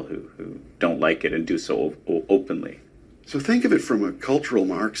and people who don't like it and do so openly. So think of it from a cultural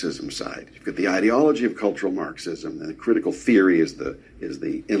Marxism side. You've got the ideology of cultural Marxism, and the critical theory is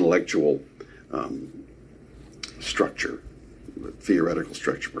the intellectual structure, the theoretical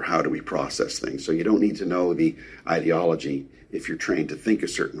structure for how do we process things. So you don't need to know the ideology if you're trained to think a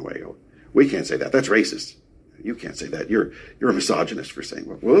certain way. We can't say that. That's racist. You can't say that. You're a misogynist for saying,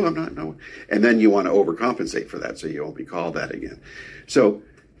 well, I'm not. No. And then you want to overcompensate for that so you won't be called that again. So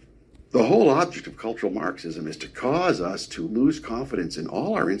the whole object of cultural Marxism is to cause us to lose confidence in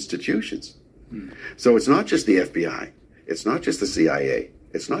all our institutions. So it's not just the FBI. It's not just the CIA.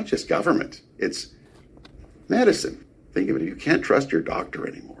 It's not just government. It's medicine. Think of it. You can't trust your doctor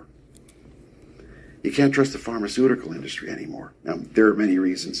anymore. You can't trust the pharmaceutical industry anymore. Now, there are many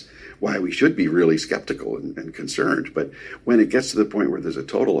reasons why we should be really skeptical and concerned, but when it gets to the point where there's a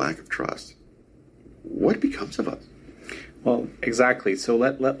total lack of trust, what becomes of us? Well, exactly. So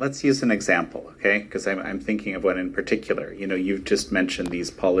let's use an example, okay? Because I'm thinking of one in particular. You've just mentioned these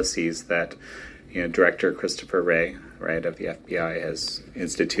policies that, Director Christopher Wray, right, of the FBI has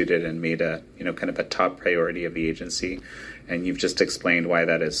instituted and made a, kind of a top priority of the agency. And you've just explained why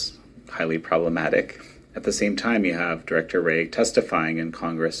that is highly problematic. At the same time, you have Director Wray testifying in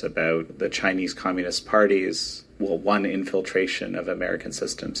Congress about the Chinese Communist Party's, one, infiltration of American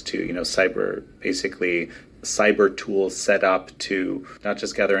systems, two, cyber tools set up to not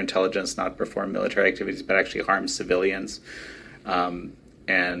just gather intelligence, not perform military activities, but actually harm civilians.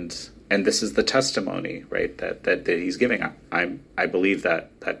 And this is the testimony, right, that he's giving. I believe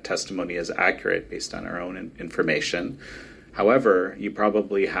that testimony is accurate based on our own information. However, you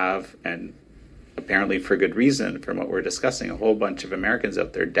probably have, and apparently for good reason from what we're discussing, a whole bunch of Americans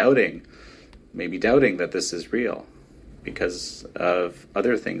out there doubting that this is real because of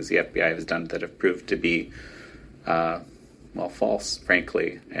other things the FBI has done that have proved to be, false,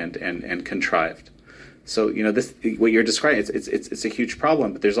 frankly, and contrived. So, this, what you're describing, it's a huge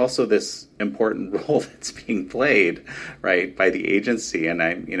problem, but there's also this important role that's being played, right, by the agency. And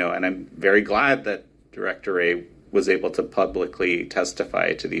I'm very glad that Director Wray was able to publicly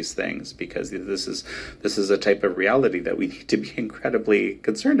testify to these things, because this is a type of reality that we need to be incredibly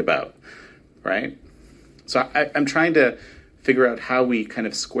concerned about, right? So I'm trying to figure out how we kind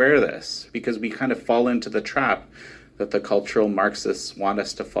of square this, because we kind of fall into the trap that the cultural Marxists want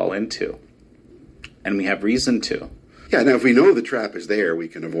us to fall into. And we have reason to. Yeah, now if we know the trap is there, we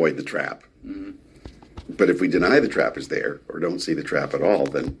can avoid the trap. Mm-hmm. But if we deny the trap is there, or don't see the trap at all,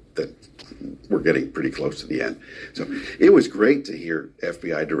 then we're getting pretty close to the end. So it was great to hear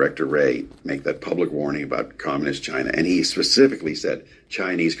FBI Director Wray make that public warning about communist China. And he specifically said,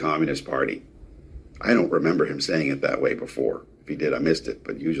 Chinese Communist Party. I don't remember him saying it that way before. If he did, I missed it,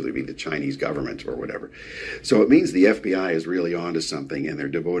 but usually it'd be the Chinese government or whatever. So it means the FBI is really onto something, and they're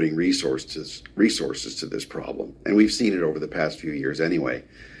devoting resources to this problem. And we've seen it over the past few years anyway.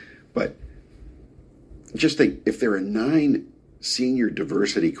 But just think, if there are 9 senior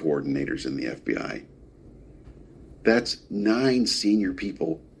diversity coordinators in the FBI, that's 9 senior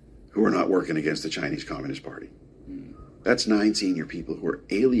people who are not working against the Chinese Communist Party. That's 9 senior people who are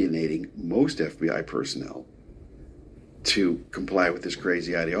alienating most FBI personnel to comply with this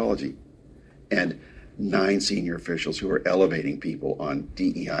crazy ideology, and 9 senior officials who are elevating people on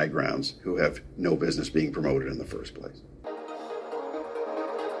DEI grounds who have no business being promoted in the first place.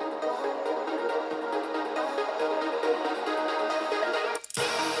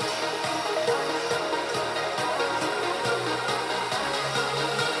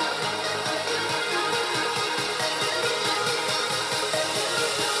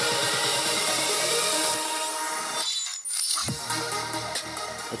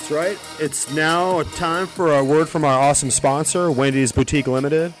 That's right. It's now time for a word from our awesome sponsor, Wendy's Boutique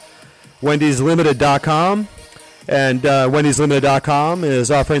Limited. Wendy'sLimited.com. And Wendy'sLimited.com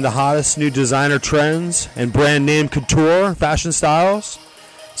is offering the hottest new designer trends and brand name couture fashion styles.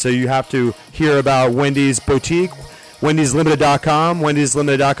 So you have to hear about Wendy's Boutique. Wendy'sLimited.com.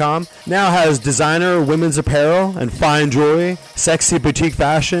 Wendy'sLimited.com now has designer women's apparel and fine jewelry, sexy boutique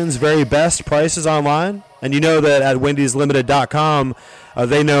fashions, very best prices online. And you know that at Wendy'sLimited.com,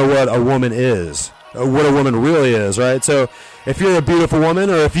 they know what a woman is, what a woman really is, right? So if you're a beautiful woman,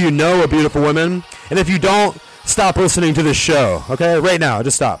 or if you know a beautiful woman, and if you don't, stop listening to this show, okay? Right now,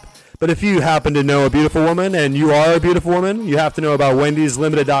 just stop. But if you happen to know a beautiful woman, and you are a beautiful woman, you have to know about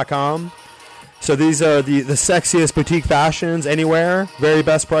Wendy'sLimited.com. So these are the sexiest boutique fashions anywhere, very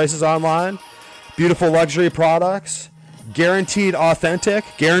best prices online, beautiful luxury products, guaranteed authentic,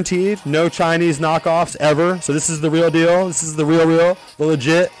 guaranteed, no Chinese knockoffs ever. So this is the real deal. This is the real, the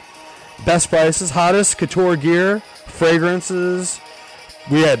legit, best prices, hottest couture gear, fragrances.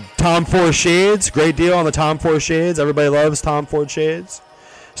 We had Tom Ford shades, great deal on the Tom Ford shades. Everybody loves Tom Ford shades.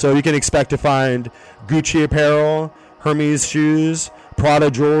 So you can expect to find Gucci apparel, Hermes shoes, Prada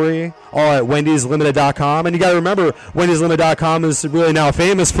jewelry, all at Wendy'sLimited.com. And you got to remember, Wendy'sLimited.com is really now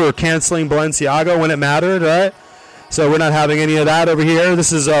famous for canceling Balenciaga when it mattered, right? So we're not having any of that over here.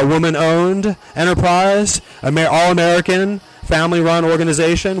 This is a woman-owned enterprise, all-American, family-run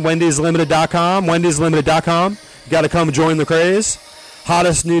organization. Wendy'sLimited.com. Wendy'sLimited.com. You got to come join the craze.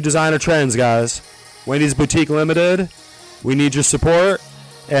 Hottest new designer trends, guys. Wendy's Boutique Limited. We need your support.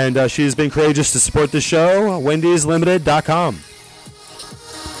 And she's been courageous to support the show. Wendy'sLimited.com.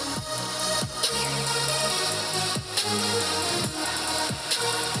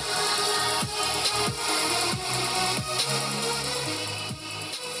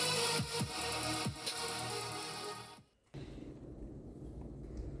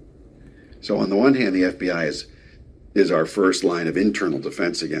 So on the one hand, the FBI is our first line of internal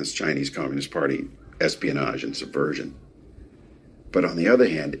defense against Chinese Communist Party espionage and subversion. But on the other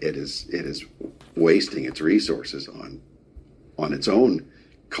hand, it is wasting its resources on its own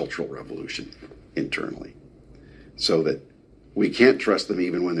cultural revolution internally, so that we can't trust them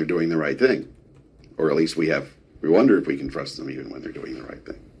even when they're doing the right thing, or at least we wonder if we can trust them even when they're doing the right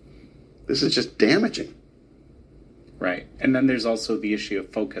thing. This is just damaging. Right. And then there's also the issue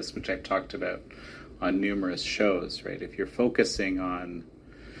of focus, which I've talked about on numerous shows, right? If you're focusing on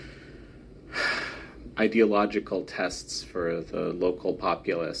ideological tests for the local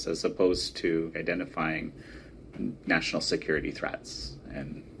populace as opposed to identifying national security threats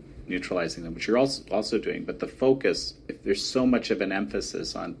and neutralizing them, which you're also doing, but the focus, if there's so much of an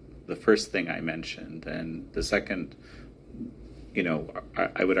emphasis on the first thing I mentioned, then the second,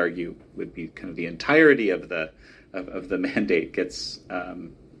 I would argue would be kind of the entirety of the mandate gets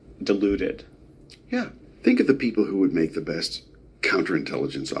diluted. Yeah. Think of the people who would make the best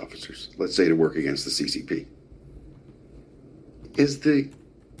counterintelligence officers, let's say to work against the CCP. Is the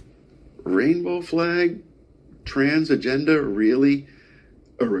rainbow flag trans agenda really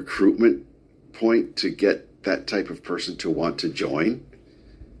a recruitment point to get that type of person to want to join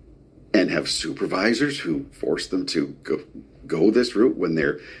and have supervisors who force them to go this route when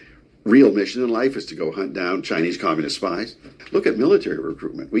their real mission in life is to go hunt down Chinese communist spies? Look at military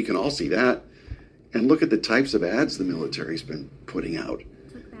recruitment. We can all see that. And look at the types of ads the military's been putting out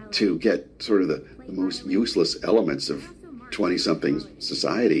to get sort of the most useless elements of 20-something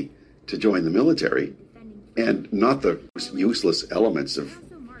society to join the military, and not the most useless elements of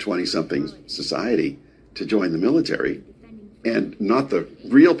 20-something society to join the military, and not the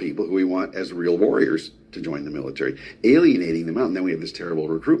real people who we want as real warriors to join the military, alienating them out. And then we have this terrible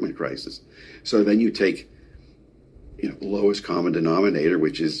recruitment crisis. So then you take lowest common denominator,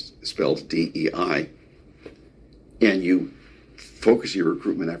 which is spelled DEI, and you focus your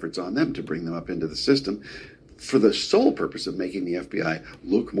recruitment efforts on them to bring them up into the system for the sole purpose of making the FBI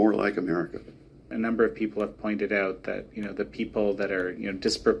look more like America. A number of people have pointed out that, the people that are,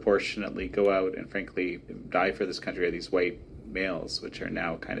 disproportionately go out and frankly die for this country are these white males, which are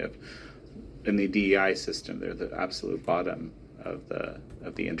now kind of in the DEI system. They're the absolute bottom of the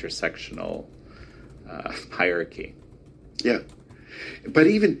intersectional hierarchy. Yeah. But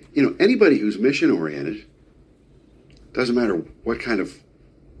even, anybody who's mission-oriented, doesn't matter what kind of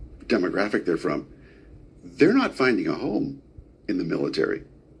demographic they're from, they're not finding a home in the military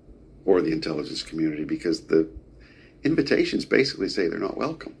or the intelligence community because the invitations basically say they're not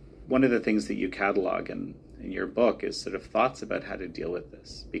welcome. One of the things that you catalog in your book is sort of thoughts about how to deal with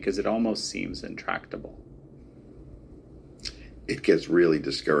this, because it almost seems intractable. It gets really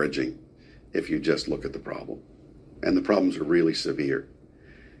discouraging if you just look at the problem. And the problems are really severe.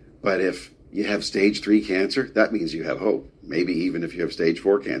 But if you have stage 3 cancer, that means you have hope. Maybe even if you have stage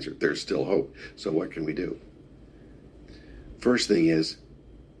 4 cancer, there's still hope. So what can we do? First thing is,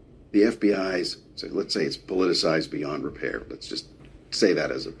 the FBI's, so let's say it's politicized beyond repair. Let's just say that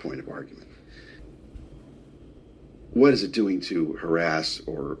as a point of argument. What is it doing to harass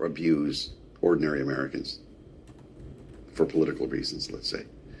or abuse ordinary Americans for political reasons, let's say?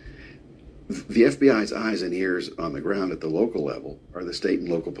 The FBI's eyes and ears on the ground at the local level are the state and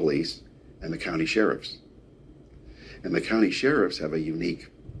local police and the county sheriffs. And the county sheriffs have a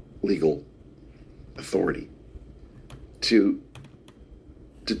unique legal authority to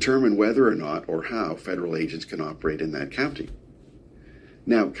determine whether or not or how federal agents can operate in that county.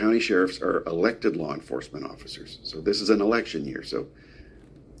 Now, county sheriffs are elected law enforcement officers. So this is an election year. So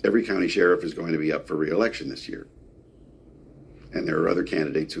every county sheriff is going to be up for re-election this year. And there are other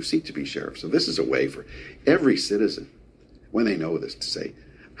candidates who seek to be sheriffs. So this is a way for every citizen, when they know this, to say,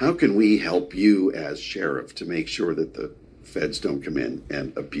 how can we help you as sheriff to make sure that the feds don't come in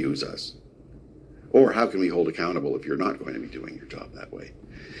and abuse us? Or how can we hold accountable if you're not going to be doing your job that way?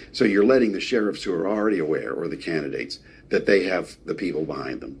 So you're letting the sheriffs who are already aware, or the candidates, that they have the people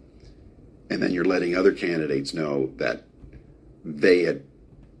behind them. And then you're letting other candidates know that they had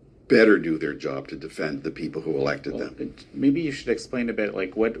better do their job to defend the people who elected them. Maybe you should explain a bit,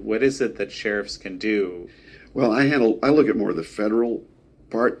 like what is it that sheriffs can do? Well, I look at more of the federal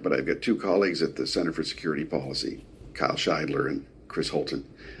part, but I've got 2 colleagues at the Center for Security Policy, Kyle Scheidler and Chris Holton,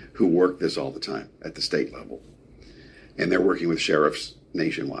 who work this all the time at the state level. And they're working with sheriffs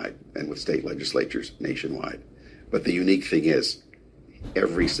nationwide and with state legislatures nationwide. But the unique thing is,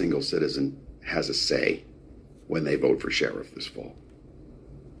 every single citizen has a say when they vote for sheriff this fall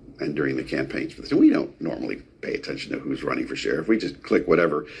and during the campaigns for this. And we don't normally pay attention to who's running for sheriff. We just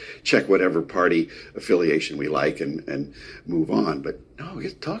check whatever party affiliation we like and move on. But no, we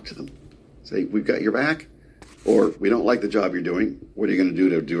get to talk to them. Say, we've got your back, or we don't like the job you're doing. What are you going to do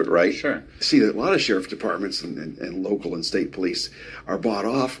to do it right? Sure. See, a lot of sheriff departments and local and state police are bought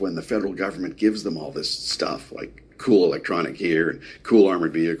off when the federal government gives them all this stuff, like cool electronic gear and cool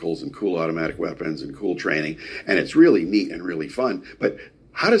armored vehicles and cool automatic weapons and cool training. And it's really neat and really fun. But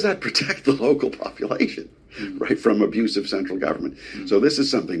how does that protect the local population, right, from abusive central government? So this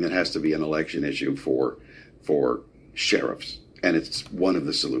is something that has to be an election issue for sheriffs. And it's one of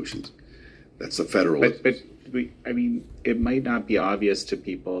the solutions. That's the federal. It might not be obvious to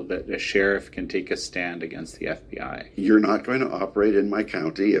people that a sheriff can take a stand against the FBI. You're not going to operate in my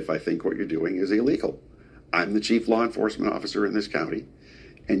county if I think what you're doing is illegal. I'm the chief law enforcement officer in this county,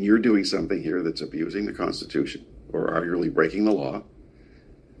 and you're doing something here that's abusing the Constitution or arguably breaking the law.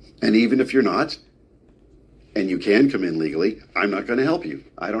 And even if you're not, and you can come in legally, I'm not going to help you.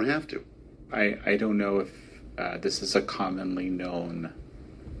 I don't have to. I don't know if this is a commonly known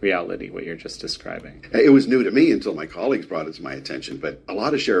reality, what you're just describing. It was new to me until my colleagues brought it to my attention, but a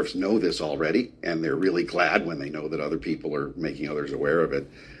lot of sheriffs know this already, and they're really glad when they know that other people are making others aware of it.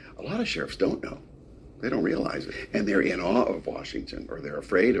 A lot of sheriffs don't know. They don't realize it. And they're in awe of Washington, or they're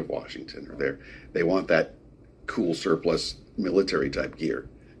afraid of Washington, or they want that cool surplus military type gear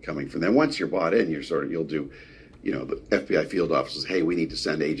coming from them. Once you're bought in, you'll do, the FBI field officers, hey, we need to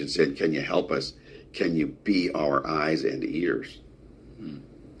send agents in. Can you help us? Can you be our eyes and ears?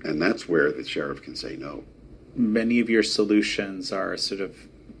 And that's where the sheriff can say no. Many of your solutions are sort of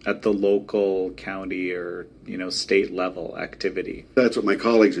at the local, county, or state level activity. That's what my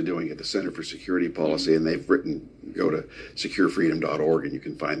colleagues are doing at the Center for Security Policy, and they've written, go to securefreedom.org and you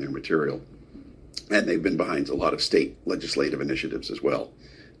can find their material. And they've been behind a lot of state legislative initiatives as well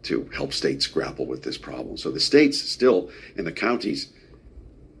to help states grapple with this problem. So the states still, in the counties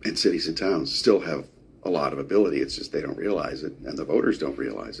and cities and towns, still have a lot of ability. It's just they don't realize it, and the voters don't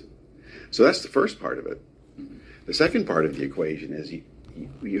realize it. So that's the first part of it. The second part of the equation is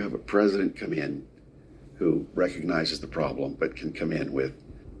you have a president come in who recognizes the problem, but can come in with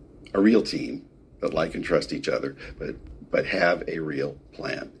a real team that like and trust each other, but have a real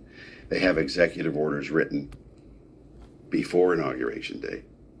plan. They have executive orders written before Inauguration Day,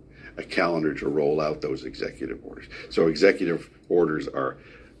 a calendar to roll out those executive orders. So executive orders are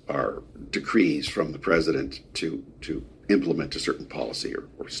decrees from the president to implement a certain policy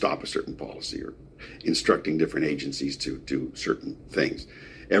or stop a certain policy or instructing different agencies to do certain things.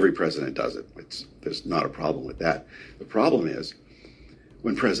 Every president does it. There's not a problem with that. The problem is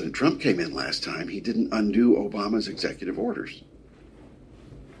when President Trump came in last time, he didn't undo Obama's executive orders.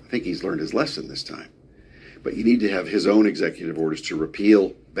 I think he's learned his lesson this time. But you need to have his own executive orders to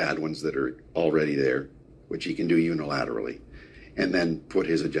repeal bad ones that are already there, which he can do unilaterally, and then put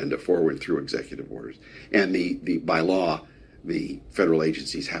his agenda forward through executive orders. And by law, the federal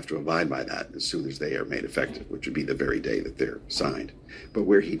agencies have to abide by that as soon as they are made effective, which would be the very day that they're signed. But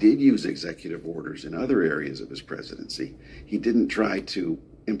where he did use executive orders in other areas of his presidency, he didn't try to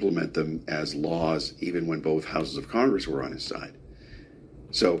implement them as laws even when both houses of Congress were on his side.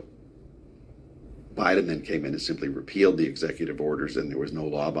 So Biden then came in and simply repealed the executive orders, and there was no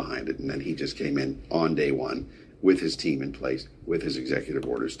law behind it. And then he just came in on day one with his team in place, with his executive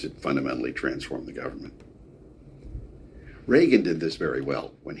orders to fundamentally transform the government. Reagan did this very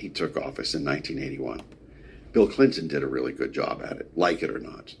well when he took office in 1981. Bill Clinton did a really good job at it, like it or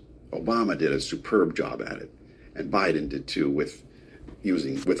not. Obama did a superb job at it, and Biden did too, with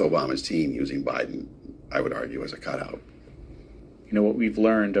Obama's team using Biden, I would argue, as a cutout. What we've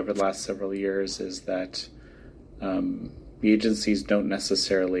learned over the last several years is that the agencies don't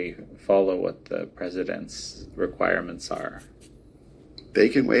necessarily follow what the president's requirements are. They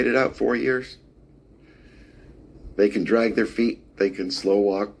can wait it out 4 years. They can drag their feet. They can slow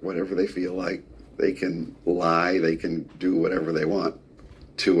walk whatever they feel like. They can lie. They can do whatever they want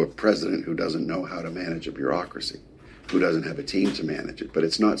to a president who doesn't know how to manage a bureaucracy, who doesn't have a team to manage it. But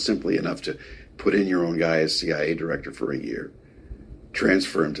it's not simply enough to put in your own guy as CIA director for a year,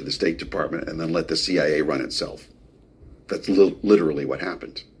 transfer him to the State Department, and then let the CIA run itself. That's literally what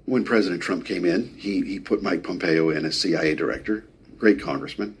happened. When President Trump came in, he put Mike Pompeo in as CIA director, great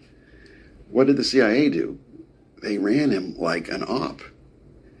congressman. What did the CIA do? They ran him like an op.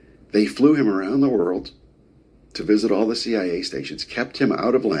 They flew him around the world to visit all the CIA stations, kept him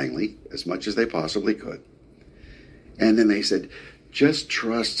out of Langley as much as they possibly could. And then they said, just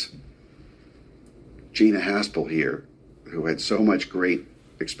trust Gina Haspel here, who had so much great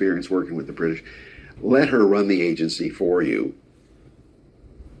experience working with the British. Let her run the agency for you.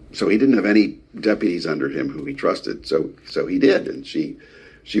 So he didn't have any deputies under him who he trusted. So he did, and she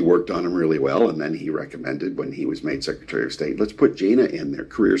She worked on him really well, and then he recommended, when he was made Secretary of State, let's put Gina in there,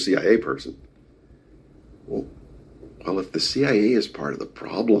 career CIA person. Well, if the CIA is part of the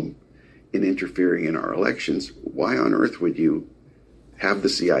problem in interfering in our elections, why on earth would you have the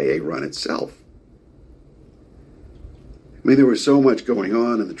CIA run itself? I mean, there was so much going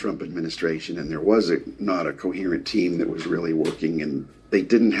on in the Trump administration, and there was not a coherent team that was really working, and they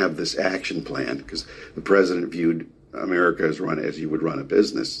didn't have this action plan because the president viewed America as you would run a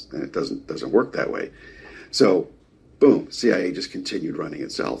business, and it doesn't work that way. So, boom, CIA just continued running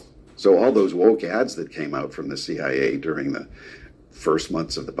itself. So all those woke ads that came out from the CIA during the first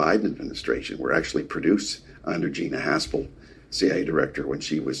months of the Biden administration were actually produced under Gina Haspel, CIA director, when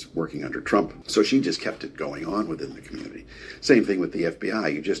she was working under Trump. So she just kept it going on within the community. Same thing with the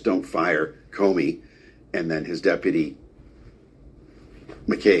FBI. You just don't fire Comey and then his deputy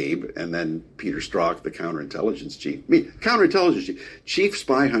McCabe and then Peter Strzok, the counterintelligence chief. Counterintelligence chief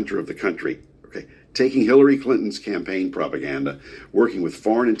spy hunter of the country. Okay, taking Hillary Clinton's campaign propaganda, working with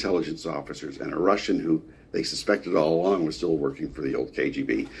foreign intelligence officers and a Russian who they suspected all along was still working for the old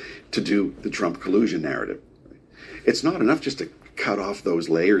KGB to do the Trump collusion narrative. It's not enough just to cut off those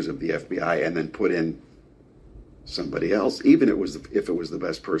layers of the FBI and then put in somebody else, even if it was the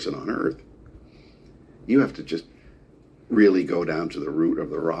best person on earth. You have to just really go down to the root of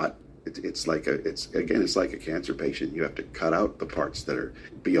the rot. It's like a cancer patient. You have to cut out the parts that are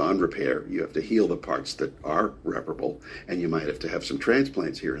beyond repair. You have to heal the parts that are reparable, and you might have to have some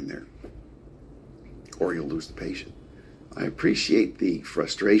transplants here and there, or you'll lose the patient. I appreciate the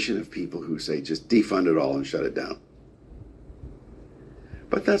frustration of people who say just defund it all and shut it down.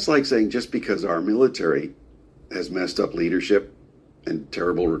 But that's like saying just because our military has messed up leadership and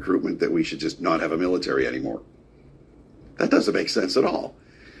terrible recruitment that we should just not have a military anymore. That doesn't make sense at all.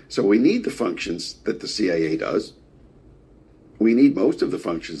 So we need the functions that the CIA does. We need most of the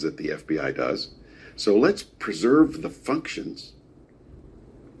functions that the FBI does. So let's preserve the functions,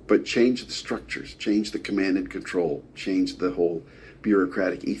 but change the structures, change the command and control, change the whole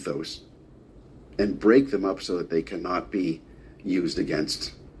bureaucratic ethos, and break them up so that they cannot be used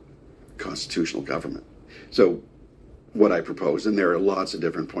against constitutional government. So what I propose, and there are lots of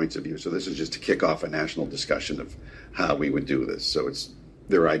different points of view, so this is just to kick off a national discussion of how we would do this. So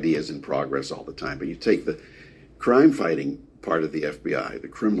there are ideas in progress all the time, but you take the crime-fighting part of the FBI, the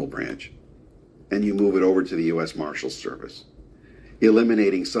criminal branch, and you move it over to the U.S. Marshals Service,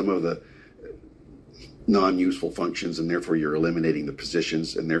 eliminating some of the non-useful functions, and therefore you're eliminating the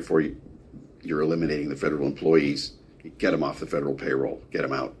positions, and therefore you're eliminating the federal employees. You get them off the federal payroll, get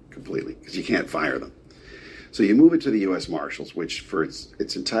them out completely, because you can't fire them. So you move it to the U.S. Marshals, which for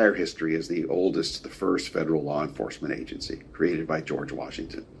its entire history is the first federal law enforcement agency, created by George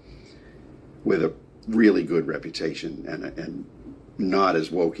Washington, with a really good reputation and not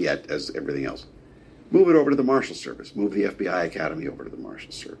as woke yet as everything else. Move it over to the Marshals Service. Move the FBI Academy over to the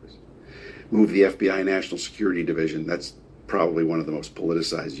Marshals Service. Move the FBI National Security Division. That's probably one of the most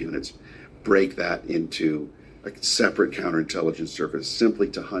politicized units. Break that into a separate counterintelligence service simply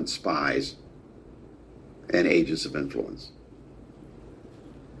to hunt spies and agents of influence.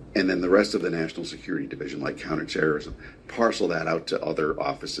 And then the rest of the National Security Division, like counterterrorism, parcel that out to other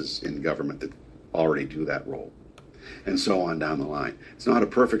offices in government that already do that role. And so on down the line. It's not a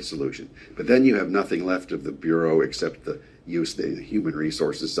perfect solution, but then you have nothing left of the Bureau except the human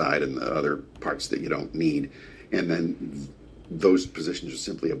resources side and the other parts that you don't need. And then those positions are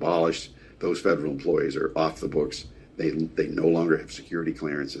simply abolished. Those federal employees are off the books. They no longer have security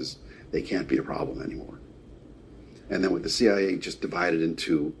clearances. They can't be a problem anymore. And then with the CIA just divided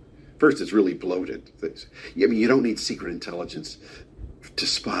into, first, it's really bloated. I mean, you don't need secret intelligence to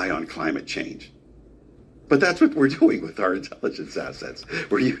spy on climate change. But that's what we're doing with our intelligence assets.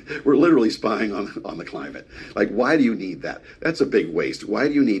 We're literally spying on the climate. Like, why do you need that? That's a big waste. Why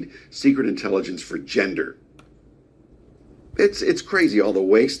do you need secret intelligence for gender? It's crazy, all the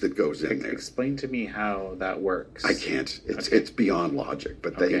waste that goes in there. Explain to me how that works. I can't. It's beyond logic.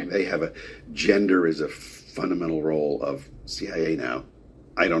 But they have gender is a fundamental role of CIA now.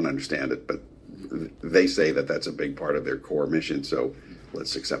 I don't understand it, but they say that that's a big part of their core mission. So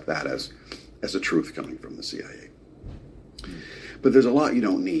let's accept that as a truth coming from the CIA. But there's a lot you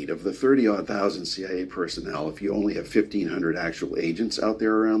don't need. Of the 30-odd thousand CIA personnel, if you only have 1,500 actual agents out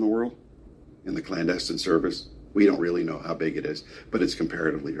there around the world in the clandestine service, we don't really know how big it is, but it's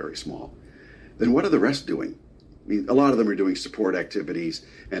comparatively very small. Then what are the rest doing? I mean, a lot of them are doing support activities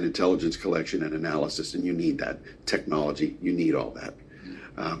and intelligence collection and analysis, and you need that technology. You need all that.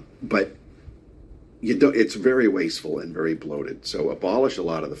 But you don't. It's very wasteful and very bloated. So abolish a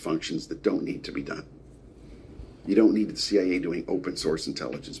lot of the functions that don't need to be done. You don't need the CIA doing open source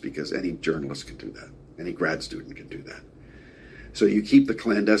intelligence because any journalist can do that. Any grad student can do that. So you keep the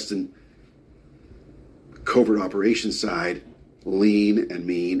clandestine covert operations side lean and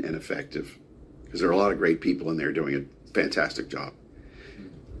mean and effective, because there are a lot of great people in there doing a fantastic job.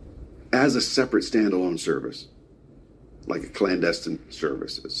 As a separate standalone service, like a clandestine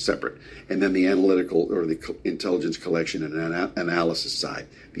service, it's separate. And then the analytical or the intelligence collection and analysis side,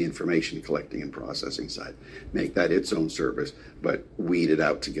 the information collecting and processing side, make that its own service, but weed it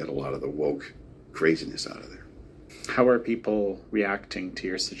out to get a lot of the woke craziness out of there. How are people reacting to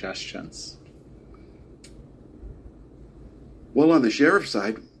your suggestions? Well, on the sheriff's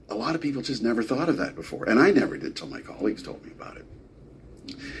side, a lot of people just never thought of that before. And I never did till my colleagues told me about it.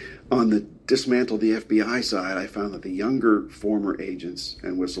 On the dismantle the FBI side, I found that the younger former agents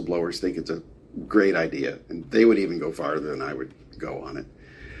and whistleblowers think it's a great idea. And they would even go farther than I would go on it.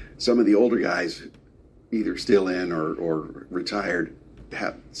 Some of the older guys, either still in or retired,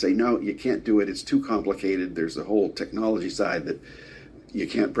 say, no, you can't do it. It's too complicated. There's the whole technology side that you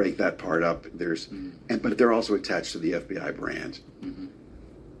can't break that part up. But they're also attached to the FBI brand. Mm-hmm.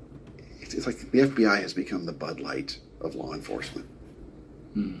 It's like the FBI has become the Bud Light of law enforcement.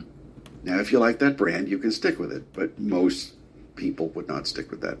 Mm-hmm. Now, if you like that brand, you can stick with it. But most people would not stick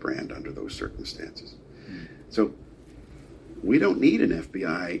with that brand under those circumstances. Mm-hmm. So we don't need an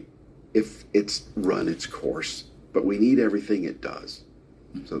FBI if it's run its course, but we need everything it does.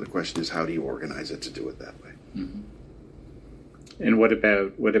 Mm-hmm. So the question is, how do you organize it to do it that way? Mm-hmm. And what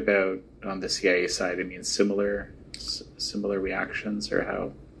about on the CIA side? I mean, similar reactions, or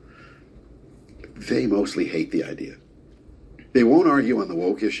how? They mostly hate the idea. They won't argue on the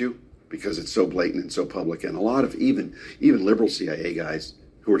woke issue because it's so blatant and so public. And a lot of even liberal CIA guys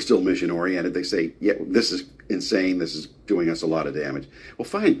who are still mission oriented, they say, yeah, this is insane. This is doing us a lot of damage. Well,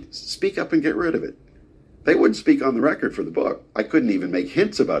 fine, speak up and get rid of it. They wouldn't speak on the record for the book. I couldn't even make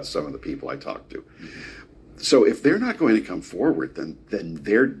hints about some of the people I talked to. Mm-hmm. So if they're not going to come forward, then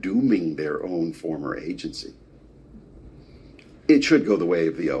they're dooming their own former agency. It should go the way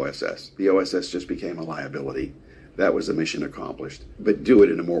of the OSS. The OSS just became a liability. That was the mission accomplished. But do it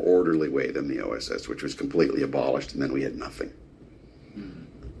in a more orderly way than the OSS, which was completely abolished, and then we had nothing.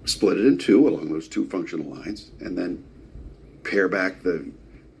 Mm-hmm. Split it in two along those two functional lines, and then pare back the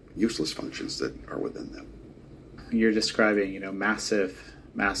useless functions that are within them. You're describing,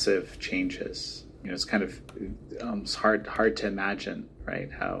 massive changes. It's kind of it's hard to imagine,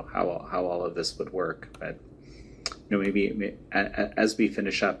 right? How all of this would work. But maybe as we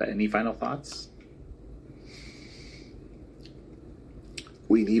finish up, any final thoughts?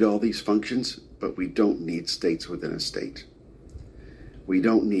 We need all these functions, but we don't need states within a state. We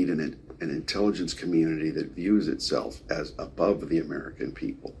don't need an intelligence community that views itself as above the American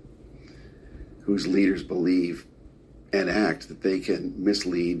people, whose leaders believe and act that they can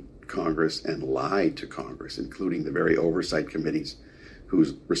mislead Congress and lie to Congress, including the very oversight committees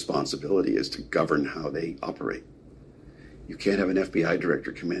whose responsibility is to govern how they operate. You can't have an FBI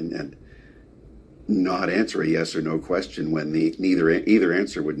director come in and not answer a yes or no question when either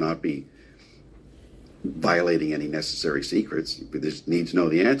answer would not be violating any necessary secrets. They just need to know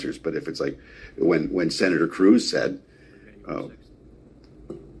the answers. But if it's like when Senator Cruz said,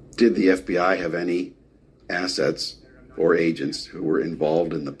 did the FBI have any assets or agents who were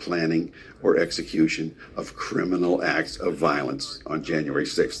involved in the planning or execution of criminal acts of violence on January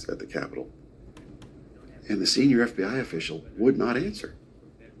 6th at the Capitol? And the senior FBI official would not answer.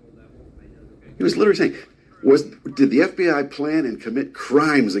 He was literally saying, did the FBI plan and commit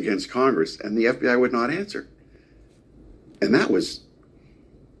crimes against Congress? And the FBI would not answer. And that was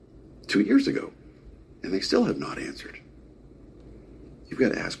 2 years ago. And they still have not answered. You've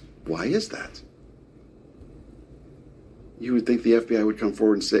got to ask, why is that? You would think the FBI would come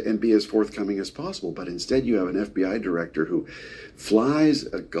forward and be as forthcoming as possible, but instead you have an FBI director who flies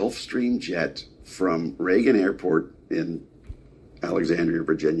a Gulfstream jet from Reagan Airport in Alexandria,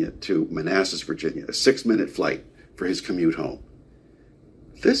 Virginia, to Manassas, Virginia, a 6-minute flight for his commute home.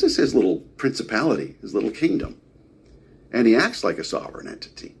 This is his little principality, his little kingdom, and he acts like a sovereign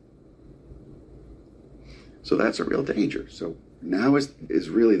entity. So that's a real danger. So now is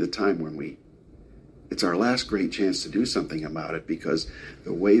really the time when it's our last great chance to do something about it, because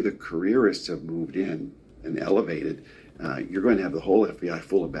the way the careerists have moved in and elevated, you're going to have the whole FBI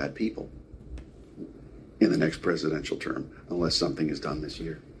full of bad people in the next presidential term, unless something is done this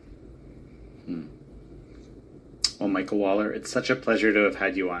year. Well, Michael Waller, it's such a pleasure to have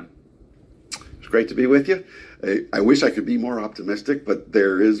had you on. It's great to be with you. I wish I could be more optimistic, but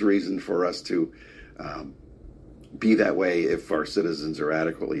there is reason for us to be that way if our citizens are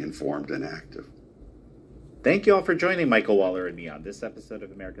adequately informed and active. Thank you all for joining Michael Waller and me on this episode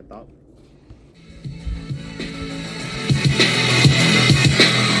of American Thought.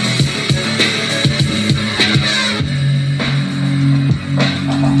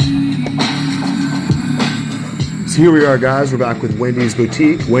 So here we are, guys. We're back with Wendy's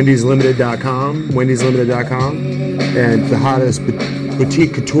Boutique, wendyslimited.com, wendyslimited.com, and the hottest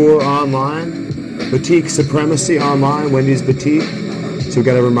boutique couture online, boutique supremacy online, Wendy's Boutique. So we've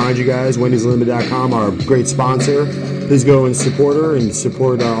got to remind you guys, wendyslimited.com, our great sponsor. Please go and support her and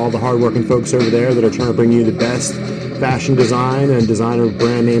support all the hardworking folks over there that are trying to bring you the best fashion design and designer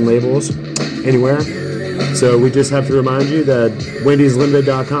brand name labels anywhere. So we just have to remind you that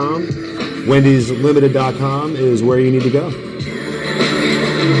wendyslimited.com, wendyslimited.com is where you need to go.